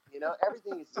awesome. You know,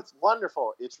 everything is just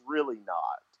wonderful. It's really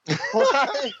not.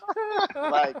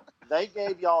 like they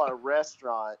gave y'all a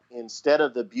restaurant instead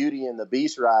of the Beauty and the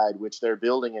Beast ride, which they're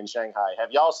building in Shanghai.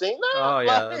 Have y'all seen that? Oh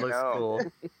yeah, it looks cool.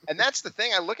 And that's the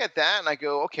thing. I look at that and I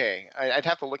go, okay, I'd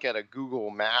have to look at a Google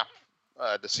map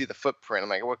to see the footprint. I'm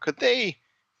like, well, could they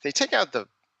take out the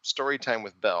story time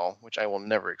with Belle, which I will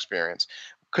never experience?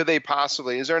 Could they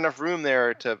possibly? Is there enough room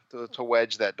there to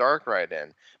wedge that dark ride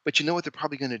in? But you know what they're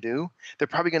probably going to do? They're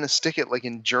probably going to stick it like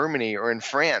in Germany or in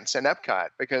France and Epcot,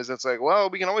 because it's like, well,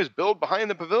 we can always build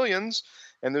behind the pavilions,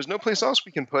 and there's no place else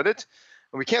we can put it.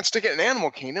 And we can't stick it in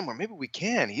Animal Kingdom, or maybe we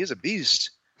can. He is a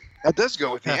beast. That does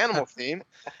go with the animal theme.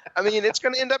 I mean, it's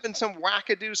going to end up in some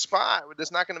wackadoo spot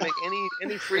that's not going to make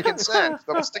any freaking sense.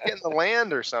 They'll stick it in the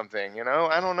land or something, you know?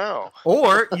 I don't know.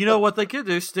 Or, you know what they could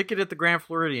do? Stick it at the Grand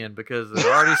Floridian, because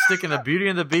they're already sticking a Beauty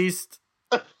and the Beast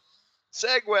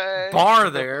Segway bar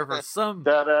there for some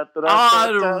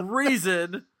odd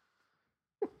reason.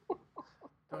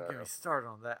 Don't get me started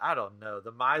on that. I don't know.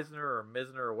 The Meisner or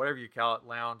Misner or whatever you call it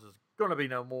lounge is going to be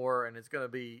no more, and it's going to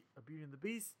be a Beauty and the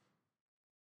Beast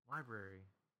library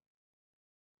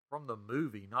from the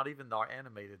movie, not even the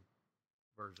animated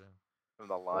version. From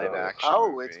the live action.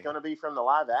 Oh, movie. It's going to be from the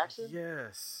live action?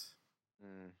 Yes.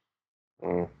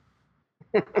 I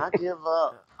give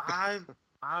up.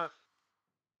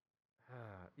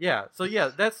 Yeah, so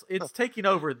yeah, it's taking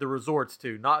over the resorts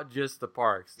too, not just the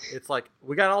parks. It's like,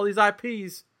 we got all these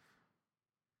IPs,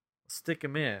 stick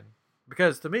them in.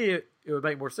 Because to me, it would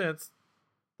make more sense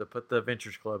to put the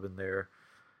Adventures Club in there,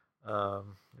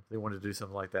 if they wanted to do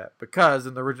something like that. Because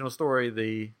in the original story,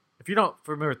 if you don't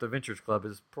familiar with the Adventures Club,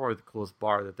 it's probably the coolest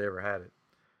bar that they ever had it.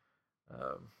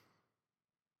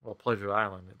 Well, Pleasure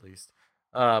Island at least.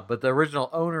 But the original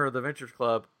owner of the Adventures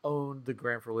Club owned the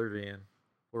Grand Floridian.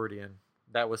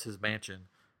 That was his mansion.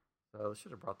 So they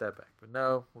should have brought that back. But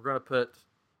no, we're going to put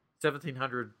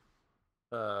 1700,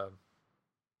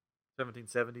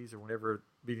 1770s or whenever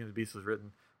Beauty and the Beast was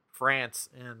written, France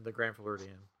in the Grand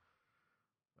Floridian.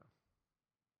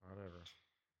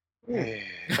 Whatever.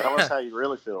 Tell us how you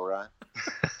really feel, Ryan.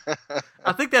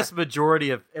 I think that's the majority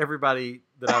of everybody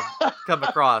that I've come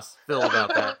across feel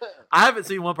about that. I haven't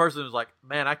seen one person who's like,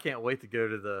 man, I can't wait to go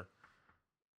to the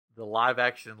live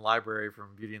action library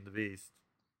from Beauty and the Beast.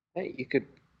 Hey, you could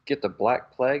get the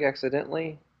Black Plague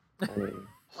accidentally. I mean,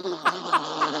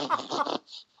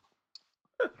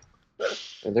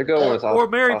 and they're going with or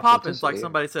Mary Poppins, like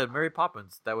somebody said. Mary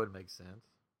Poppins, that would make sense.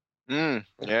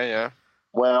 Yeah.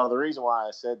 Well, the reason why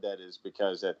I said that is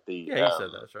because at the you said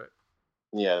that, that's right.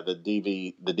 Yeah, the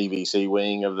DVC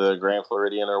wing of the Grand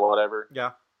Floridian or whatever.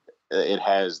 Yeah, it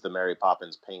has the Mary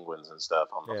Poppins penguins and stuff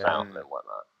on the fountain and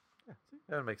whatnot. Yeah,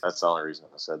 that makes sense. That's the only reason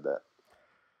I said that.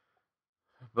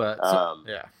 But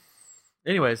yeah.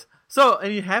 Anyways, so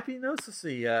any happy notes? Let's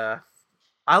see. I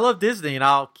love Disney, and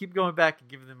I'll keep going back and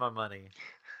giving them my money.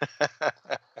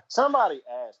 Somebody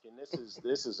asked, and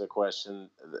this is a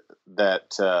question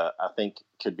that I think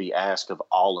could be asked of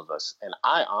all of us, and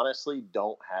I honestly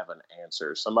don't have an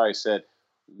answer. Somebody said,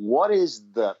 "What is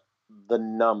the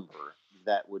number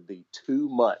that would be too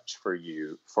much for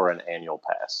you for an annual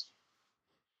pass?"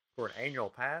 For an annual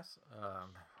pass?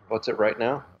 What's it right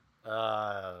now?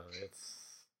 It's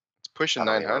pushing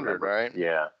 900, right?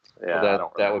 Yeah.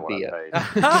 Well, that would be it.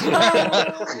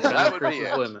 That would be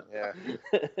it. Yeah.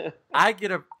 I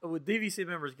with DVC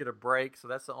members get a break, so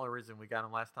that's the only reason we got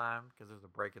them last time, because there's a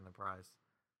break in the price.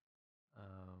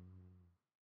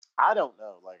 I don't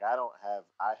know. Like, I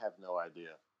have no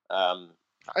idea.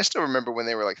 I still remember when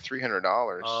they were like $300.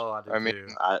 Oh, I do too.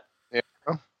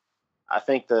 I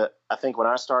think when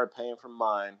I started paying for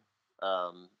mine,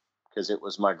 because it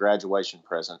was my graduation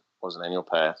present, was an annual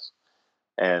pass.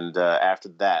 And after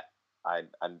that, I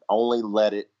only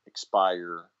let it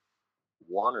expire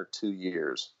 1 or 2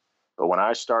 years. But when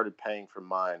I started paying for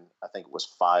mine, I think it was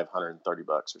 $530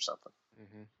 or something.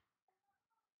 Mm-hmm.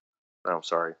 I'm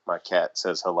sorry. My cat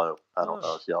says hello. I don't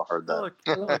know if y'all heard that.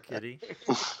 Hello, kitty.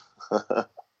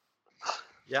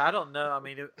 Yeah, I don't know. I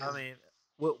mean,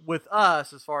 with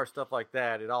us, as far as stuff like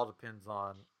that, it all depends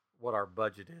on what our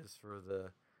budget is for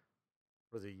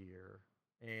the year.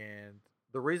 And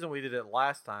the reason we did it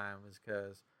last time is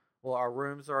because, well, our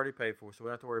rooms are already paid for, so we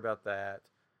don't have to worry about that.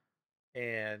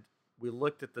 And we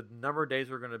looked at the number of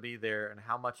days we're going to be there and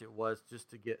how much it was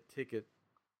just to get ticket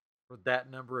for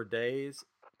that number of days.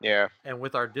 Yeah. And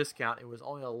with our discount, it was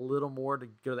only a little more to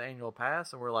go to the annual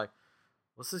pass. And we're like,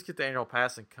 let's just get the annual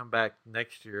pass and come back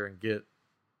next year and get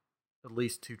at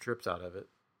least 2 trips out of it.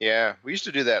 Yeah, we used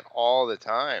to do that all the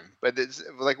time. But it's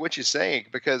like what you're saying,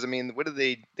 because I mean, what did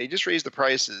they just raised the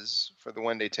prices for the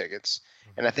 1-day tickets.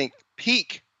 And I think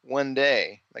peak one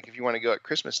day, like if you want to go at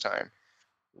Christmas time,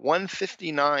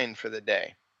 $159 for the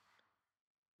day.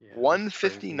 Yeah,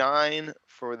 $159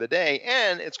 for the day,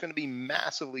 and it's going to be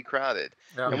massively crowded.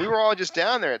 Yeah. And we were all just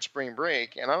down there at spring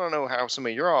break, and I don't know how some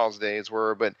of your all's days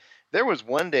were, but there was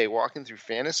one day walking through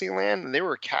Fantasyland, and there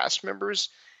were cast members,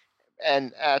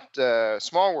 and at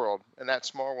Small World, in that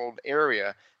Small World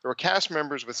area, there were cast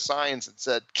members with signs that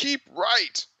said "Keep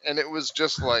right," and it was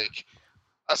just like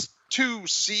 2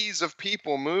 seas of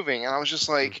people moving, and I was just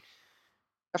like,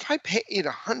 if I paid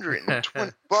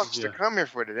 $120 to come here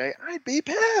for today, I'd be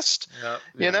pissed.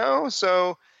 You know,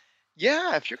 so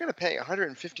yeah, if you're going to pay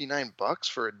 $159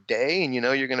 for a day, and you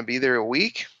know you're going to be there a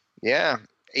week, yeah,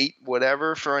 $8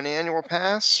 whatever for an annual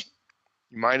pass,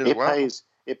 you might as well.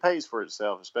 It pays for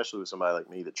itself, especially with somebody like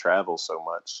me that travels so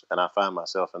much, and I find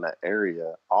myself in that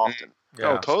area often. Yeah.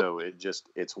 Oh, So totally.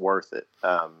 it's worth it.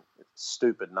 It's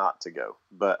stupid not to go,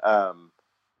 but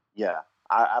yeah.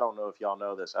 I don't know if y'all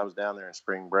know this. I was down there in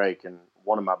spring break, and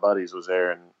one of my buddies was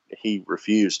there, and he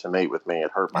refused to meet with me.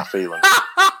 It hurt my feelings.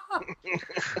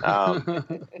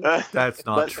 That's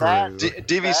not true.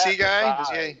 DVC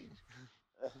guy?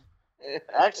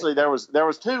 Actually, there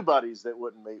was 2 buddies that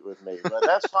wouldn't meet with me, but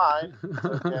that's fine.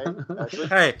 Okay. Actually,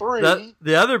 Hey, 3.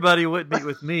 the other buddy wouldn't meet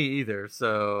with me either.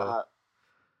 So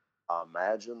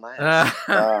imagine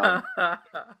that.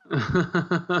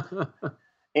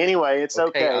 Anyway, it's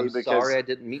okay I'm because sorry I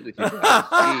didn't meet with you guys.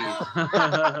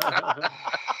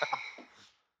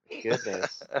 Jeez.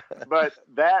 Goodness. But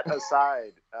that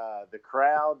aside, the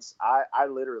crowds, I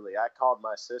called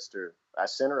my sister. I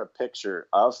sent her a picture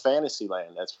of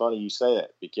Fantasyland. That's funny you say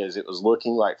that, because it was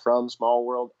looking like from Small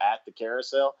World at the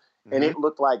carousel, and it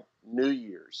looked like New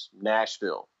Year's,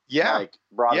 Nashville. Yeah. Like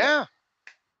Broadway. Yeah.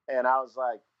 And I was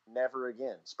like, never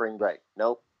again. Spring break.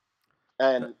 Nope.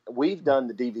 And we've done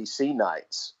the DVC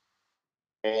nights,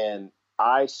 and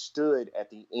I stood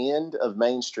at the end of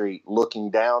Main Street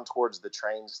looking down towards the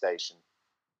train station,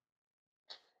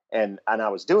 and I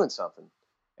was doing something,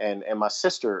 and my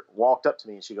sister walked up to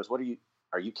me and she goes,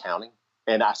 are you counting?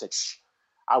 And I said, shh.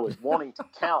 I was wanting to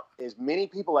count as many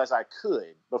people as I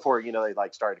could before, they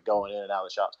like started going in and out of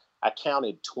the shops. I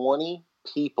counted 20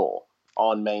 people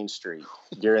on Main Street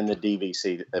during the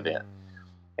DVC event.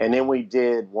 And then we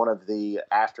did one of the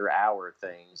after-hour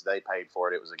things. They paid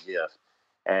for it. It was a gift.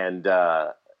 And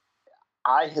I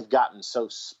have gotten so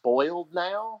spoiled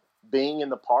now being in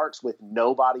the parks with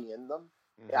nobody in them.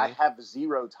 Mm-hmm. I have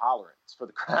 0 tolerance for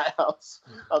the crowds.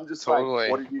 I'm just totally.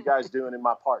 Like, what are you guys doing in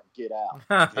my park? Get out.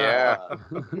 Yeah.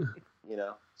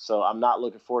 So I'm not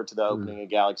looking forward to the opening of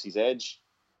Galaxy's Edge.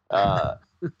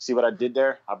 See what I did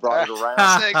there? I brought it around.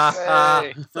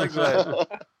 Segue.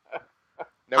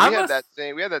 No, we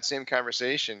had that same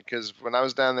conversation, because when I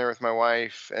was down there with my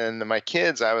wife and my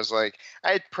kids, I was like,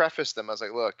 I had prefaced them. I was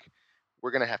like, look,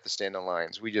 we're going to have to stand in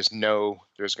lines. We just know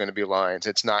there's going to be lines.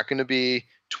 It's not going to be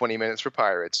 20 minutes for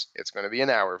Pirates. It's going to be an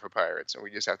hour for Pirates, and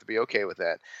we just have to be okay with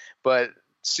that. But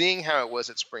seeing how it was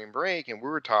at spring break, and we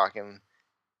were talking,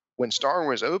 when Star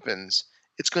Wars opens,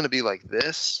 it's going to be like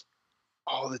this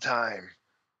all the time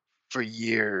for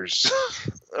years.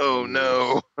 Oh,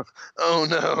 no. Oh,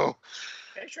 no.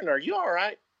 Adrian, are you all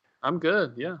right? I'm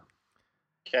good. Yeah.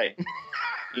 Okay.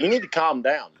 You need to calm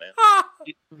down,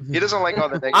 man. He doesn't like all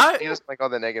the negative. He doesn't like all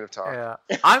the negative talk. Yeah,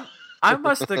 I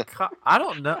must have. I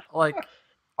don't know. Like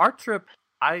our trip,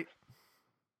 I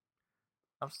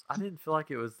didn't feel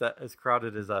like it was that as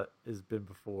crowded as it's been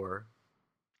before.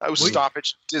 I was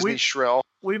stoppage Disney shrill.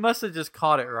 We must have just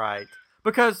caught it right,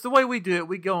 because the way we do it,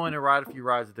 we go in and ride a few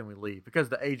rides and then we leave, because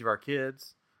of the age of our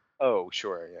kids. Oh,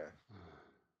 sure, yeah.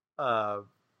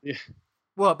 Yeah.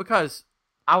 Well, because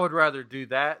I would rather do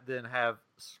that than have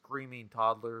screaming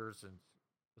toddlers and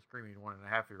a screaming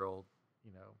 1.5-year-old.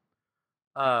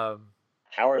 How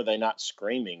are they not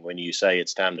screaming when you say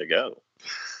it's time to go?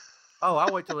 Oh, I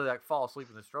wait till they fall asleep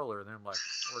in the stroller, and then I'm like,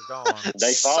 we're gone.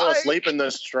 They fall asleep in the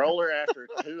stroller after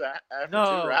two rides?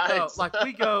 No, like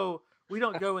we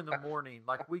don't go in the morning.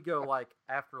 Like we go like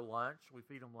after lunch. We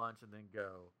feed them lunch and then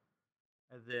go,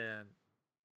 and then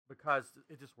because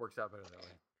it just works out better that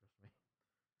way.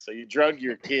 So you drug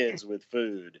your kids with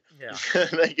food. Yeah.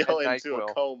 They go into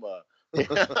a coma. And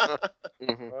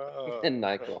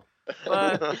NyQuil.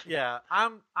 But yeah,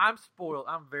 I'm spoiled.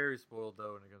 I'm very spoiled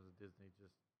though when it comes to Disney,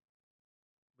 just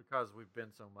because we've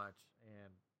been so much,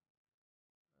 and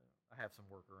I have some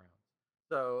workarounds.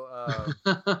 So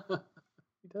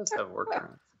he does have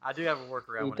workarounds. I do have a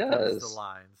workaround He when it comes to does.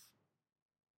 lines.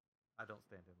 I don't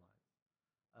stand in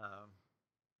line.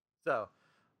 So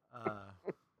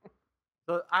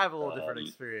I have a little different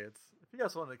experience. If you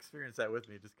guys want to experience that with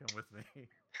me, just come with me.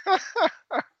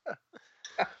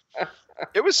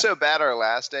 It was so bad our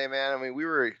last day, man. I mean, we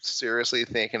were seriously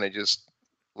thinking of just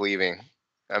leaving.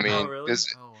 I mean, Oh, really?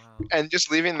 Wow. And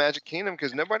just leaving Magic Kingdom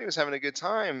because nobody was having a good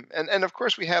time. And of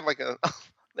course we had like a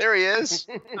there he is.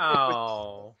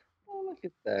 Oh. Oh, look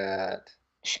at that.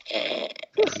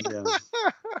 Yeah.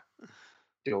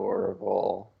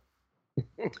 Adorable.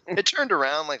 It turned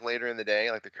around like later in the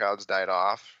day, like the crowds died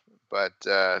off. But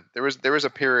there was a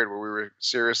period where we were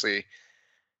seriously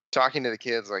talking to the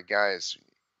kids like, guys,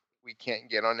 we can't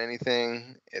get on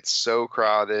anything. It's so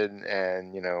crowded,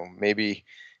 and maybe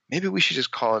we should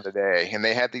just call it a day. And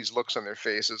they had these looks on their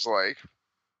faces like,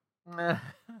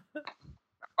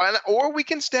 or we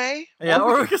can stay. Yeah,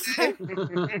 or we can stay.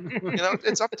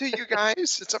 It's up to you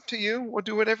guys. It's up to you. We'll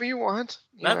do whatever you want.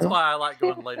 That's why I like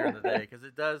going later in the day, because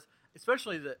it does,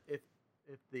 especially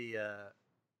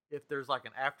if there's like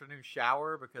an afternoon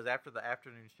shower, because after the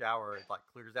afternoon shower it like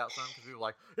clears out some, because people are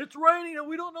like, it's raining and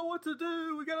we don't know what to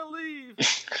do. We gotta leave.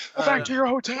 Go back to your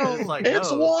hotel. It's like,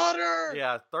 It's no. water.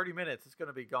 Yeah, 30 minutes. It's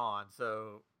gonna be gone.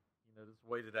 So just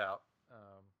wait it out.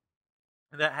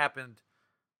 And that happened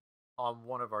on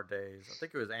one of our days. I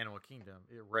think it was Animal Kingdom.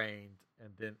 It rained,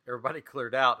 and then everybody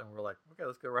cleared out, and we're like, okay,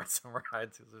 let's go ride some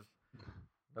rides because there's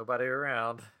nobody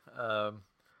around.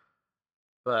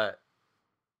 But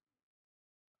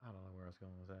I don't know where I was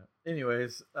going with that.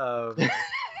 Anyways,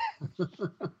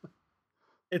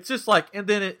 it's just like, and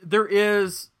then there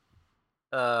is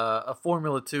a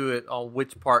formula to it on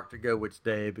which park to go which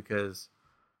day, because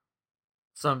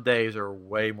some days are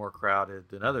way more crowded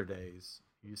than other days.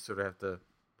 You sort of have to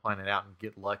plan it out and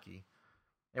get lucky.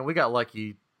 And we got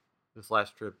lucky this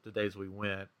last trip, the days we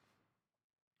went.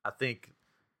 I think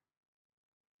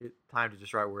it timed it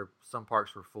just right where some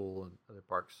parks were full and other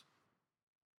parks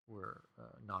were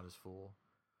not as full.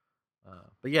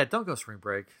 But yeah, don't go spring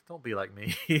break. Don't be like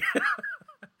me. If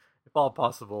all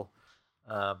possible.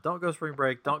 Don't go spring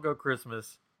break. Don't go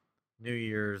Christmas, New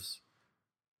Year's.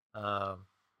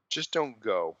 Just don't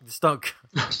go. Just don't go.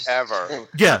 Ever.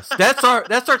 Yes, that's our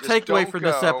Just takeaway don't for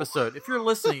this go. episode. If you're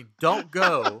listening, don't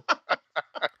go.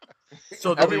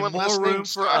 So there'll Everyone be more listening, room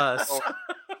for stop. us.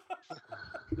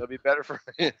 That'll be better for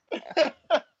me.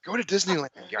 Go to Disneyland,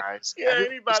 guys. Yeah,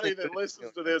 anybody that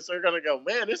listens to this, they're gonna go,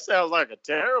 man, this sounds like a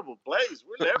terrible place.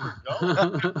 We're never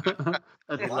going.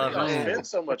 That's Why Why love do you it. spend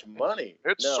so much money?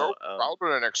 It's No, so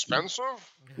crowded and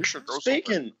expensive. We should go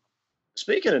somewhere.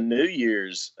 Speaking of New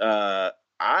Year's,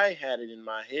 I had it in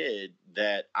my head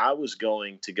that I was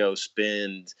going to go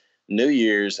spend New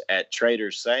Year's at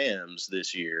Trader Sam's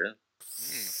this year.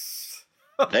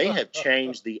 They have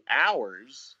changed the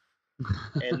hours,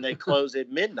 and they close at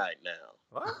midnight now.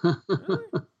 What? Really?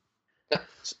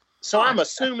 So I'm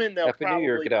assuming they'll Happy probably New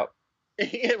Year, get out.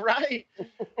 Yeah, right.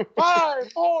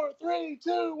 5, 4, 3,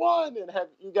 2, 1. And have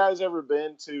you guys ever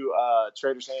been to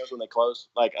Trader Sam's when they close?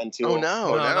 Like until? Oh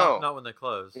no, no. Not when they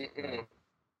close. Mm-mm.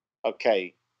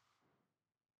 Okay.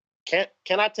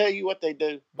 Can I tell you what they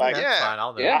do? Like, That's fine.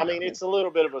 I'll know. Yeah. I mean, it's a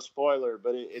little bit of a spoiler,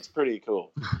 but it's pretty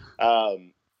cool.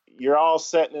 You're all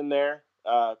sitting in there.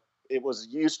 It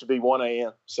used to be 1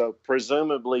 a.m. So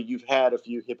presumably you've had a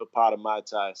few hippopotami Mai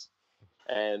Tais,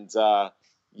 and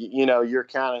you're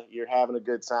having a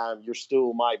good time. Your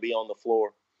stool might be on the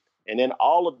floor, and then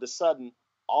all of a sudden,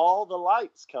 all the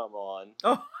lights come on,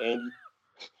 Oh.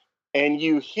 and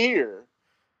you hear,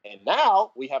 and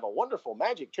now we have a wonderful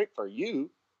magic trick for you.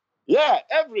 Yeah,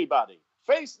 everybody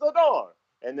face the door,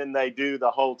 and then they do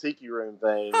the whole tiki room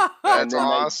thing. And That's then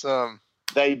awesome.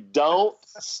 They don't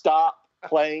stop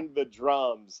playing the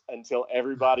drums until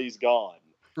everybody's gone.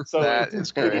 So That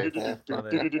is great.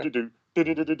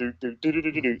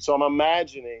 So I'm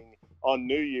imagining on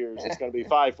New Year's it's going to be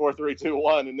 5, 4, 3, 2,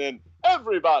 1, and then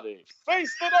everybody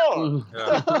face the door.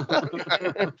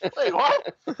 Wait,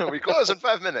 what? We close in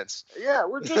 5 minutes. Yeah,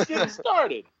 we're just getting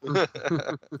started. I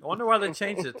wonder why they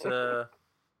changed it to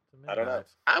midnight. I don't know.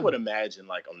 I would imagine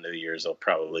like on New Year's they'll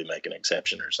probably make an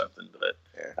exception or something, but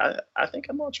Yeah. I think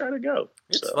I'm gonna try to go.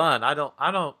 It's So, fun. I don't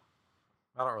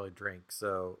really drink,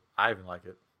 so I even like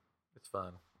it. It's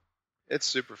fun. It's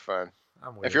super fun.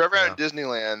 I'm weird. If you're ever yeah. out at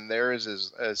Disneyland, theirs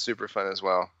is super fun as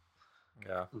well.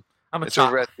 Yeah. I'm a It's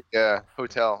over child. at the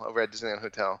hotel, over at Disneyland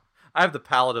Hotel. I have the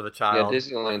palate of a Yeah, child.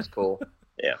 Disneyland's cool.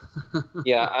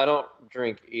 Yeah, I don't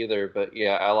drink either, but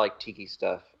yeah, I like tiki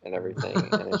stuff and everything.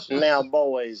 And it's just Now,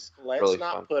 boys, let's really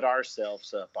not fun. put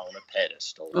ourselves up on a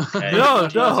pedestal. Okay? No.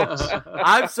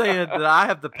 I'm saying that I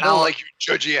have the I don't palate. like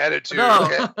your judgy attitude. No,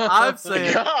 Okay? I'm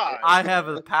saying God. I have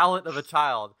the palate of a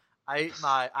child.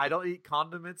 I don't eat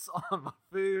condiments on my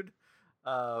food.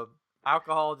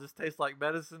 Alcohol just tastes like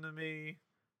medicine to me.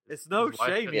 It's no His wife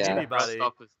shaming Yeah. anybody.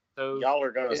 Off his toes. Y'all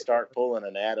are going to start pulling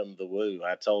an Adam the Woo.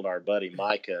 I told our buddy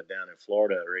Micah down in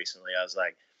Florida recently, I was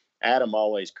like, Adam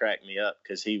always cracked me up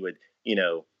because he would,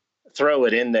 throw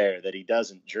it in there that he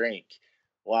doesn't drink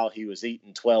while he was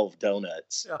eating 12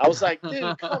 donuts. I was like,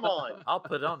 dude, come on. I'll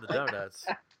put it on the donuts.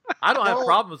 I don't have No.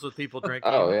 problems with people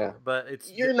drinking. Oh, yeah. But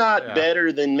You're not yeah.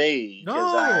 better than me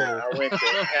because No. I went to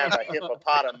have a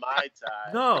hippopotami Mai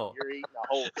Tai. No. You're eating a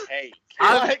whole cake.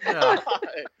 Yeah.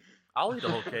 I'll eat a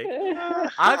whole cake.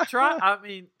 I've tried. I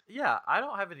mean, yeah, I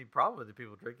don't have any problem with the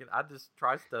people drinking. I just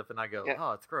try stuff and I go,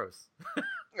 oh, it's gross.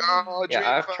 Oh, Yeah, drink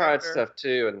I've tried fire. stuff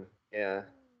too, and yeah,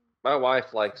 my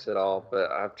wife likes it all,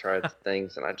 but I've tried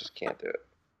things and I just can't do it.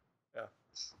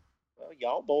 Well,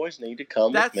 y'all boys need to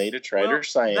come That's- with me to Trader well,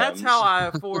 Sam's. That's how I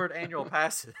afford annual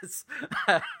passes.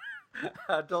 I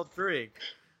don't drink.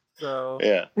 So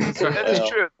Yeah. That is Well,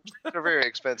 true. They're very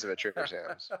expensive at Trader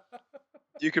Sam's.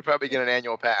 You could probably get an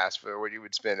annual pass for what you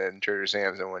would spend in Trader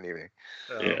Sam's in one evening.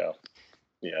 Yeah.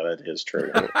 Yeah, that is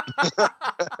true.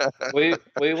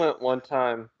 We went one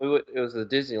time. It was the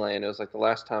Disneyland. It was like the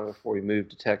last time before we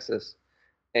moved to Texas,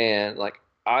 and like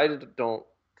I don't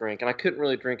drink, and I couldn't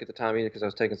really drink at the time either because I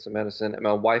was taking some medicine, and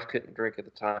my wife couldn't drink at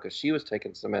the time because she was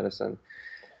taking some medicine.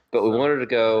 But we wanted to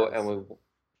go, and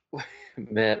we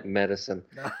medicine.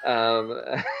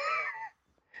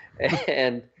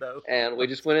 And No. and we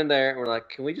just went in there and we're like,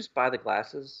 can we just buy the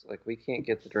glasses? Like, we can't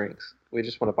get the drinks. We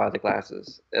just want to buy the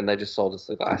glasses. And they just sold us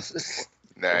the glasses.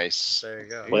 Nice. There you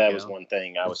go. Well, that was one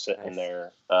thing. I was sitting in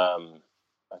there.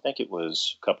 I think it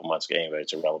was a couple months ago. Anyway,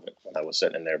 it's irrelevant when I was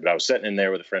sitting in there. But I was sitting in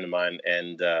there with a friend of mine,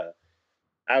 and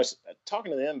I was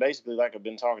talking to them basically like I've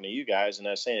been talking to you guys. And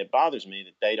I was saying it bothers me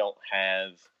that they don't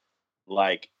have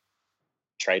like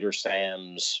Trader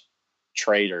Sam's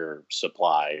Trader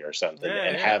Supply or something,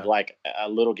 and have like a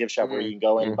little gift shop where you can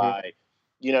go in and buy.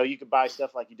 You could buy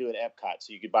stuff like you do at Epcot.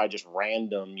 So you could buy just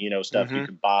random, stuff you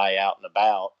could buy out and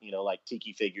about, like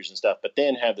tiki figures and stuff, but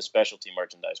then have the specialty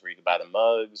merchandise where you could buy the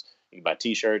mugs, you could buy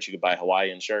t-shirts, you could buy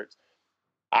Hawaiian shirts.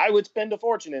 I would spend a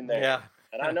fortune in there. Yeah.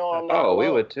 And I know I'm not Oh, we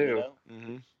alone, would too.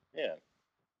 Yeah.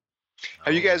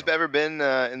 Have you guys ever been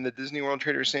in the Disney World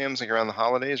Trader Sam's like around the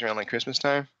holidays, around like Christmas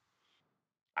time?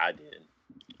 I did.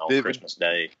 On Christmas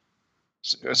Day.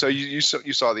 So you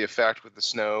saw the effect with the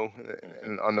snow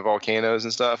and on the volcanoes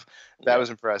and stuff. That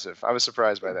was impressive. I was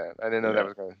surprised by that. I didn't know that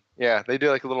was going. Yeah, they do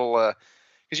like a little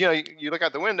because you look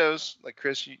out the windows, like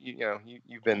Chris,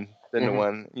 you've been to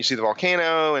one. You see the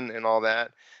volcano and all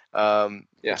that.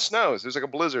 It snows. There's like a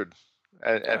blizzard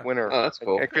at winter. Oh, that's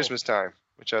cool. At Christmas time,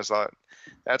 which I thought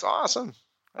that's awesome.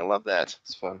 I love that.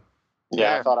 It's fun.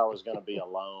 Yeah, I thought I was going to be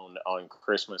alone on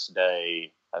Christmas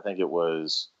Day. I think it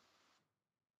was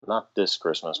not this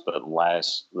Christmas, but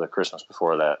the Christmas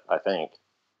before that, I think.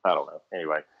 I don't know.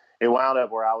 Anyway, it wound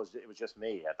up where it was just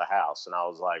me at the house. And I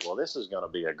was like, well, this is going to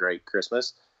be a great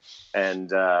Christmas.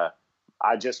 And I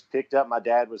just picked up, my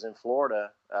dad was in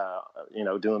Florida,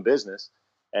 doing business.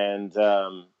 And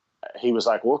he was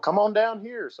like, well, come on down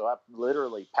here. So I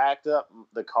literally packed up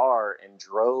the car and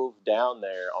drove down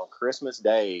there on Christmas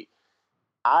Day.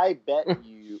 I bet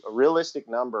you a realistic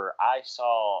number, I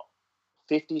saw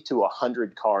 50 to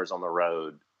 100 cars on the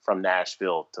road from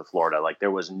Nashville to Florida. Like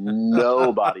there was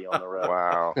nobody on the road.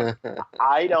 Wow.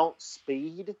 I don't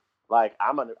speed. Like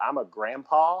I'm a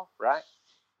grandpa, right?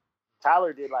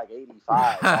 Tyler did like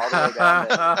 85 all the way down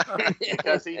there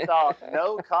because he thought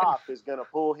no cop is going to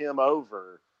pull him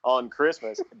over on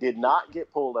Christmas. Did not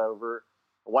get pulled over.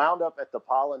 Wound up at the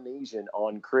Polynesian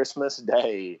on Christmas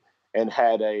Day and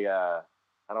had a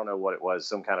I don't know what it was,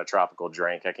 some kind of tropical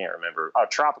drink. I can't remember.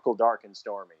 Tropical dark and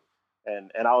stormy.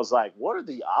 And I was like, what are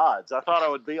the odds? I thought I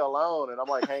would be alone. And I'm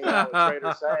like hanging out with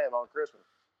Trader Sam on Christmas.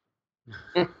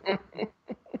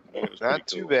 Not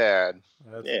too bad.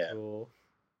 That's cool.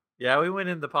 Yeah, we went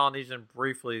in the Polynesian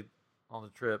briefly on the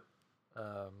trip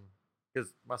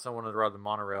because my son wanted to ride the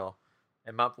monorail.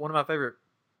 And one of my favorite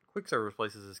quick service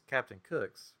places is Captain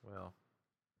Cook's. Well,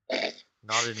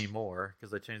 not anymore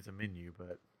because they changed the menu,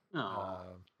 but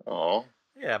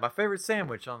yeah, my favorite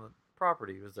sandwich on the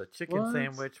property was a chicken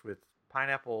sandwich with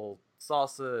pineapple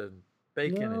salsa and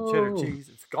bacon and cheddar cheese.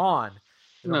 It's gone.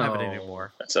 They don't have it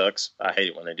anymore. That sucks. I hate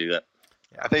it when they do that.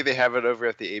 I think they have it over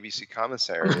at the ABC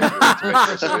commissary. If you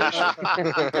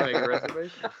want to make a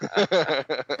reservation.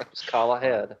 Just call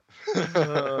ahead.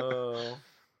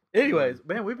 Anyways,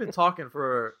 man, we've been talking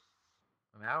for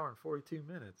an hour and 42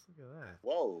 minutes. Look at that.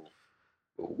 Whoa.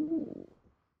 Ooh.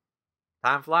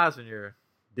 Time flies when you're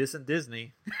dissing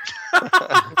Disney.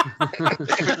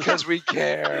 Because we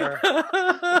care.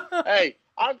 Hey,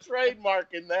 I'm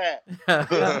trademarking that.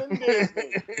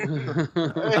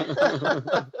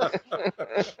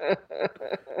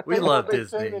 We love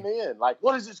Disney. Tuning in. Like,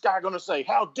 what is this guy going to say?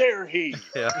 How dare he?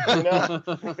 Yeah. You know?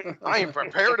 I am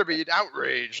prepared to be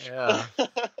outraged. Yeah.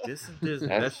 Dissing Disney.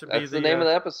 That's, that should be that's the name of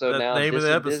the episode now. Name of the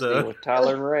Dissing episode Disney with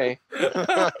Tyler and Ray.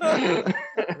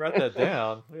 Write that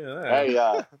down. Look at that. Hey,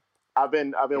 I've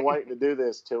been waiting to do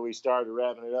this till we started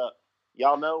wrapping it up.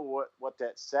 Y'all know what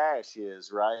that sash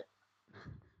is, right?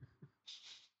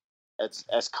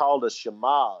 It's called a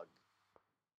shamag.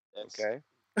 It's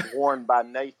worn by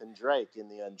Nathan Drake in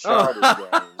the Uncharted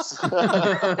games.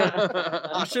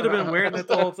 You should have been wearing it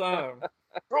the whole time.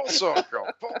 Full circle.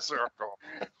 Full circle.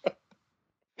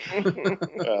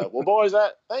 Well, boys,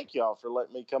 thank y'all for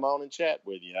letting me come on and chat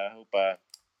with you. I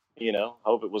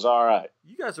hope it was all right.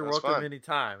 You guys are That's welcome fun.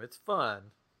 anytime. It's fun.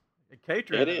 And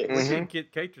Katrin, It is. we couldn't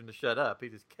get Katrin to shut up. He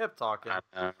just kept talking.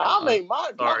 I mean,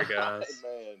 my Sorry, God, guys.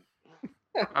 man.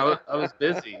 I was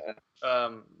busy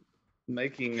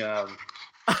making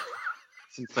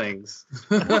some things.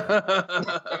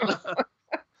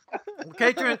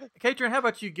 Katrin, how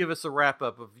about you give us a wrap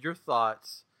up of your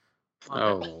thoughts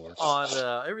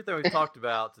on everything we talked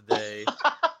about today?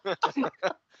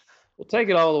 We'll take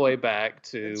it all the way back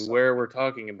to where we're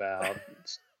talking about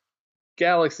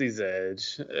Galaxy's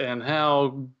Edge and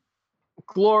how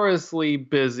gloriously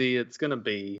busy it's going to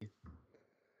be.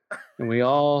 And we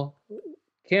all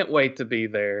can't wait to be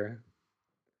there,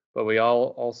 but we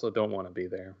all also don't want to be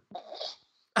there.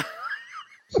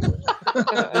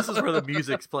 This is where the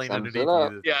music's playing Sums underneath it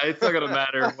up. you. Yeah, it's not going to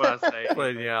matter what I say.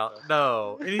 Playing you out.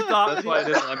 No. Any thoughts? That's why it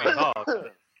doesn't let me talk.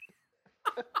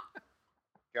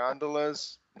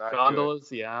 Gondolas. Not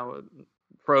Gondolas, yeah.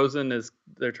 Frozen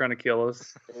they're trying to kill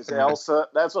us. Is Elsa?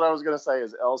 That's what I was gonna say.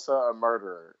 Is Elsa a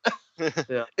murderer?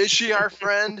 Yeah. Is she our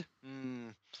friend?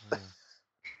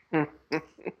 There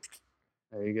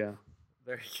you go.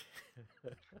 There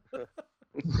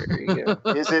There you go.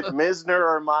 Is it Misner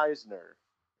or Meisner?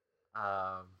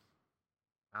 I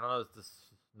don't know. It's the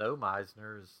Snow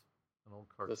Meisner is an old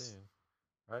cartoon,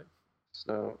 right?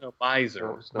 Snow. No, miser.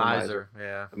 No, Snow Miser,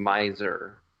 yeah.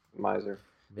 Miser.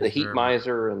 The heat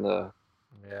miser and the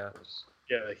Yeah.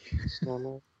 Yeah.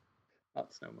 snow.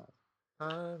 Not snow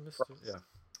miser.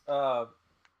 Yeah.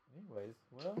 Anyways,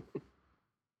 well,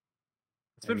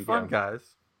 it's There been you fun, go.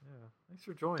 guys. Yeah. Thanks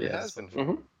for joining Yeah, us. it's been fun.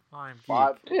 Mhm. I'm Geek.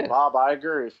 Bob, Yeah. Bob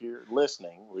Iger, if you're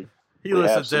listening, He we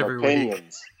have listens some every week.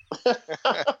 opinions.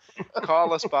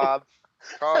 Call us, Bob.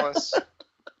 Call us.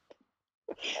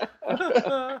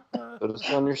 Put us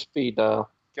on your speed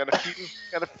dial. Got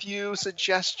a few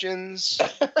suggestions.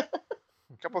 A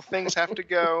couple things have to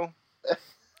go.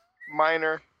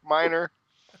 Minor.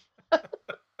 A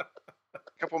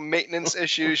couple maintenance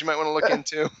issues you might want to look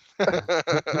into.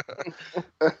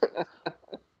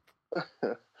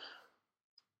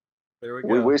 There we go.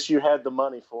 We wish you had the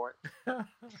money for it.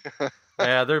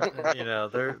 Yeah, they're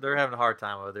having a hard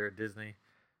time over there at Disney.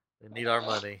 They need our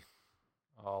money,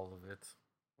 all of it.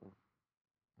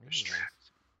 Anyways.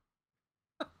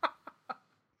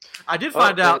 I did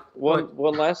find out one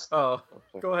last. Oh,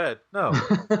 go ahead. No,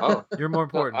 Oh, you're more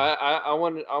important. I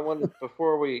wanted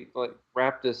before we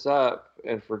wrap this up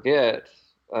and forget.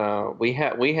 We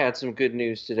had some good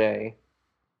news today.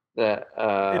 That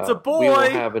It's a boy! We will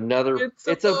have another.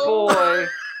 It's a boy.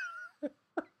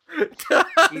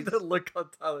 The look on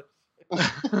Tyler.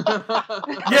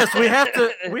 Yes, we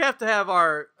have to have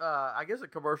our I guess a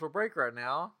commercial break right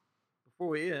now before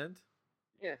we end.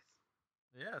 Yes.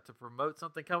 Yeah, to promote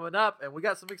something coming up, and we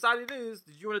got some exciting news.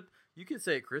 Did you want to? You can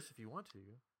say it, Chris, if you want to,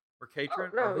 or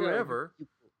Katrin, or whoever.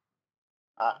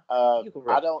 I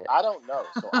don't know,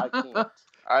 so I can't.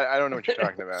 I don't know what you're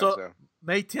talking about. So.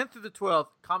 May 10th through the 12th,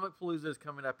 Comicpalooza is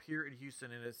coming up here in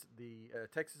Houston, and it's the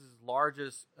Texas's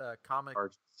largest Comic-Con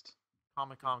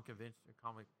convention.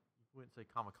 Wouldn't say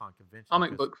Comic-Con convention.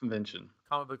 Comic book convention.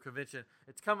 Comic book convention.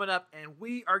 It's coming up, and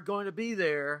we are going to be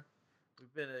there.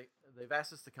 They've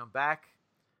asked us to come back,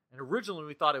 and originally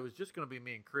we thought it was just going to be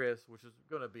me and Chris, which is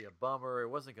going to be a bummer. It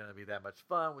wasn't going to be that much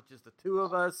fun with just the two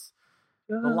of us.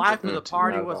 The life of the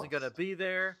party wasn't going to be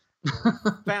there.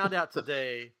 Found out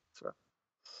today.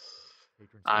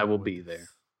 I will be there.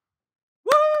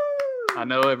 Woo! I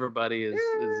know everybody is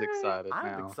excited I'm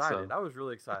now. excited. So. I was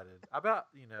really excited. I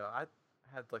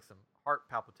had like some heart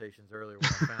palpitations earlier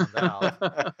when I found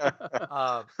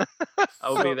out.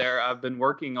 I'll be there. I've been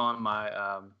working on my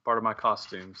part of my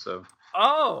costume, so.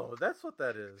 Oh, that's what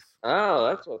that is. Oh,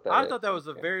 that's what that is. I thought that was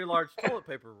a very large toilet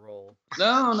paper roll.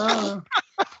 No.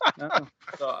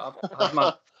 So I have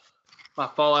my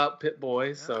Fallout Pit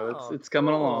Boy, so it's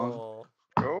coming along.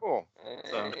 Cool.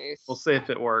 So Nice. we'll see if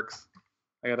it works.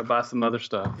 I got to buy some other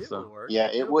stuff. It will work.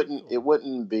 Yeah, It'll it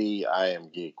wouldn't be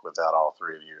iamGEEK without all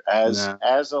three of you.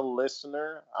 As a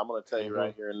listener, I'm going to tell you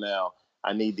right here and now,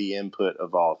 I need the input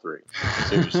of all three.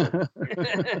 Seriously.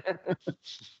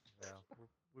 Yeah,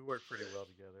 we work pretty well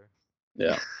together.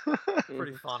 Yeah.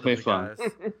 Pretty fond Be of the fun.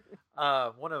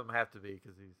 guys. One of them have to be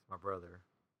because he's my brother.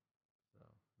 So,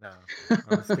 no,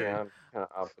 I'm just kidding. Yeah, I'm kind of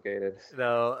obligated.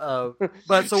 No,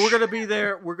 but so we're gonna be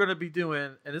there. We're gonna be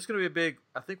doing, and it's gonna be a big.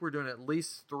 I think we're doing at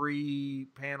least 3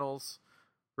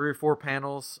 or 4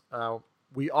 panels.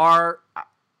 We are,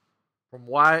 from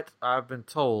what I've been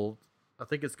told, I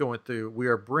think it's going through. We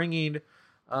are bringing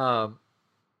the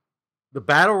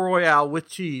Battle Royale with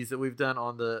cheese that we've done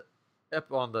on the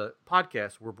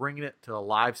podcast. We're bringing it to a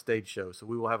live stage show. So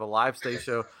we will have a live stage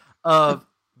show of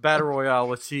Battle Royale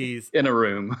with cheese In a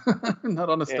room, not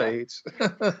on a stage. In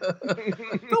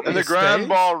the grand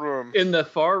ballroom. In the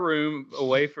far room,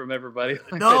 away from everybody.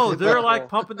 No, they're like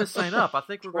pumping this thing up. I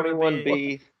think we're going to 21B.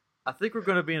 be. I think we're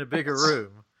going to be in a bigger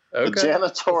room. The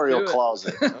janitorial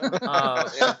closet.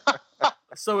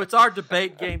 So it's our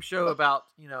debate game show about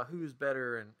who's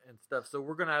better and stuff. So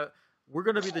we're gonna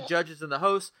be the judges and the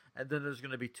hosts, and then there's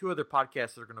gonna be 2 other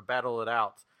podcasts that are gonna battle it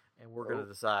out, and we're gonna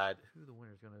decide who the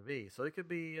winner's gonna be. So it could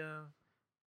be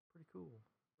pretty cool.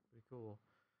 Pretty cool.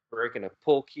 We're going to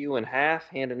pull Q in half,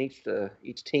 handing each to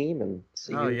each team, and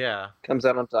see who comes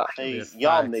out on top. Hey,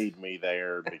 y'all need me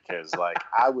there because,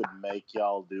 I would make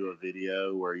y'all do a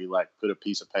video where you, put a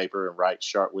piece of paper and write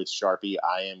with Sharpie,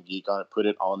 iamGEEK on it, put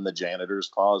it on the janitor's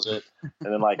closet, and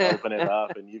then, open it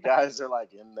up, and you guys are,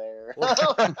 in there.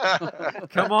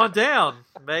 Come on down.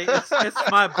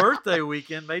 It's my birthday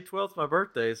weekend. May 12th my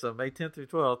birthday, so May 10th through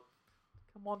 12th.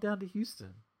 Come on down to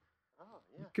Houston. Oh,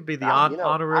 yeah. You could be the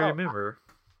honorary member.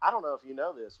 I don't know if you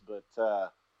know this, but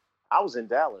I was in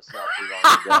Dallas not too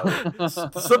long ago.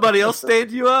 Somebody else stand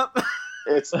you up?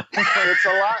 It's a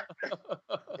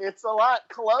lot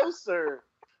closer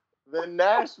than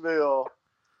Nashville.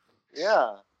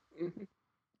 Yeah,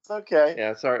 it's okay.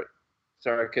 Yeah, sorry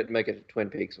I couldn't make it to Twin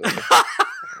Peaks with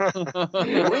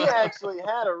you. We actually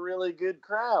had a really good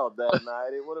crowd that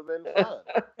night. It would have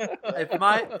been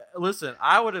fun. Listen,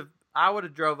 I would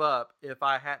have drove up if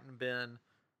I hadn't been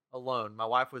alone. My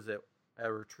wife was at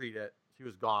a retreat. She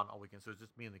was gone all weekend, so it was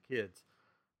just me and the kids.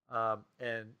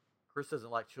 And Chris doesn't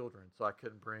like children, so I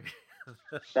couldn't bring.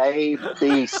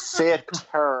 Babysitter.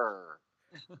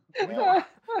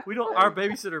 We don't. Our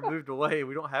babysitter moved away.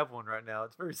 We don't have one right now.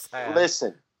 It's very sad.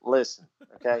 Listen.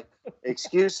 Okay,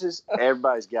 excuses.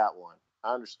 Everybody's got one.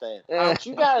 I understand. But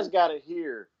you guys got to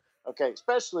hear. Okay,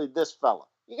 especially this fella.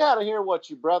 You got to hear what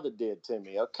your brother did to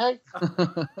me. Okay,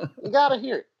 you got to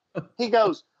hear it. He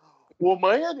goes, well,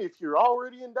 man, if you're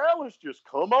already in Dallas, just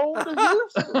come on to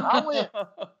Houston. I went,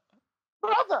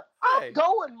 brother, I'm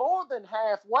going more than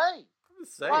halfway. I'm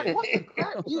just saying. What the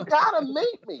crap? You got to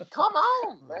meet me. Come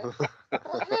on, man.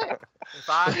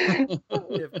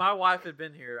 If my wife had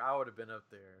been here, I would have been up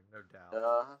there, no doubt.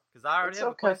 Because I already have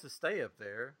a place to stay up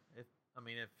there. If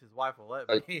his wife will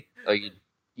let me.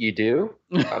 You do?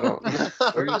 I don't.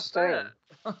 Where are you staying?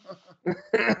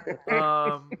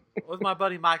 With my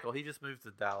buddy Michael. He just moved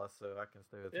to Dallas, so I can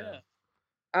stay with him.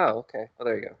 Oh, okay. Well,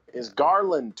 there you go. Is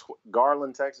Garland,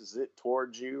 Texas, is it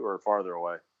towards you or farther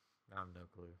away? I have no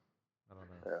clue. I don't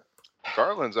know. Yeah.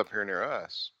 Garland's up here near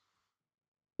us.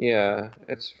 Yeah,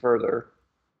 it's further.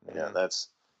 Yeah, that's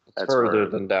further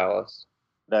than Dallas.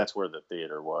 That's where the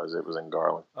theater was. It was in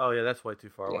Garland. Oh yeah, that's way too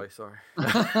far away. Sorry.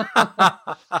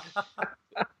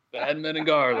 Badman and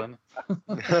Garland.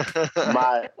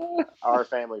 Our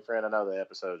family friend. I know the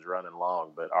episode's running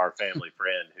long, but our family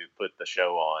friend who put the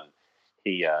show on,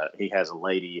 he has a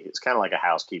lady. It's kind of like a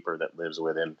housekeeper that lives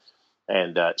with him,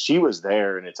 and she was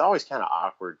there. And it's always kind of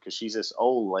awkward because she's this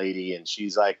old lady, and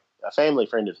she's like a family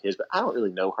friend of his, but I don't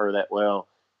really know her that well.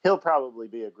 He'll probably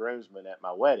be a groomsman at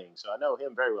my wedding, so I know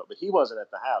him very well. But he wasn't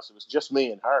at the house; it was just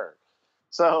me and her.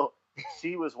 So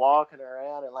she was walking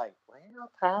around and like,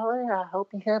 well, Tyler, I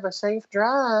hope you have a safe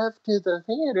drive to the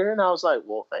theater. And I was like,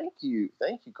 well, thank you,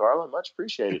 Carla, much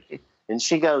appreciated. And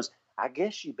she goes, I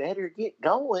guess you better get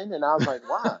going. And I was like,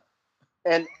 why?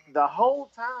 And the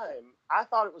whole time, I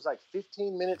thought it was like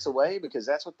 15 minutes away because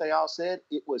that's what they all said.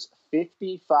 It was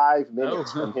 55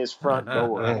 minutes from his front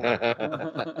door.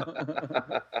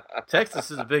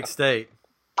 Texas is a big state.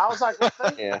 I was like, well,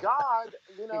 thank God,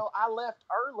 I left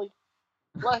early.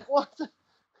 Like, what?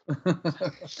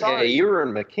 Yeah, you were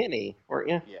in McKinney, weren't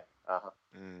you? Yeah. Uh-huh.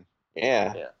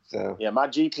 Yeah. So. Yeah, my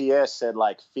GPS said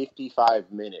like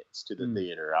 55 minutes to the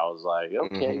theater. I was like,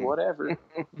 okay, whatever.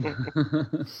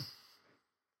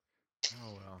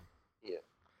 Oh well. Yeah.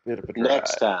 Bit of a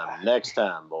drive. Next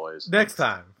time, boys. Next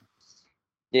time.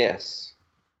 Yes.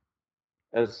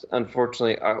 As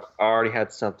unfortunately, I already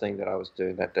had something that I was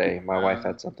doing that day. My wife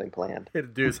had something planned. He had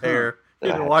to do his hair. He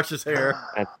had to wash his hair.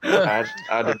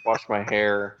 I did wash my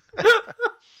hair.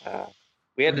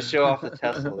 We had to show off the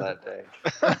Tesla that day.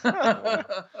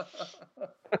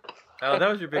 Oh, that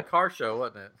was your big car show,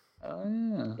 wasn't it?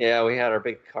 Oh, Yeah, we had our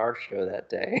big car show that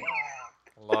day.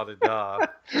 La-di-da.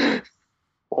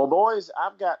 Well, boys,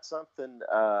 I've got something,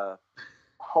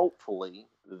 hopefully,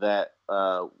 that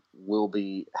will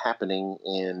be happening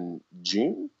in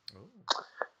June.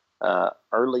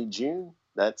 Early June.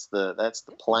 That's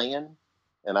the plan.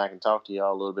 And I can talk to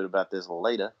y'all a little bit about this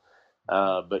later.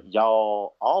 But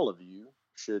y'all, all of you,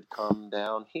 should come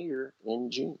down here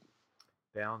in June.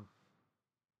 Down.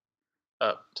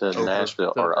 Up to over,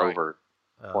 Nashville to or right. over,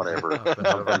 whatever, Up and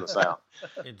up over. in the south.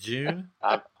 In June?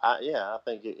 I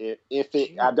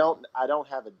think I don't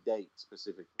have a date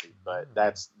specifically, but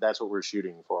that's what we're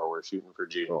shooting for. We're shooting for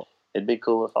June. Cool. It'd be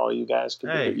cool if all you guys could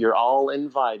do Hey. it. You're all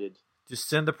invited. Just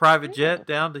send the private jet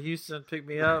down to Houston and pick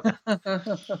me up.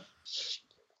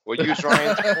 We'll use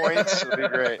Ryan's points. It'll be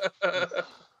great.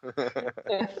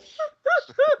 I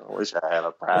wish I had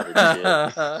a private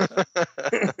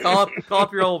jet. call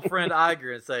up your old friend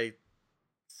Iger and say,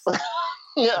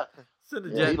 Yeah, send a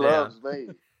he jet down. loves me.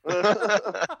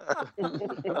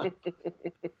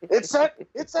 It's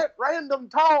that random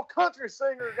tall country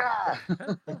singer guy.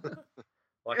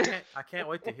 Well, I can't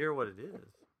wait to hear what it is.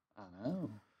 I know.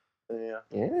 Yeah.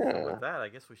 Yeah. With that, I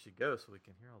guess we should go so we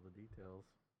can hear all the details.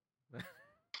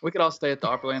 We could all stay at the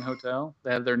Opryland Hotel.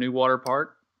 They have their new water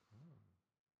park.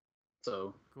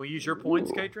 So Can we use your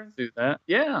points, Katrin? do that.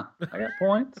 Yeah, I got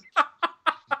points.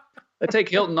 They take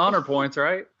Hilton honor points,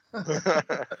 right?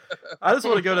 I just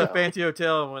want to go to a fancy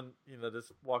hotel and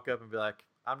just walk up and be like,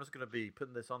 I'm just going to be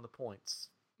putting this on the points.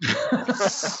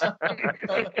 Just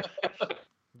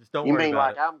don't You worry mean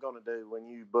about like I'm going to do when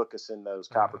you book us in those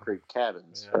Copper Creek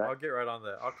cabins, Yeah, right? I'll get right on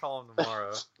that. I'll call them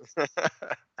tomorrow.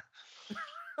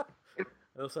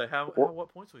 They'll say,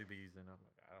 what points will you be using? I'm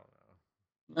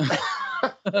like, I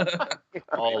don't know.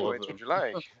 All of Which them. would you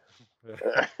like?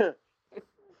 I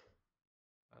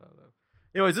don't know.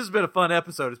 Anyways, this has been a fun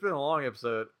episode. It's been a long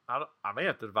episode. I may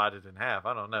have to divide it in half.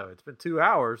 I don't know. It's been 2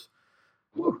 hours,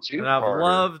 and I've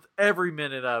loved every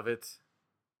minute of it.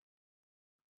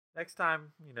 Next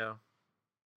time, maybe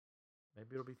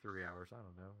it'll be 3 hours. I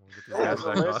don't know. We'll get these As guys a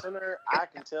back on. listener, I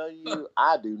can tell you,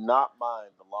 I do not mind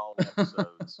the long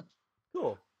episodes.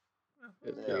 Cool.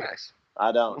 Yeah. Nice.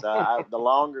 I don't. The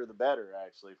longer, the better,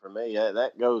 actually, for me.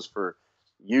 That goes for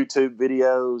YouTube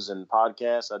videos and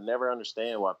podcasts. I never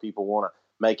understand why people want to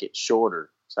make it shorter.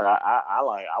 So I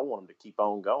want them to keep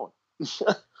on going.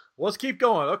 Let's keep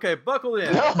going. Okay, buckle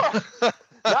in.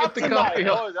 Not the tonight, coffee.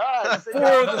 boys. All right, see For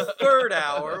y'all. the third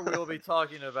hour, we'll be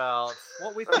talking about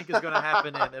what we think is going to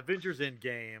happen in Avengers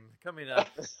Endgame coming up.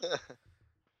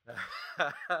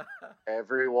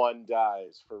 Everyone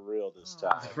dies for real this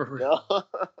time. For real.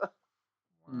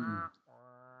 No?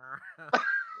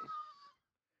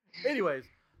 Anyways,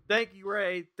 thank you,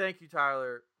 Ray. Thank you,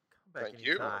 Tyler. Come back Thank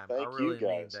you. anytime. Thank I really you,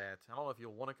 mean guys. that. I don't know if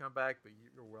you'll want to come back, but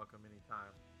you're welcome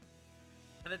anytime.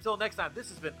 And until next time, this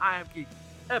has been I Am Geek,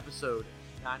 episode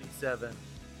 97. And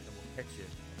we'll catch you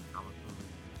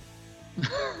at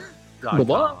Comicpalooza.com.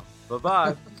 Bye-bye.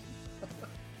 Bye-bye.